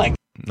done killing.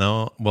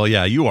 No, well,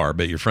 yeah, you are,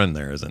 but your friend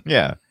there isn't.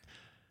 Yeah.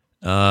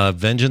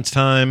 Vengeance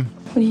time.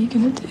 What are you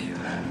gonna do?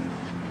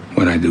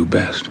 What I do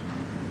best.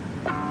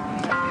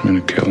 I'm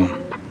gonna kill him.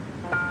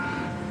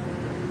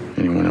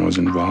 Anyone that was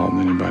involved,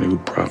 anybody who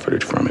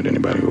profited from it,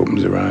 anybody who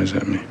opens their eyes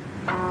at me.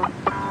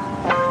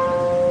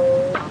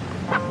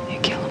 You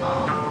kill them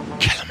all.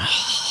 Kill them all.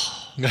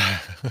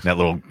 that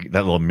little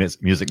music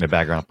in the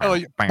background. Oh,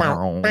 It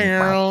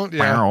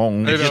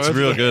gets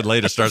real good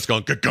later. Starts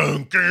going. The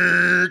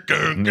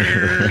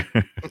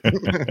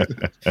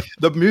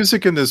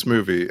music in this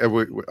movie,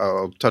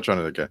 I'll touch on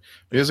it again.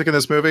 Music in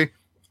this movie,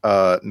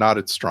 not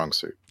its strong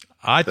suit.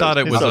 I thought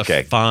it was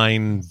okay. a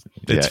fine.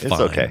 It's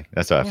fine. Okay.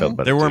 That's how I felt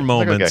about it. There were too.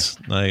 moments,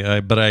 Like, okay.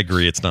 but I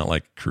agree, it's not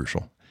like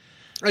crucial.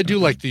 I do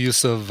like the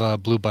use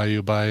of Blue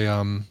Bayou by.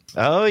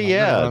 Oh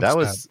yeah, that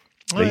was.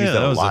 They used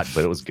that a lot,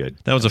 but it was good.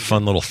 That was a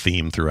fun little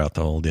theme throughout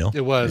the whole deal.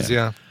 It was,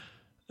 yeah.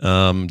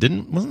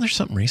 Wasn't there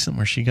something recent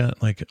where she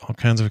got like all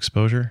kinds of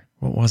exposure?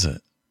 What was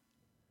it?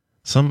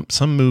 Some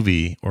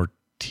movie or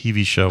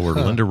TV show where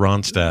Linda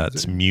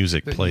Ronstadt's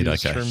music played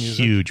like a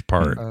huge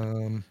part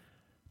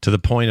to the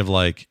point of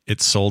like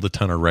it sold a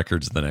ton of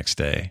records the next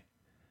day.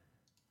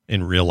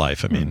 In real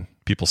life, I mean,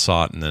 people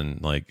saw it and then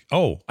like,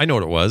 oh, I know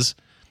what it was.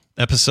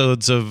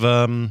 Episodes of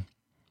The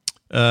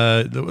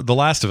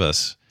Last of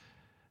Us.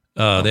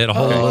 They had a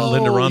whole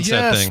Linda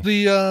Ronstadt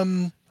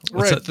thing.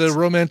 The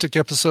romantic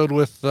episode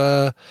with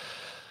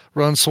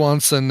Ron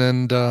Swanson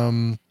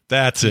and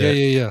that's it.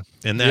 Yeah.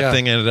 And that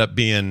thing ended up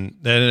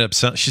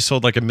she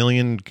sold like 1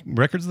 million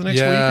records the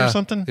next week or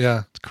something.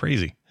 Yeah, it's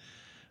crazy.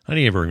 I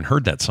didn't ever even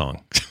heard that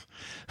song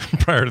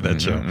prior to that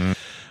show.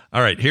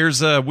 All right,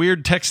 here's a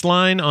weird text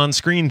line on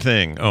screen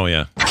thing. Oh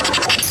yeah.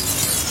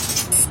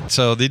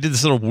 So they did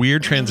this little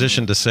weird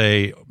transition to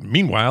say,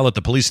 meanwhile at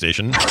the police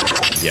station.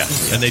 Yeah.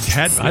 And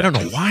I don't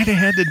know why they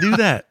had to do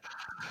that.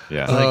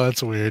 Yeah. Oh,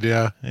 that's weird.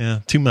 Yeah. Yeah.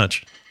 Too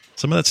much.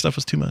 Some of that stuff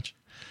was too much.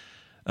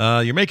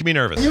 You're making me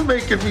nervous. You're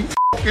making me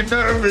fucking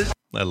nervous.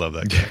 I love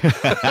that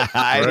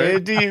guy.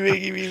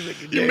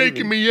 You're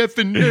making me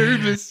effing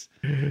nervous.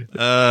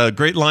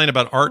 Great line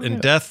about art and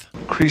death.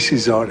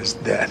 Creasy's art is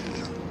death.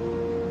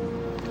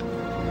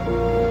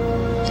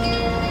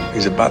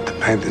 He's about to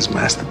paint his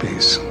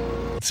masterpiece.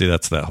 See,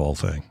 that's that whole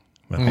thing.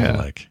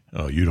 Like,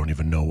 oh, you don't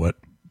even know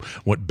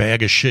what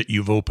bag of shit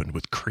you've opened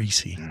with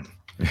Creasy.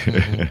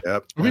 Yep.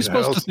 Are we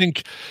supposed to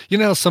think,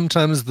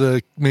 sometimes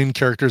the main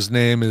character's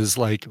name is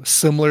like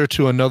similar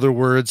to another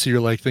word, so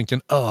you're like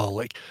thinking, oh,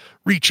 like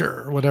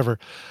Reacher or whatever.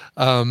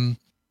 Do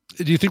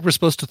you think we're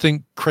supposed to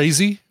think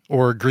crazy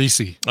or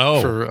greasy?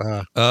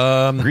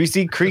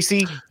 Greasy,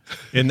 creasy.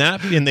 In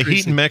the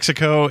heat in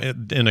Mexico,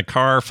 in a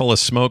car full of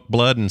smoke,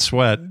 blood, and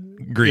sweat,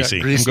 greasy.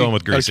 Yeah, greasy. I'm going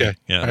with greasy. Okay.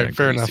 Yeah, All right,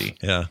 fair enough.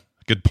 Yeah,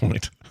 good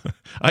point.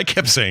 I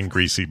kept saying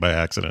greasy by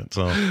accident,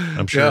 so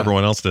I'm sure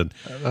everyone else did.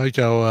 I like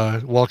how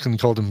Walken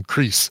called him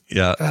Crease.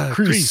 Yeah,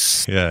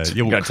 Crease. Yeah,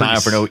 you got time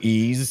for no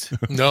E's.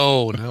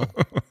 No.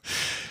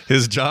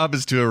 His job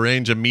is to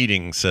arrange a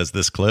meeting, says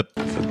this clip.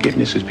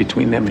 Forgiveness is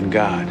between them and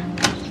God.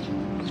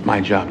 It's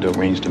my job to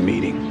arrange the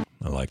meeting.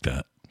 I like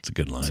that. It's a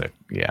good line.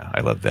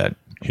 I love that.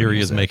 Here he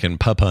is making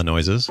papa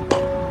noises.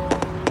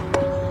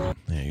 There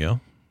you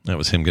go. That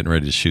was him getting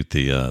ready to shoot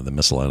the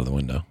missile out of the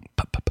window.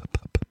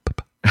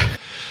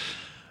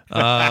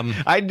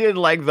 I did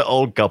like the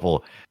old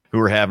couple who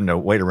were having to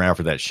wait around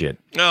for that shit.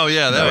 Oh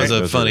yeah, that was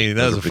a funny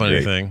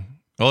thing.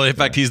 Well, in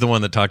fact, he's the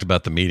one that talked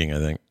about the meeting, I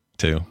think,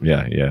 too.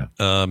 Yeah.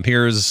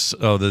 Here's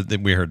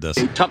we heard this.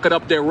 Tuck it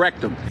up their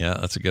rectum. Yeah,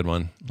 that's a good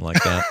one. I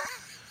like that.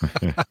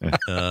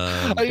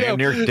 Damn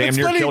near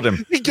killed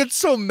him. He gets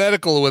so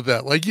medical with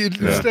that. Like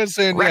instead of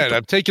saying, "Yeah,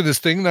 I've taken this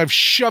thing and I've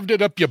shoved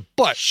it up your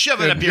butt." Shove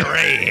it up your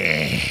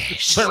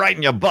ass. Put it right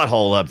in your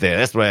butthole up there.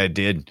 That's what I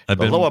did. The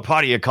lower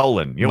part of your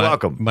colon. You're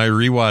welcome. My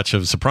rewatch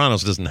of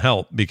Sopranos doesn't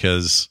help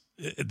because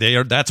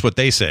that's what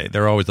they say.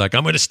 They're always like,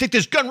 "I'm going to stick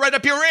this gun right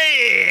up your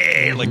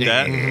ass," like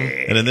that.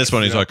 And in this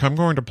one, he's like, "I'm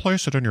going to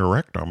place it in your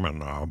rectum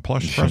and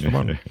press the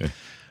button."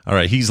 All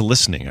right, he's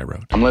listening. I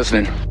wrote. I'm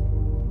listening.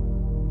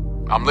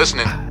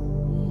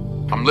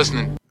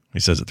 He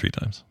says it 3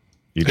 times.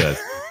 He does.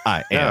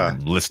 I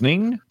am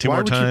listening. 2 Why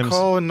more would times. you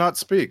call and not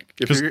speak?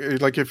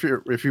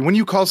 If you when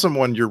you call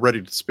someone, you're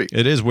ready to speak.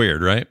 It is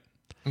weird, right?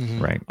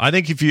 Mm-hmm. Right. I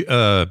think if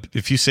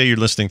you say you're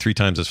listening 3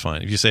 times, it's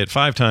fine. If you say it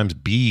 5 times,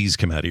 bees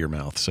come out of your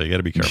mouth. So you got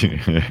to be careful.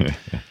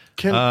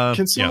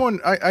 Can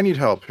someone? Yeah. I need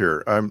help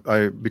here.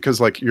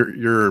 Because like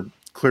you're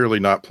clearly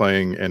not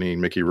playing any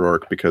Mickey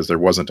Rourke because there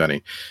wasn't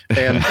any,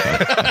 and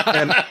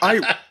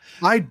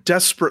I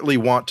desperately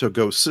want to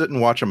go sit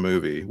and watch a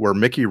movie where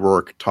Mickey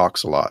Rourke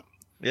talks a lot.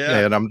 Yeah.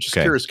 And I'm just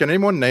curious, can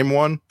anyone name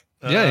one?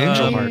 Yeah,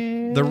 Angel Heart.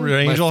 The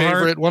Angel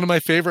Heart? One of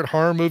my favorite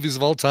horror movies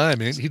of all time.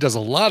 He does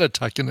a lot of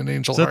tucking in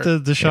Angel Heart. Is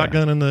that the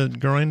shotgun and the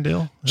groin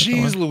deal?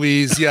 Jeez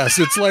Louise, yes.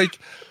 It's like...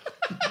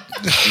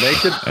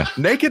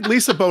 Naked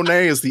Lisa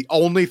Bonet is the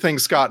only thing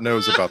Scott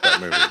knows about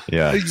that movie.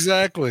 Yeah,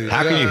 exactly.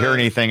 How can you hear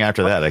anything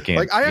after that? I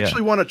can't. I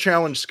actually want to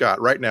challenge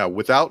Scott right now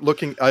without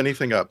looking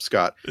anything up.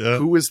 Scott,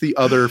 who is the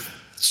other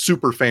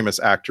super famous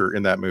actor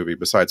in that movie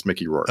besides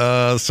Mickey Rourke?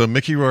 So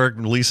Mickey Rourke,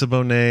 Lisa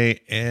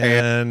Bonet,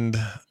 and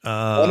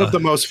one of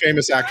the most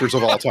famous actors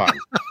of all time.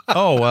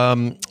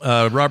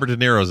 Robert De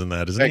Niro's in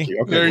that, isn't he? Thank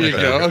you. Okay, there you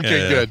go.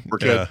 Okay, good. We're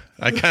good. Yeah.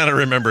 I kind of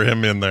remember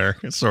him in there,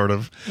 sort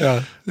of.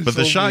 Yeah. But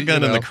the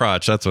shotgun in the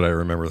crotch, that's what I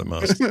remember the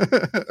most.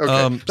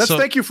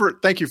 Thank you for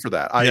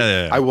that.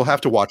 I will have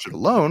to watch it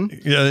alone.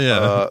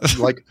 Yeah.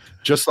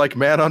 Just like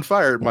Man on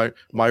Fire.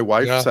 My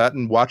wife sat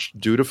and watched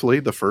dutifully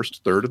the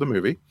first third of the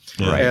movie.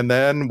 Right. And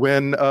then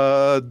when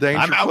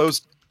Danger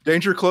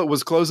danger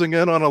was closing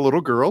in on a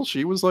little girl,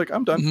 she was like,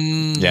 I'm done.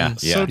 Yeah.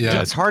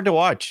 It's hard to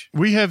watch.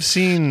 We have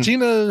seen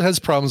Gina has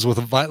problems with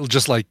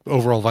just like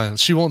overall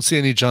violence. She won't see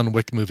any John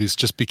Wick movies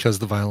just because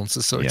the violence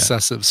is so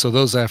excessive. So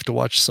those I have to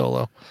watch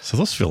solo. So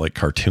those feel like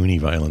cartoony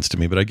violence to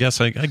me, but I guess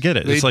I get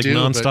it. They It's like do,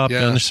 nonstop but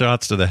yeah.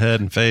 gunshots to the head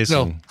and face.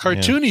 No, and,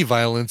 cartoony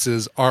violence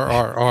is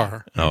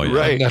RRR. Oh, yeah.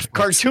 Right. Netflix.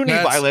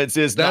 Cartoony violence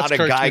is that's not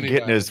a guy cartoony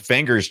getting his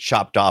fingers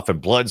chopped off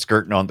and blood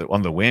skirting on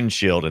the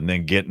windshield and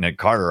then getting it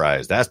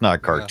cauterized. That's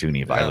not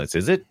cartoony violence,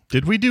 is it?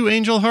 Did we do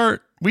Angel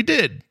Heart? We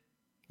did.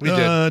 We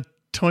did.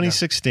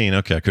 2016.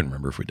 Okay, I couldn't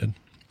remember if we did.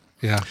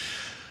 Yeah.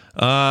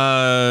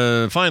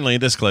 Finally,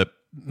 this clip.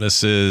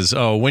 This is,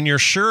 when you're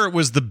sure it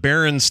was the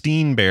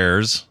Berenstein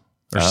Bears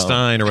or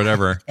Stein or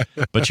whatever,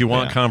 but you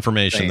want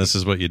confirmation, this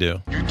is what you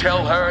do. You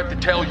tell her to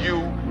tell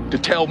you to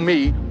tell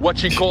me what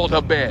she called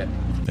her bear.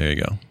 There you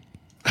go.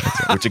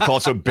 Which it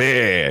calls a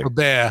bear.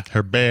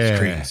 Her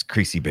bear.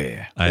 Creasy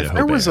bear. If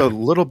there was a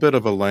little bit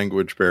of a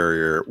language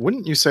barrier,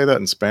 wouldn't you say that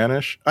in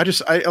Spanish? I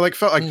like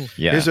felt like,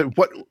 is it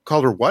what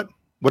called her what?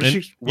 What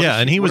did she?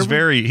 And he was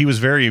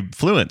very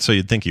fluent, so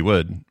you'd think he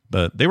would.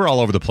 But they were all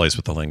over the place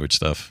with the language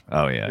stuff.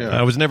 Oh yeah.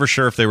 I was never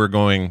sure if they were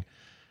doing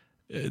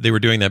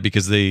that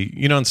because they,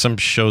 in some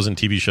shows and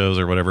TV shows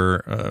or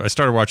whatever. I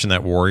started watching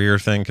that Warrior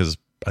thing because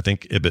I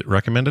think Ibit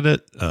recommended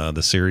it,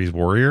 the series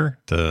Warrior,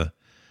 the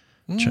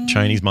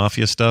Chinese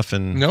mafia stuff.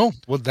 And no,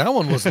 well, that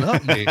one was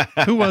not me.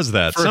 Who was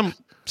that?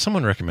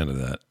 Someone recommended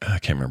that. I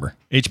can't remember.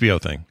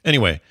 HBO thing.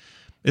 Anyway,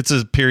 it's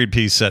a period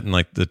piece set in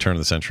like the turn of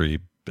the century,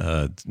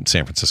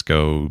 San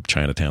Francisco,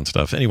 Chinatown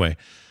stuff. Anyway,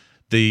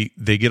 they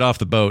get off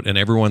the boat and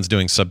everyone's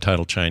doing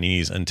subtitled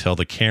Chinese until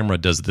the camera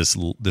does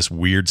this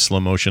weird slow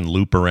motion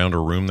loop around a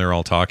room. They're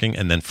all talking,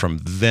 and then from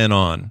then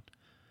on,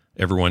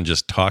 everyone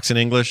just talks in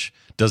English.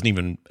 Doesn't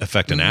even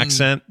affect an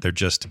accent. They're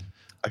just.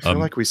 I feel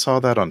like we saw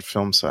that on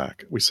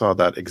FilmSack. We saw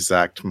that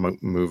exact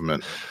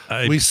movement.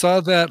 We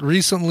saw that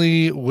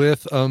recently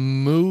with a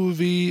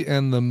movie,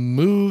 and the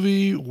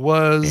movie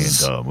was...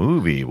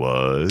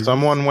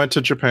 Someone went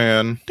to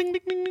Japan. Ding,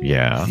 ding, ding.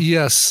 Yeah.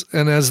 Yes,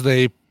 and as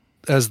the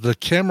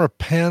camera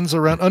pans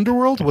around...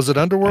 Underworld? Was it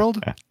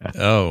Underworld?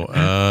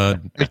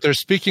 Like they're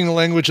speaking a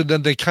language, and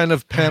then they kind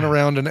of pan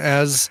around, and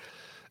as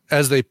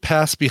they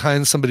pass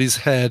behind somebody's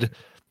head...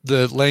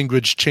 the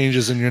language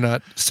changes and you're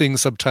not seeing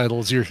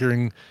subtitles. You're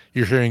hearing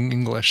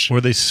English.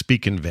 Were they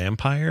speaking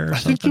vampire or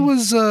something? I think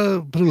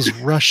it was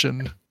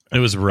Russian. It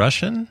was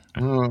Russian?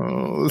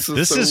 Oh,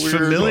 this is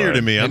familiar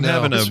to me. I'm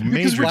having a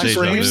major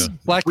deja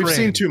vu. We've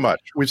seen too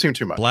much.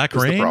 Black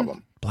That's Rain? the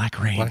problem. Black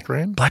Rain.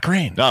 Black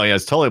Rain? No, yeah,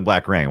 it's totally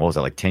Black Rain. What was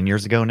that, like 10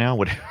 years ago now?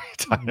 What are we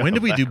talking When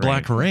did we do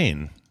Black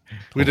Rain?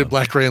 We did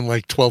Black Rain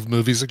like 12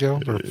 movies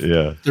ago. Or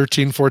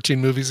 13, 14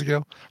 movies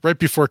ago. Right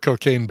before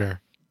Cocaine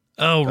Bear.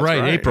 Oh, That's right.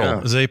 right, April. yeah.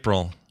 It was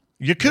April.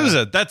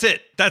 Yakuza. Yeah.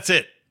 That's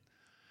it.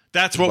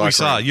 That's what we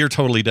saw. You're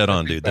totally dead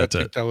on, dude. That's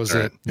it. That was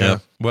it. Yeah.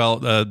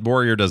 Well,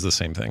 Warrior does the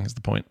same thing is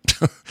the point.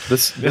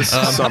 This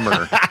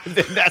summer.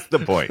 That's the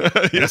point.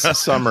 This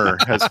summer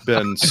has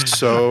been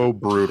so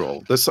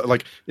brutal.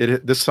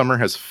 This summer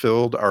has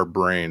filled our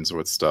brains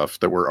with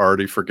stuff that we're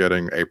already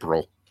forgetting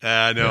April.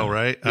 I know,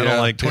 right? I don't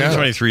like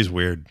 2023 is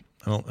weird.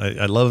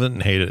 I love it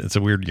and hate it. It's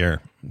a weird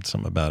year.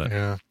 Something about it.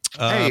 Yeah.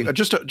 Hey,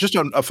 just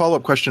a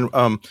follow-up question.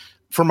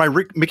 For my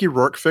Mickey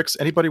Rourke fix,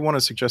 anybody want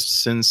to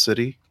suggest Sin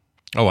City?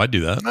 Oh, I'd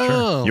do that.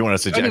 Sure. You want to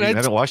suggest? You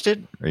haven't watched it?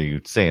 Or are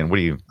you saying? What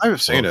do you? I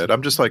have seen it.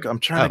 I'm just like I'm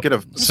trying to get a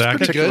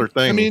particular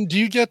thing. I mean, do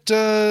you get?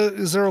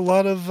 Is there a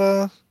lot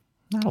of?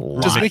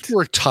 Does Mickey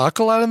Rourke talk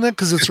a lot in that?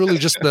 Because it's really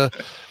just the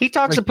he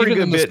talks a pretty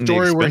good in bit the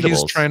story in the where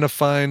he's Expendables. trying to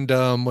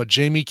find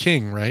Jamie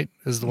King, right?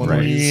 Is the one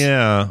where he's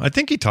I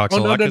think he talks a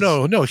lot.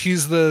 No.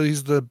 He's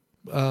the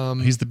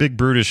big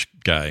brutish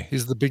guy.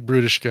 He's the big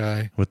brutish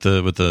guy with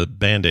the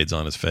band-aids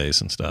on his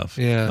face and stuff.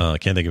 Yeah. I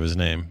can't think of his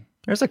name.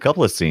 There's a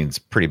couple of scenes,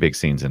 pretty big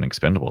scenes in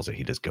Expendables that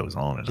he just goes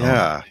on and on.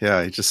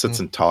 Yeah. He just sits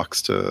and talks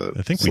to.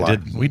 I think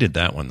we did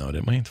that one though,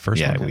 didn't we? The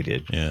first one. Yeah, we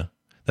did. Yeah,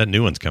 that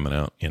new one's coming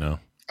out.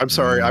 I'm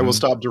sorry. I will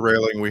stop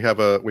derailing. We have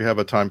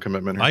a time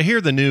commitment here. I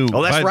hear the new.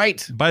 Oh, that's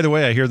right. By the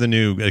way, I hear the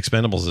new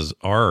Expendables is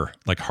R,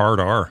 like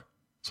hard R.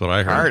 That's what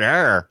I heard. Hard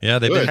R. Yeah,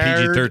 they've been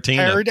PG-13.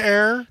 Hard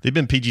R. They've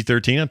been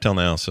PG-13 up till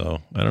now,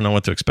 so I don't know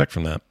what to expect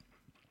from that.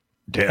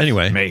 Death,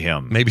 anyway,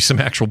 mayhem. Maybe some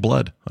actual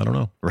blood. I don't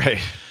know. Right.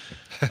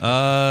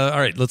 All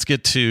right, let's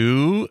get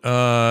to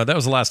that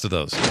was the last of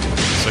those.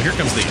 So here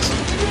comes these.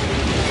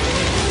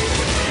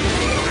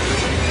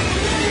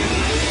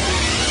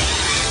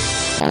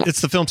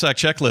 It's the Film Sack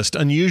checklist.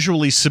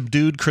 Unusually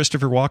subdued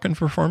Christopher Walken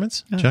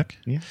performance. Check.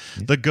 Yeah.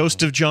 The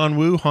ghost of John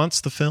Woo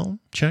haunts the film.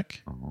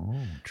 Check. Oh,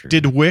 true.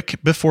 Did Wick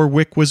before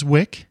Wick was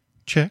Wick?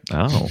 Check.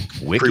 Oh,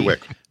 Wiki.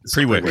 Pre-Wick.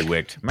 Pre-Wick.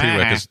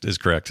 Pre-Wick is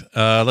correct.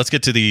 Let's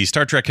get to the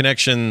Star Trek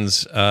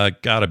connections.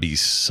 Gotta be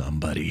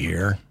somebody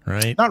here,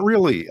 right? Not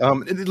really.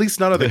 At least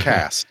none of the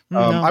cast.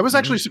 I was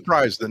actually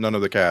surprised that none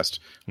of the cast,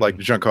 like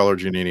Giancarlo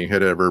Giannini,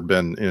 had ever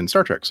been in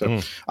Star Trek.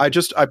 So I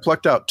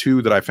plucked out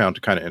two that I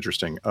found kind of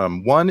interesting.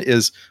 One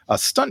is a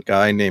stunt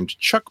guy named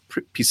Chuck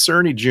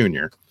Picerni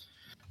Jr.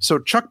 So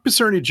Chuck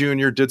Picerni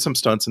Jr. did some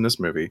stunts in this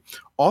movie.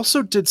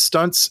 Also did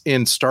stunts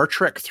in Star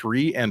Trek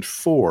 3 and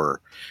 4,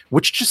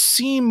 which just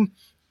seem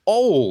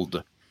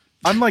old.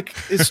 I'm like,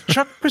 is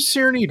Chuck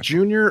Picerni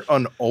Jr.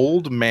 an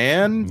old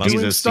man?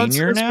 He's a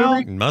senior now?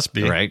 Must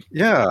be. Right.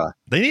 Yeah.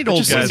 They need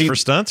old guys for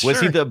stunts. Was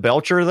he the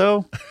belcher,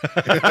 though?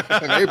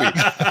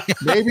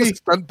 Maybe.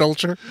 Stunt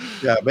belcher.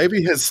 Yeah,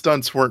 maybe his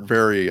stunts weren't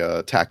very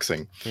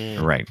taxing.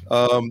 Right.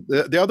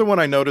 The other one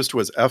I noticed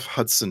was F.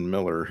 Hudson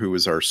Miller, who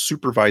is our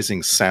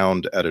supervising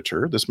sound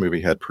editor. This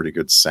movie had pretty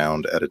good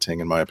sound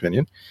editing, in my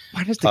opinion.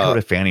 Why does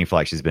Dakota Fanning feel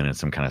like she's been in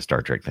some kind of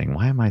Star Trek thing?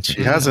 Why am I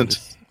thinking She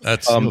hasn't.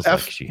 That's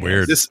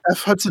weird. This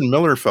F. Hudson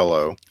Miller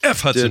fellow.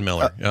 F. Hudson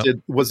Miller. Yep.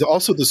 Was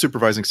also the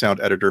supervising sound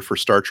editor for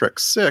Star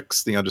Trek VI,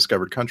 The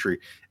Undiscovered Country.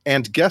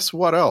 And guess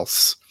what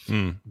else?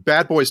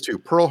 Bad Boys 2,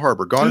 Pearl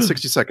Harbor, Gone in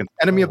 60 Seconds,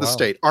 Enemy of the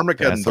State,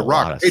 Armageddon, The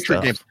Rock,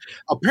 Patriot Games.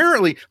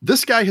 Apparently,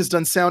 this guy has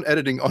done sound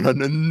editing on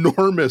an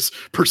enormous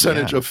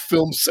percentage of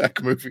film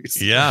sec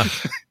movies. Yeah.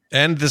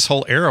 And this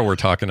whole era we're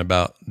talking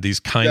about, these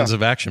kinds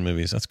of action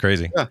movies. That's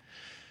crazy. Yeah.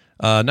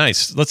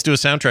 Nice. Let's do a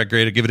soundtrack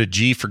grade. I'll give it a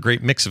G for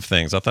great mix of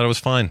things. I thought it was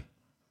fine.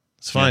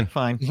 It's fine. Yeah,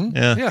 fine. Mm-hmm.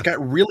 Yeah. I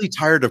got really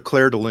tired of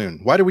Claire de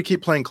Lune. Why do we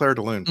keep playing Claire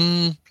de Lune?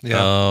 Oh,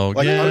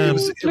 yeah. It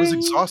was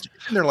exhausting.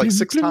 I've been there like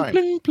 6 times.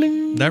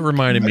 That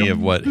reminded me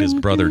of what his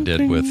brother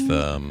did with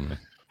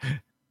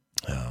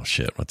oh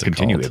shit! What's it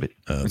called?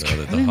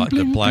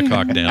 The Black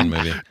Hawk Down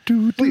movie.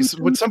 Please,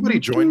 would somebody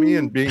join me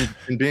in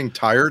being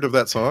tired of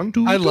that song?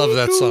 I love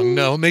that song.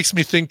 No, it makes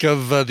me think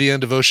of the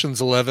end of Ocean's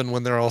 11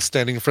 when they're all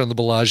standing in front of the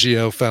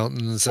Bellagio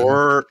fountains,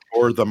 or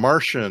The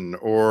Martian,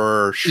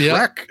 or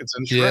Shrek. Yeah. It's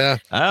in Shrek. Yeah,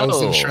 I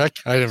was in Shrek.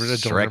 I don't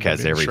Shrek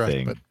has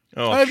everything. Shrek,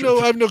 I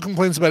have no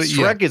complaints about it.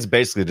 Shrek is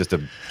basically just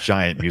a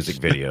giant music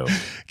video.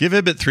 Give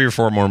Ibbott 3 or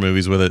 4 more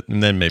movies with it,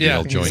 and then maybe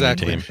I'll join your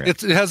team.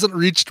 It hasn't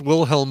reached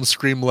Wilhelm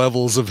scream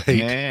levels of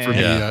hate for me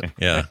yet.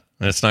 Yeah,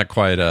 and it's not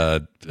quite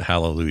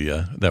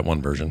Hallelujah, that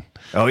one version.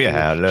 Oh yeah,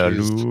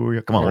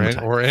 Hallelujah! Come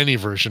on, or any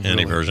version.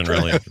 Any version,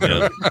 really.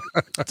 Yeah.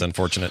 It's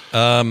unfortunate.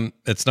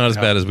 It's not as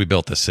bad as We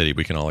Built This City.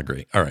 We can all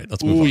agree. All right,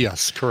 let's move on.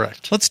 Yes,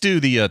 correct. Let's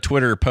do the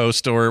Twitter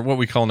post, or what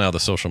we call now the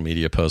social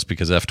media post,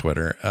 because F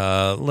Twitter.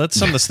 Let's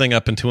sum this thing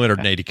up in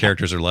 280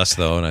 characters or less,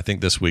 though, and I think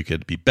this week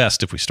it'd be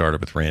best if we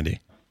started with Randy.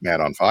 Man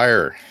on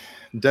Fire.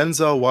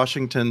 Denzel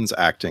Washington's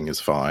acting is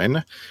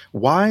fine.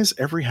 Why's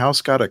every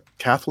house got a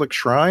Catholic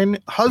shrine?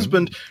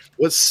 Husband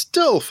was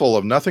still full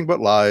of nothing but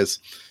lies.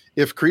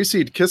 If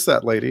Creasy'd kissed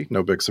that lady,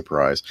 no big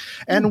surprise.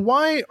 And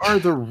why are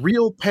the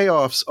real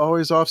payoffs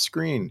always off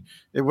screen?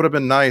 It would have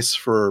been nice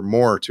for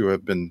more to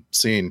have been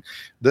seen.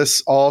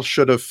 This all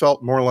should have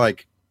felt more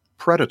like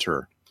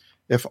Predator.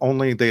 If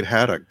only they'd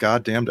had a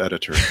goddamned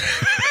editor. Good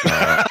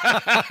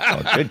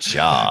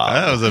job.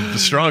 That was a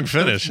strong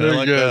finish. I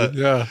like good.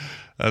 that.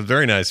 Yeah.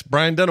 Very nice.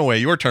 Brian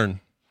Dunaway, your turn.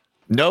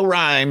 No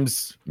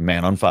rhymes.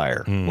 Man on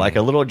Fire. Like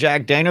a little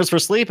Jack Daniels for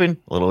sleeping,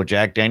 a little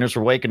Jack Daniels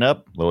for waking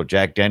up, a little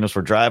Jack Daniels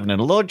for driving, and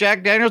a little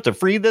Jack Daniels to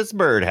free this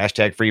bird.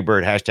 Hashtag free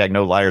bird. Hashtag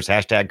no liars.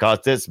 Hashtag cause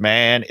this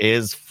man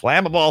is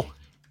flammable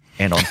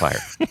and on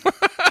fire.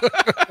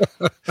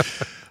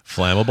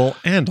 Flammable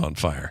and on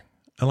fire.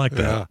 I like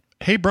that. Yeah.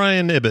 Hey,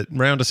 Brian Ibbott,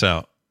 round us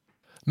out.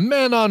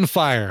 Man on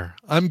Fire.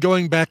 I'm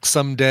going back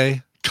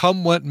someday,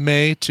 come what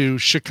may, to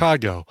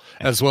Chicago,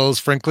 as well as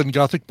Franklin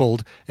Gothic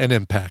Bold and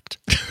Impact.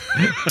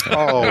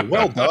 Oh,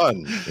 well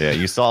done. Yeah,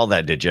 you saw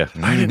that, did you?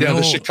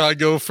 The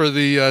Chicago for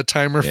the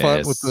timer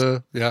font with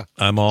the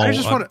I'm all.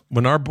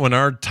 When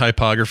our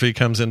typography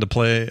comes into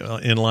play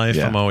in life,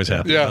 I'm always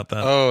happy about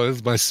that. Oh,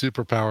 it's my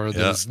superpower.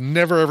 That's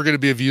never ever going to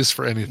be of use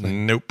for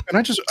anything. Nope. And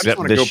I just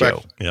want to go back.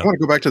 I want to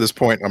go back to this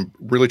point I'm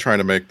really trying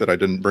to make that I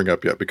didn't bring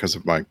up yet because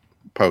of my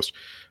post.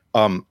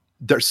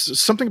 There's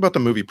something about the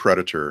movie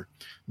Predator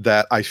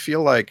that I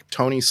feel like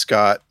Tony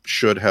Scott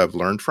should have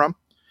learned from.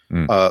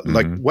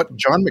 Like what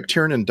John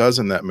McTiernan does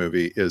in that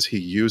movie is he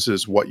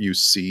uses what you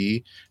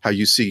see, how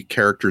you see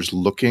characters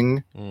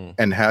looking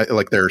and how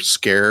like they're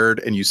scared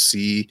and you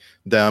see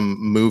them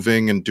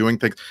moving and doing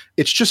things.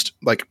 It's just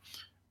like,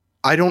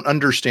 I don't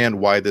understand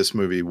why this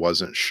movie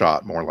wasn't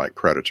shot more like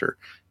Predator.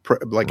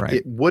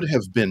 It would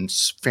have been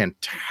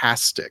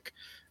fantastic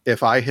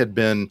if I had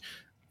been,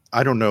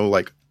 I don't know,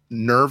 like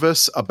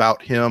nervous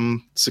about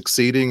him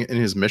succeeding in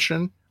his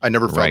mission. I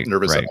never felt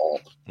nervous at all.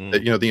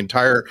 The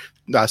entire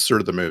last third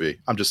of the movie,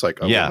 I'm just like,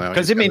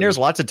 because there's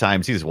lots of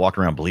times he's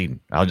walking around bleeding.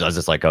 I was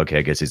just like, okay,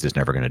 I guess he's just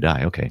never going to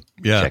die. Okay,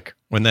 check.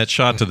 When that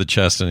shot to the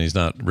chest and he's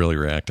not really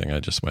reacting, I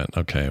just went,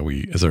 okay,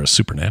 is there a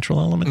supernatural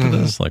element to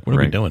this? Like, what are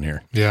we doing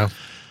here? Yeah.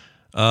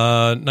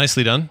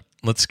 Nicely done.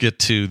 Let's get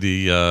to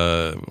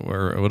the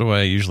what do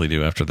I usually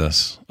do after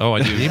this? Oh,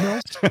 I do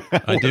emails.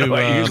 I do. What do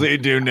I usually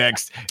do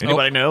next?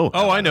 Anybody know?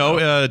 Oh, I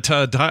know.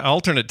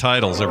 Alternate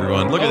titles,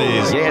 everyone. Look at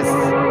these.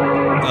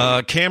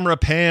 Yes. Camera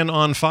pan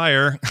on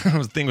fire.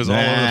 The thing was all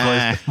over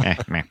the place.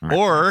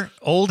 Or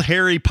old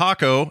Harry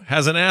Paco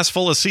has an ass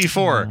full of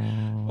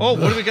C4. Oh,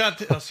 what do we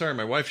got? Sorry,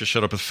 my wife just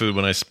showed up with food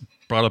when I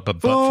brought up a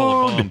butt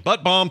full of bomb.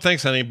 Butt bomb.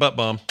 Thanks, honey. Butt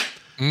bomb.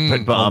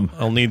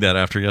 I'll need that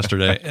after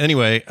yesterday.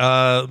 Anyway,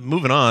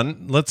 moving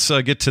on. Let's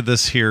get to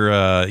this here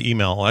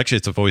email. Actually,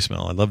 it's a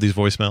voicemail. I love these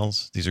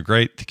voicemails. These are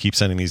great. Keep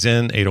sending these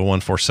in.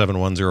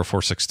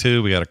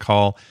 801-471-0462. We got a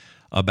call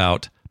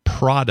about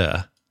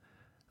Prada,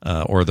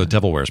 or The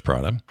Devil Wears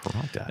Prada,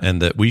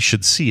 and that we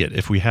should see it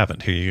if we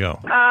haven't. Here you go.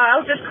 I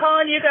was just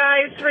calling you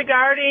guys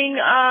regarding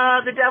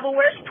The Devil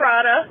Wears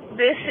Prada.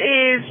 This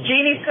is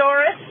Jeannie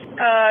Soros.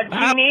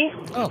 Jeannie.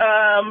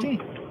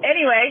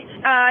 Anyway,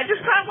 I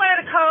just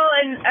wanted to call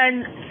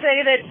and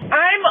say that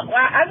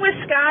I'm with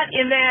Scott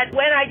in that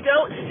when I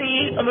don't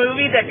see a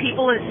movie that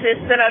people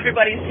insist that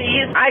everybody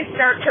sees, I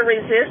start to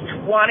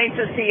resist wanting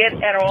to see it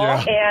at all. Yeah.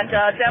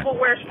 And Devil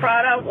Wears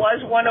Prada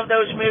was one of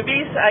those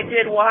movies. I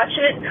did watch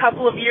it a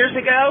couple of years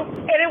ago,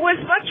 and it was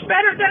much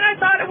better than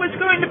I thought it was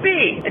going to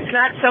be. It's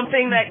not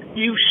something that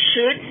you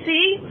should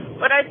see,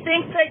 but I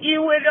think that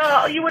you would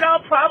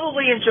all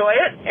probably enjoy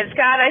it. And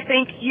Scott, I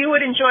think you would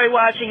enjoy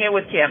watching it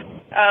with Kim.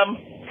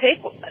 Take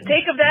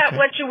of that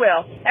what you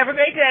will. Have a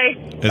great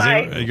day.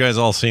 Bye. You guys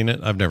all seen it?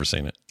 I've never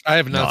seen it. I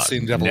have not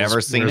seen Devil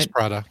Wears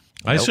Prada.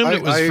 I assumed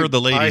it was for the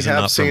ladies. I and have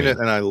not for seen me. it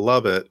and I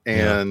love it.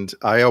 And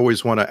I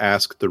always want to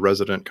ask the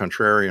resident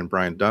contrarian,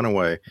 Brian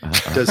Dunaway,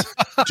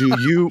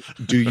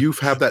 do you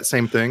have that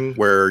same thing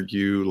where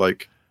you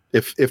like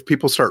if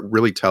people start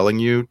really telling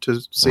you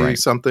to see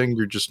something,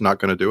 you're just not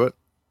going to do it?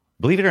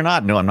 Believe it or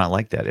not, no, I'm not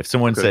like that. If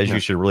someone says you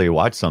should really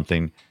watch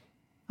something,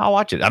 I'll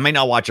watch it. I may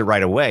not watch it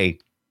right away,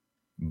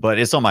 but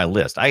it's on my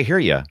list. I hear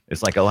you.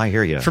 It's like, oh, I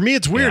hear you. For me,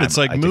 it's weird. It's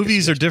like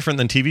movies are different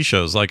than TV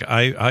shows. Like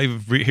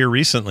here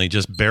recently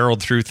just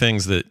barreled through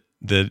things that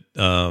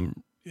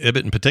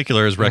Ibbott in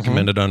particular has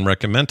recommended on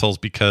Recommendals,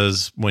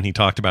 because when he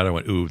talked about it, I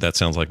went, ooh, that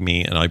sounds like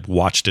me. And I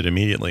watched it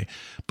immediately.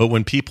 But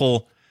when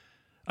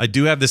I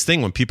do have this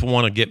thing when people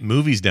want to get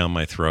movies down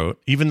my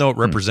throat, even though it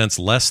represents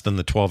less than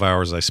the 12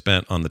 hours I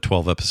spent on the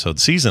 12 episode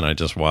season I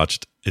just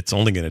watched, it's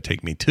only going to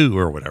take me 2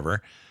 or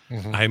whatever.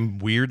 I'm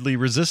weirdly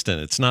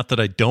resistant. It's not that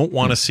I don't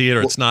want to see it,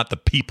 or it's not the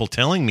people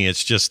telling me.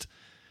 It's just,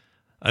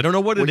 I don't know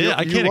what it is.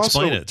 I can't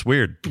explain it. It's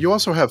weird. You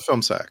also have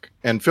FilmSack,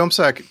 and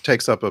FilmSack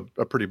takes up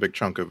a pretty big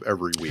chunk of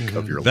every week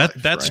of your life.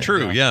 That's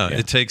true. Yeah.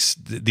 It takes,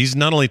 these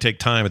not only take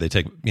time, but they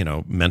take,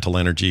 mental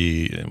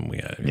energy,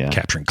 and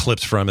capturing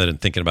clips from it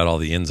and thinking about all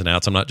the ins and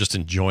outs. I'm not just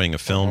enjoying a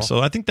film. So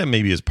I think that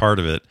maybe is part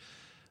of it,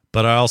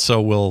 but I also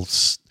will,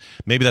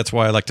 maybe that's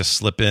why I like to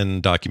slip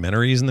in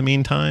documentaries in the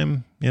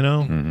meantime,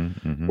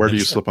 Where do you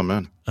slip them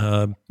in?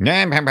 Your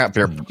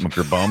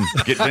bum.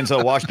 Get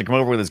Denzel Washington to come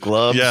over with his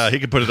gloves. Yeah, he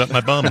could put it up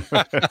my bum.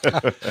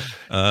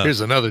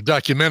 Here's another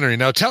documentary.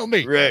 Now tell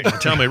me.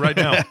 Tell me right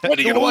now. When are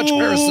you going to watch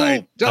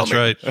Parasite? That's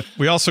right.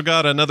 We also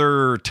got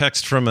another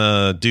text from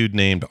a dude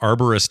named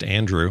Arborist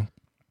Andrew.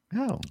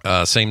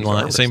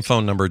 Same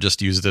phone number,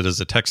 just used it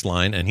as a text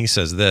line. And he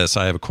says this: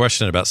 I have a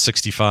question about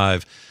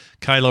 65.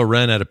 Kylo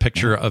Ren had a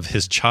picture of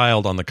his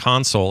child on the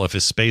console of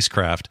his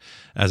spacecraft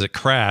as it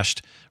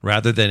crashed,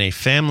 rather than a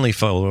family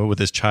photo with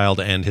his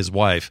child and his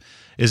wife.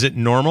 Is it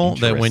normal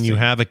that when you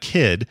have a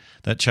kid,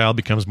 that child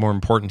becomes more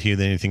important to you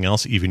than anything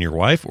else, even your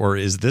wife? Or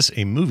is this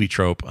a movie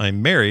trope?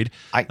 I'm married,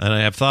 and I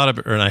have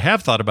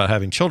thought about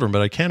having children,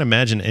 but I can't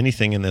imagine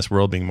anything in this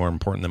world being more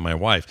important than my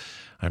wife.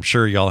 I'm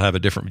sure y'all have a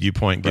different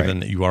viewpoint,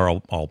 given that you are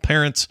all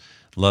parents.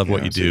 Love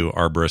what you do,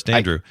 Arborist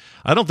Andrew.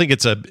 I don't think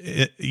it's a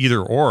either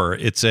or.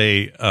 It's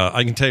a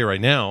I can tell you right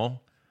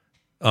now,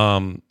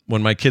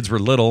 when my kids were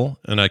little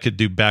and I could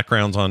do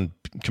backgrounds on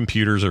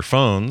computers or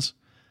phones,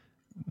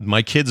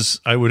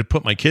 I would have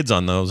put my kids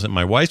on those, and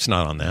my wife's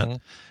not on that.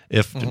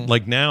 If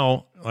like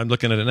now, I'm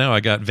looking at it now,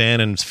 I got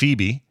Van and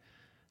Phoebe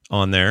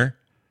on there.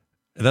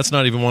 That's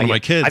not even one of my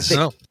kids.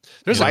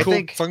 There's a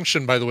cool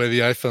function, by the way,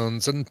 the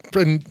iPhones and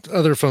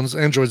other phones,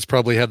 Androids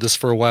probably had this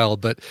for a while,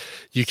 but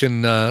you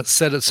can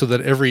set it so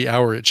that every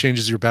hour it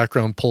changes your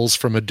background, pulls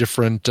from a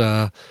different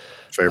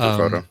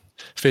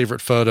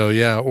favorite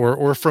photo,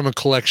 or from a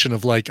collection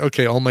of like,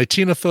 okay, all my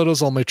Tina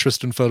photos, all my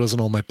Tristan photos, and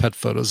all my pet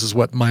photos is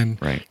what mine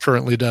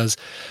currently does.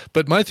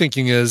 But my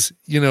thinking is,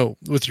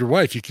 with your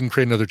wife, you can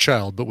create another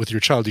child, but with your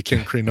child, you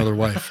can't create another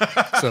wife.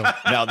 So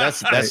now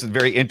that's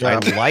very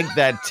interesting. I like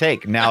that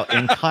take. Now,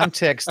 in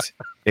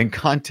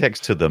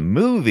context to the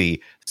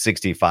movie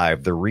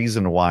 65, the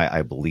reason why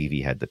I believe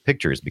he had the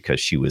picture is because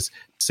she was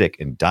sick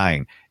and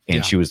dying,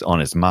 and she was on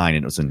his mind,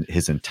 and it was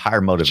his entire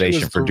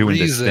motivation for doing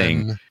this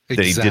thing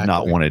that he did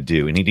not want to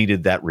do, and he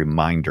needed that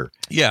reminder.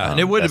 Yeah, and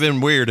it would have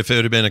been weird if it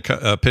would have been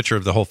a picture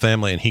of the whole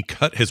family and he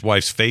cut his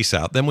wife's face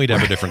out. Then we'd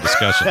have a different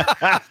discussion.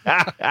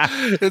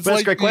 It's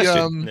like a great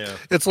question.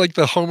 It's like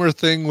the Homer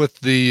thing with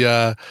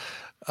the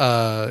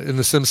in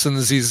The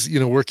Simpsons. He's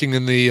working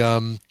in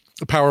the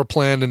power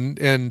plant,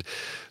 and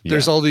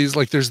there's all these,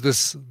 like, there's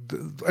this,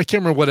 I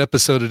can't remember what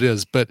episode it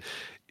is, but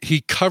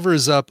he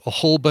covers up a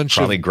whole bunch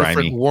Probably of grimy.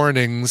 different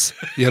warnings.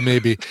 Yeah,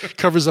 maybe.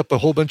 Covers up a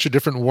whole bunch of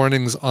different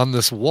warnings on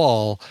this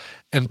wall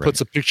and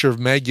puts a picture of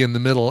Maggie in the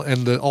middle,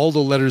 and all the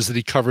letters that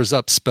he covers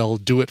up spell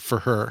 "Do it for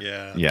her."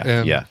 Yeah.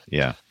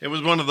 It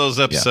was one of those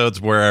episodes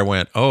where I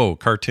went, "Oh,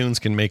 cartoons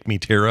can make me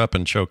tear up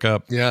and choke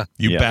up." Yeah.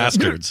 You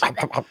bastards.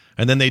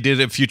 And then they did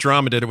it,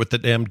 Futurama did it with the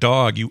damn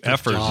dog. You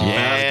effers.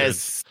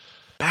 Yes.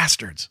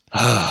 Bastards.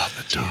 Ah,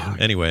 the dog.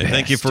 Anyway,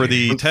 thank you for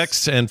the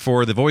texts and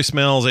for the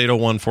voicemails,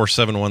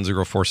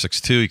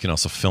 801-471-0462. You can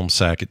also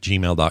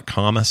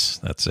filmsack@gmail.com.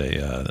 That's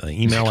a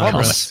email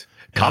address.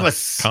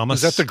 Commas.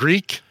 Is that the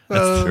Greek?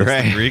 That's the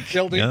Greek.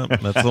 Yeah,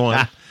 that's the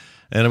one.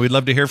 And we'd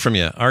love to hear from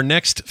you. Our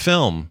next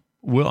film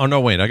I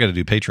got to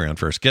do Patreon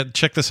first.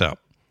 Check this out.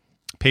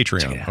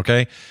 Patreon,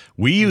 okay?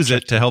 We use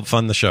it to help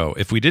fund the show.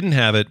 If we didn't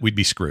have it, we'd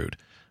be screwed.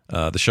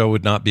 The show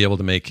would not be able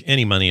to make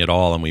any money at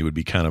all, and we would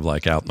be kind of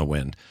like out in the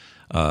wind.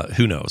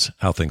 Who knows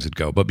how things would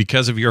go. But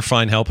because of your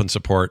fine help and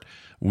support,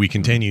 we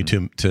continue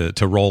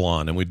to roll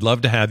on. And we'd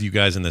love to have you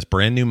guys in this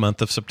brand new month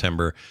of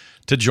September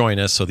to join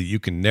us so that you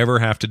can never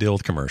have to deal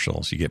with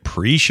commercials. You get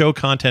pre-show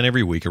content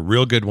every week, a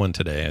real good one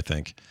today, I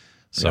think.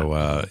 So,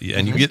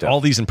 and you get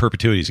all these in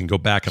perpetuities. You can go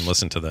back and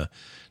listen to the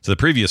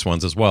previous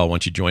ones as well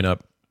once you join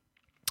up.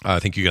 I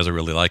think you guys will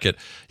really like it.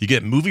 You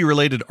get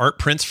movie-related art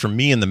prints from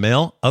me in the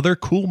mail, other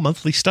cool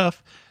monthly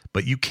stuff,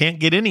 but you can't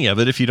get any of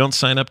it if you don't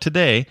sign up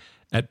today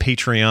at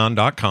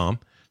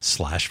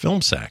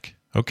patreon.com/filmsack.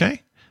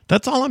 Okay?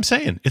 That's all I'm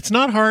saying. It's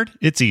not hard.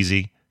 It's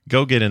easy.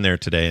 Go get in there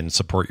today and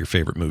support your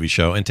favorite movie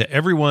show. And to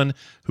everyone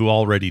who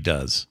already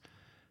does,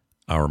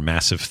 our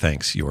massive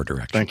thanks your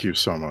direction. Thank you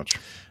so much.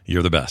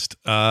 You're the best.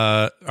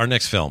 Our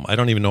next film. I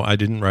don't even know. I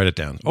didn't write it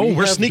down.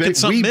 We're sneaking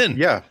something in.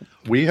 Yeah.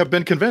 We have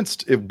been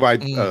convinced by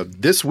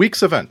this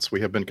week's events.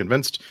 We have been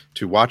convinced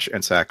to watch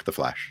and sack The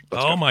Flash.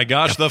 My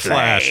gosh, The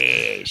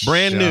Flash.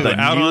 Brand new,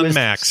 out on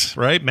Max,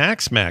 right?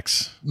 Max.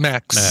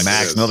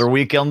 Another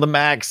week on the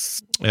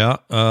Max. Yeah,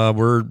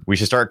 we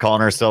should start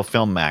calling ourselves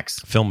Film Max.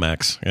 Film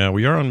Max. Yeah,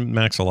 we are on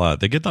Max a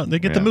lot. They get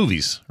the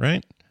movies,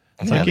 right?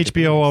 It's like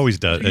HBO always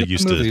does.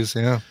 Used movies,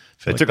 to. Yeah.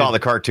 They took all the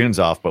cartoons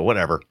off, but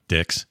whatever.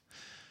 Dicks.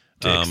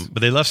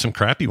 But they left some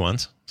crappy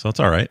ones, so it's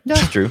all right.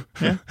 That's true.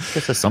 Yeah, I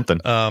guess that's something.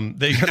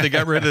 They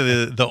got rid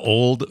of the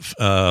old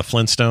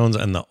Flintstones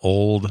and the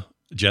old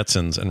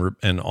Jetsons,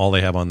 and all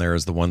they have on there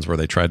is the ones where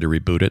they tried to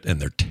reboot it,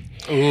 and they're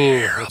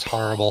terrible. That's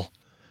horrible.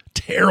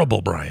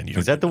 Terrible, Brian.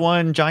 Is that the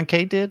one John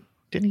Kay did?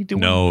 Didn't he do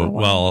one? No,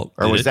 well,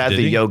 or was that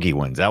the Yogi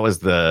ones? That was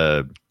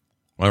the.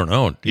 I don't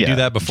know. Did you do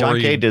that before? John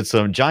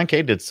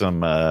Kay did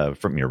some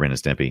from your Ren and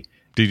Stimpy.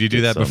 Did you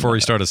do that before he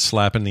started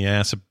slapping the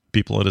ass of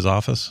people at his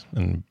office?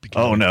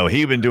 No,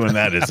 he'd been doing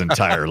that his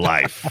entire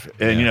life.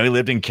 And, he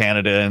lived in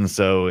Canada. And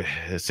so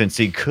since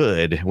he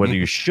could, whether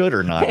you should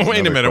or not.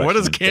 Wait a minute. What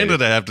does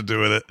Canada have to do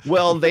with it?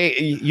 Well,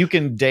 you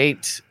can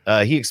date.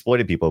 He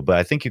exploited people, but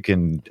I think you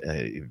can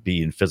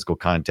be in physical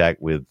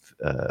contact with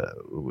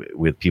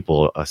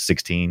people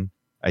 16,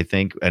 I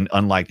think. And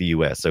unlike the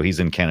U.S. So he's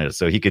in Canada.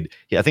 So I think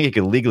he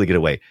could legally get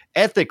away.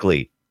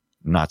 Ethically,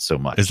 not so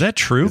much. Is that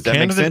true? Does that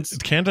make sense?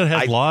 Canada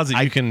has laws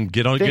that you can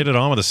get it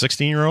on with a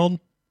 16-year-old?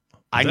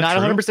 I'm not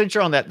 100%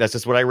 sure on that. That's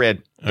just what I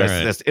read.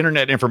 That's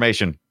internet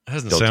information. That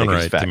doesn't sound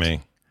right to me.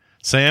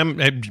 Sam,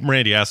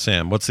 Randy, ask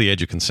Sam, what's the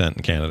age of consent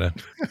in Canada?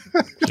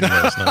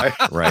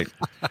 Right.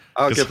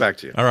 I'll get back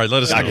to you. All right,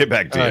 let us know. I'll get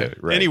back to you.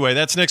 Right. Anyway,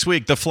 that's next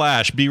week. The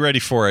Flash. Be ready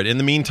for it. In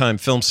the meantime,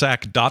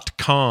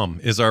 filmsack.com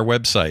is our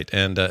website.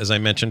 And as I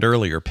mentioned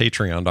earlier,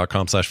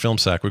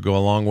 patreon.com/filmsack would go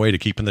a long way to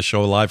keeping the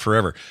show alive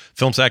forever.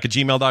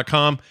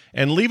 Filmsack@gmail.com.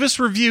 And leave us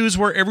reviews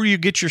wherever you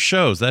get your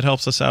shows. That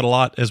helps us out a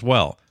lot as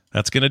well.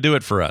 That's going to do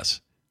it for us.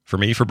 For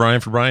me, for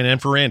Brian,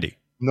 and for Randy.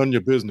 None of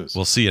your business.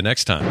 We'll see you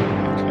next time.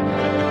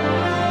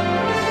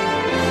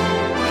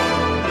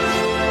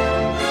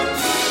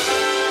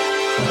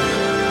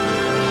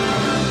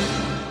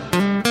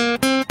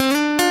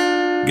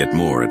 Get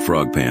more at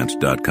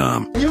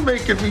frogpants.com. You're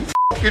making me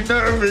fucking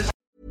nervous.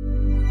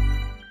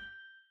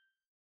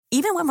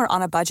 Even when we're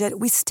on a budget,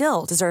 we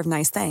still deserve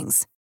nice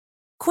things.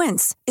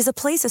 Quince is a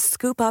place to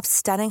scoop up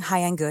stunning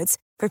high-end goods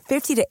for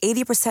 50 to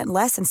 80%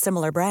 less than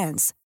similar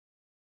brands.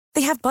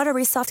 They have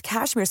buttery soft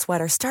cashmere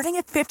sweaters starting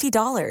at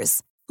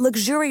 $50,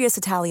 luxurious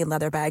Italian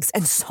leather bags,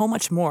 and so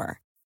much more.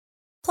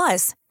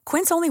 Plus,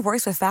 Quince only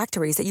works with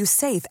factories that use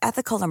safe,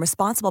 ethical, and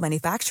responsible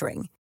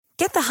manufacturing.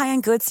 Get the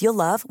high-end goods you'll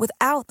love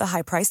without the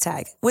high price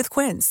tag with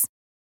Quince.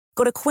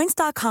 Go to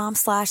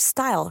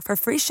quince.com/style for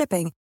free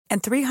shipping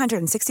and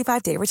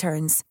 365-day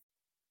returns.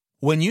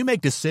 When you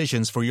make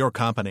decisions for your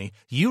company,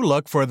 you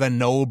look for the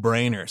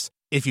no-brainers.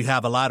 If you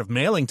have a lot of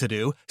mailing to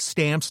do,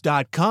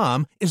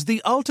 Stamps.com is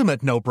the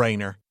ultimate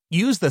no-brainer.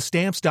 Use the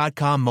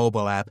Stamps.com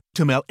mobile app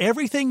to mail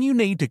everything you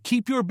need to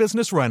keep your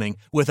business running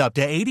with up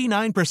to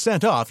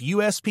 89% off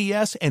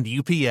USPS and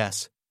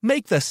UPS.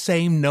 Make the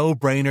same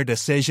no-brainer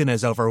decision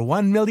as over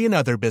 1 million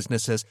other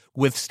businesses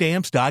with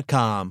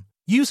Stamps.com.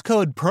 Use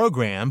code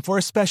PROGRAM for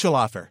a special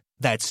offer.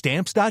 That's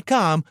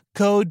Stamps.com,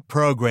 code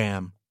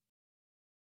PROGRAM.